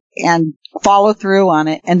way and follow through on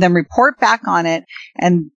it, and then report back on it,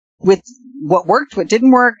 and with what worked, what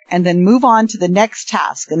didn't work, and then move on to the next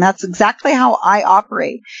task. And that's exactly how I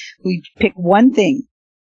operate. We pick one thing.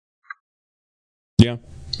 Yeah.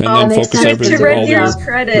 And then focus everything to Red Deer's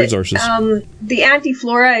credit, resources. The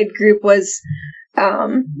anti-fluoride group was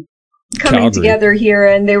coming together here,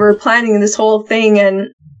 and they were planning this whole thing, and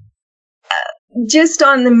just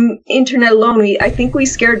on the internet alone, I think we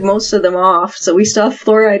scared most of them off. So we still have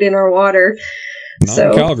fluoride in our water. Not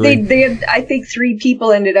in Calgary. They had, I think 3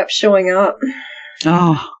 people ended up showing up.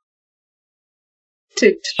 To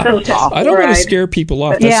protest fluoride. I don't want to scare people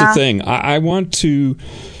off. That's the thing. I want to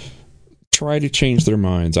try to change their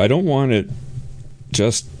minds. I don't want it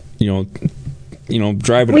just, drive it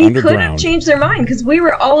underground. We could have changed their mind because we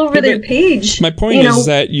were all over their page. My point is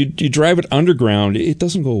that you drive it underground, it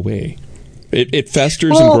doesn't go away. It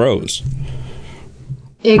festers and grows.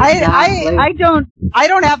 Exactly. I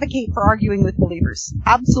don't advocate for arguing with believers.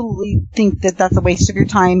 Absolutely think that that's a waste of your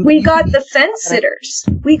time. We got the fence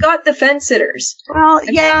sitters. Well,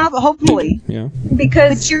 yeah, but hopefully. Yeah.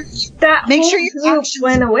 Because that whole group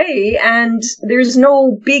went away, and there's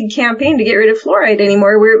no big campaign to get rid of fluoride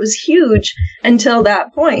anymore, where it was huge until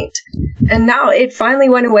that point. And now it finally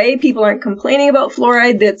went away. People aren't complaining about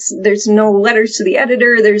fluoride. There's no letters to the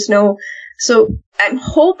editor. So I'm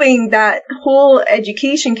hoping that whole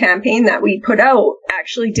education campaign that we put out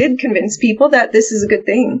actually did convince people that this is a good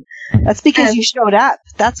thing. That's because you showed up.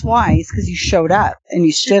 That's why. It's because you showed up and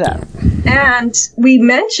you stood up. And we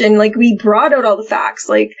mentioned, we brought out all the facts.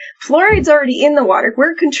 Fluoride's already in the water.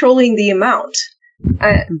 We're controlling the amount.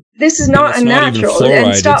 This is not unnatural. Fluoride,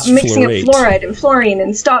 and stop mixing fluorate. up fluoride and fluorine,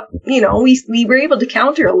 and stop, we were able to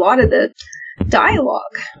counter a lot of the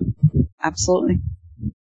dialogue. Absolutely.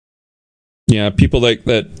 Yeah, people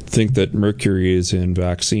that think that mercury is in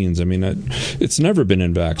vaccines. I mean, it's never been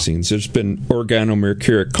in vaccines. There's been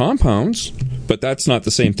organomercuric compounds, but that's not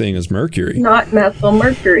the same thing as mercury. Not methyl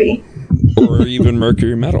mercury. Or even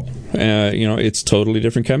mercury metal. It's totally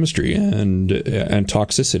different chemistry and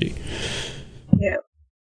toxicity. Yeah.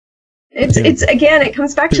 It's again, it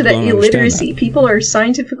comes back to that illiteracy. People are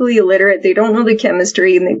scientifically illiterate. They don't know the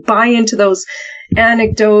chemistry, and they buy into those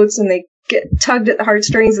anecdotes, and they get tugged at the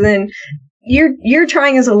heartstrings. And then you're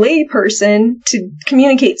trying as a lay person to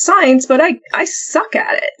communicate science, but I suck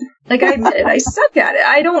at it. Like, I admit it, I suck at it.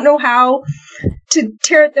 I don't know how to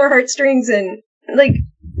tear at their heartstrings, and like,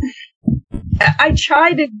 I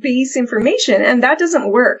try to base information, and that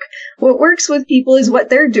doesn't work. What works with people is what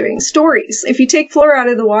they're doing. Stories. If you take fluoride out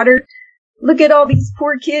of the water, look at all these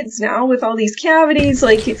poor kids now with all these cavities.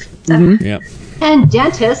 Like, yeah. And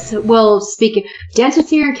dentists dentists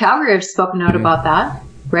here in Calgary have spoken out about that,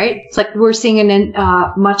 right? It's like we're seeing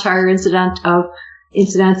a much higher incidence of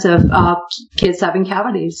kids having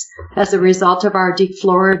cavities as a result of our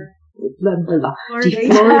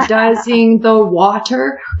defluoridizing the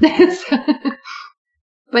water.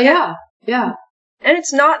 But yeah. And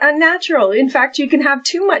it's not unnatural. In fact, you can have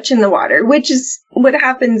too much in the water, which is what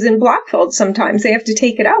happens in Blackfeld sometimes. They have to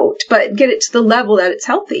take it out, but get it to the level that it's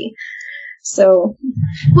healthy. So,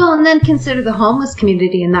 well, and then consider the homeless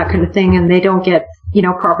community and that kind of thing, and they don't get,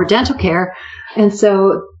 proper dental care. And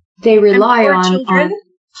so they rely on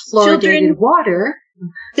fluoridated water.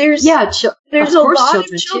 There's a lot of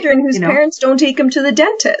children whose parents don't take them to the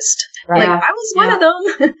dentist. Right. Like, I was one of them.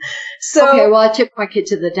 So, okay, well, I took my kid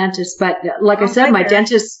to the dentist, but like I said, my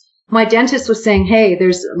dentist was saying, hey,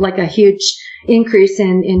 there's like a huge increase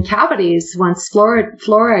in cavities once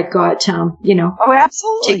fluoride got, oh,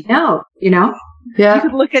 absolutely, taken out, Yeah. You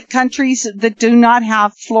could look at countries that do not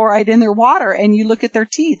have fluoride in their water, and you look at their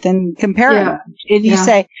teeth and compare them, and you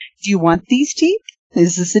say, do you want these teeth?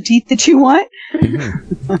 Is this the teeth that you want?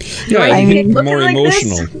 Mm-hmm. Yeah, I mean, more like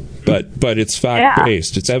emotional, but it's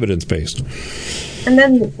fact-based. It's evidence-based. And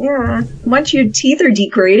then, once your teeth are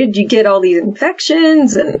degraded, you get all these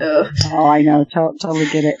infections and. Oh, I know, totally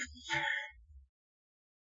get it.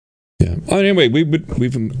 Yeah. Anyway, we've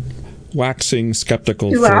been waxing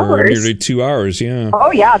skeptical 2 for hours. nearly 2 hours. Yeah.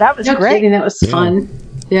 Oh yeah, that was great. That was fun.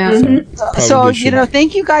 Yeah. Mm-hmm. So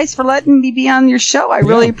thank you guys for letting me be on your show. I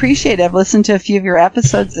really appreciate it. I've listened to a few of your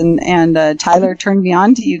episodes, and Tyler turned me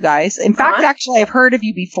on to you guys. In fact, actually, I've heard of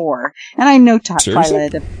you before, and I know Tyler.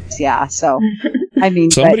 Yeah. So, I mean,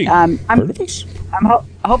 somebody I'm heard of us? I'm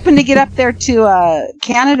hoping to get up there to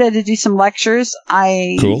Canada to do some lectures.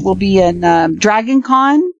 I will be in Dragon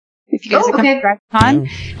Con. If you guys are coming to Dragon Con,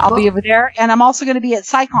 I'll be over there. And I'm also going to be at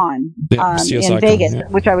SciCon in Vegas,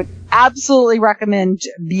 which I would absolutely recommend,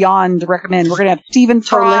 beyond recommend. We're going to have Stephen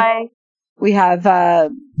Fry. We have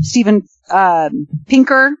Stephen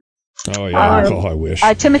Pinker. Oh, yeah. I wish.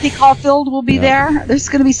 Timothy Caulfield will be there. There's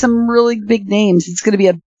going to be some really big names. It's going to be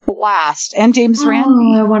a blast. And James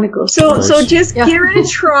Randi. I want to go. So just get rid of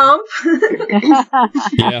Trump.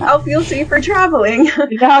 I'll feel safer traveling.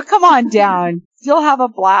 No, come on down. You'll have a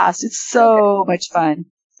blast. It's so much fun.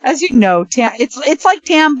 As you know, Tam, it's like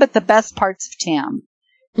Tam, but the best parts of Tam.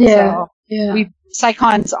 Yeah. So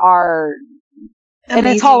SciCons are, and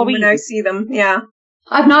it's Halloween when I see them. Yeah.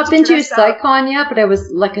 I've not been to a SciCon yet, but I was,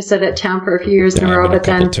 like I said, at Tam for a few years in a row, but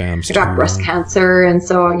then I got breast cancer, and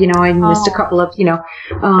so, I missed a couple of,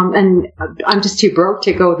 and I'm just too broke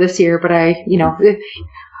to go this year, but I,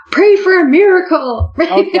 pray for a miracle.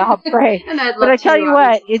 Right? Oh, yeah, I'll pray. But I tell you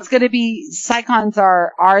what, it's going to be, SciCons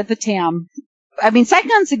are the Tam. I mean,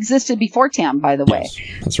 SciCons existed before Tam, by the way. Yes,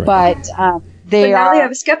 that's right. But now they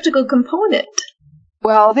have a skeptical component.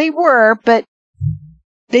 Well, they were, but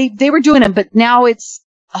they were doing them, but now it's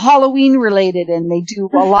Halloween related, and they do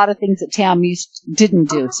a lot of things that Tam didn't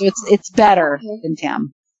do. So it's better than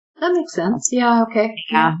Tam. That makes sense. Yeah, okay.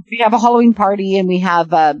 Yeah. We have a Halloween party, and we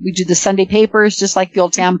have we do the Sunday papers just like the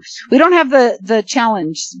old Tam. We don't have the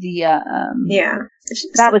challenge.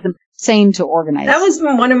 That was insane to organize. That was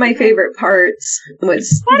one of my favorite parts.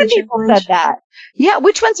 Was a lot of people said that. Yeah,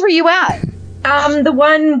 which ones were you at? The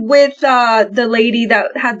one with the lady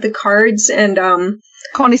that had the cards and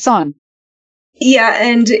Connie-san. Yeah,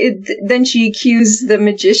 and then she accused the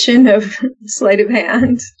magician of sleight of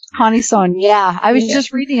hand. Connie-san, yeah. I was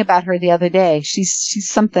just reading about her the other day. She's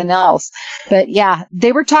something else. But yeah,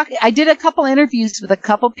 they were talking. I did a couple interviews with a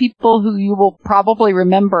couple people who you will probably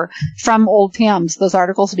remember from old Tams. Those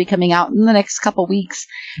articles will be coming out in the next couple weeks.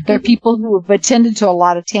 There are people who have attended to a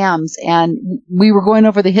lot of Tams, and we were going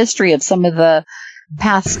over the history of some of the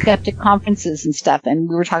past skeptic conferences and stuff, and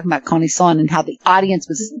we were talking about Connie-san and how the audience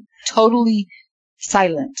was totally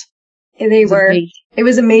silent. They were. It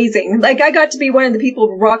was amazing. Like, I got to be one of the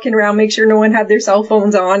people walking around, make sure no one had their cell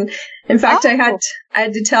phones on. In fact, I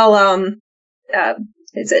had to tell,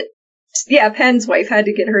 Penn's wife had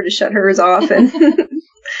to get her to shut hers off. And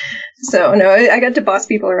so, no, I got to boss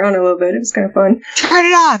people around a little bit. It was kind of fun. Turn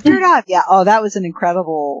it off. Yeah. Oh, that was an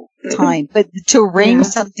incredible time. But to arrange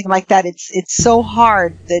something like that, it's so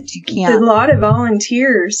hard that you can't. A lot of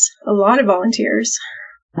volunteers.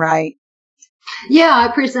 Right. Yeah, I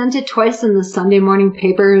presented twice in the Sunday morning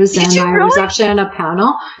papers, and I was actually on a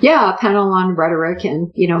panel. Yeah, a panel on rhetoric and,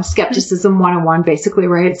 skepticism 101, basically,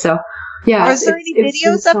 right? So, yeah. Are there any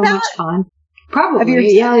videos of that? So much fun.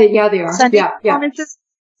 Probably. Yeah, they are. Sunday performances?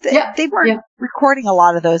 They weren't recording a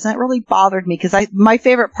lot of those, and it really bothered me because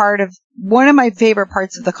one of my favorite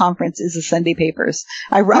parts of the conference is the Sunday papers.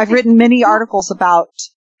 I've written many articles about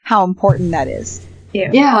how important that is.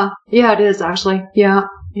 Yeah, it is actually. Yeah.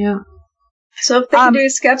 So if they could do a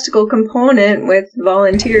skeptical component with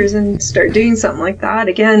volunteers and start doing something like that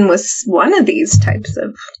again with one of these types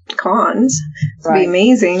of cons, it'd be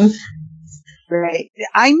amazing. Right.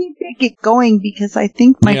 I need to get going because I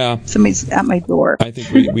think somebody's at my door. I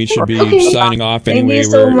think we should be signing off anyway. Thank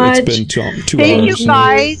you so much. It's been 2 hours. Thank you,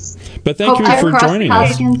 guys. But thank you for joining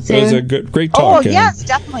us. It was a great talk. Oh, yes,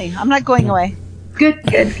 definitely. I'm not going away. Good.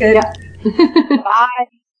 Yeah. Bye.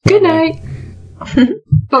 Good night.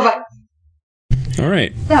 Bye-bye. All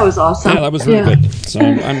right. That was awesome. Yeah, that was really good. So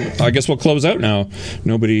I guess we'll close out now.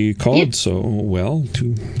 Nobody called, so well.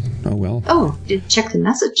 Oh, did check the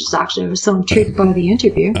messages, actually. I was so intrigued by the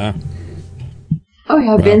interview.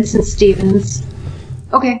 Vincent Stevens.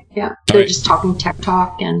 Okay, yeah. They're just talking tech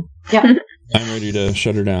talk, and yeah. I'm ready to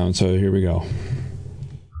shut her down, so here we go.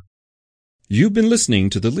 You've been listening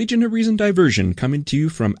to the Legion of Reason Diversion coming to you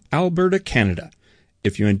from Alberta, Canada.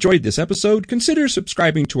 If you enjoyed this episode, consider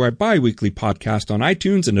subscribing to our bi-weekly podcast on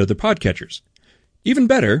iTunes and other podcatchers. Even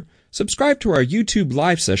better, subscribe to our YouTube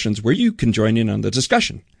live sessions where you can join in on the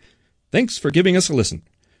discussion. Thanks for giving us a listen.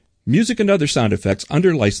 Music and other sound effects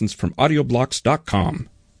under license from audioblocks.com.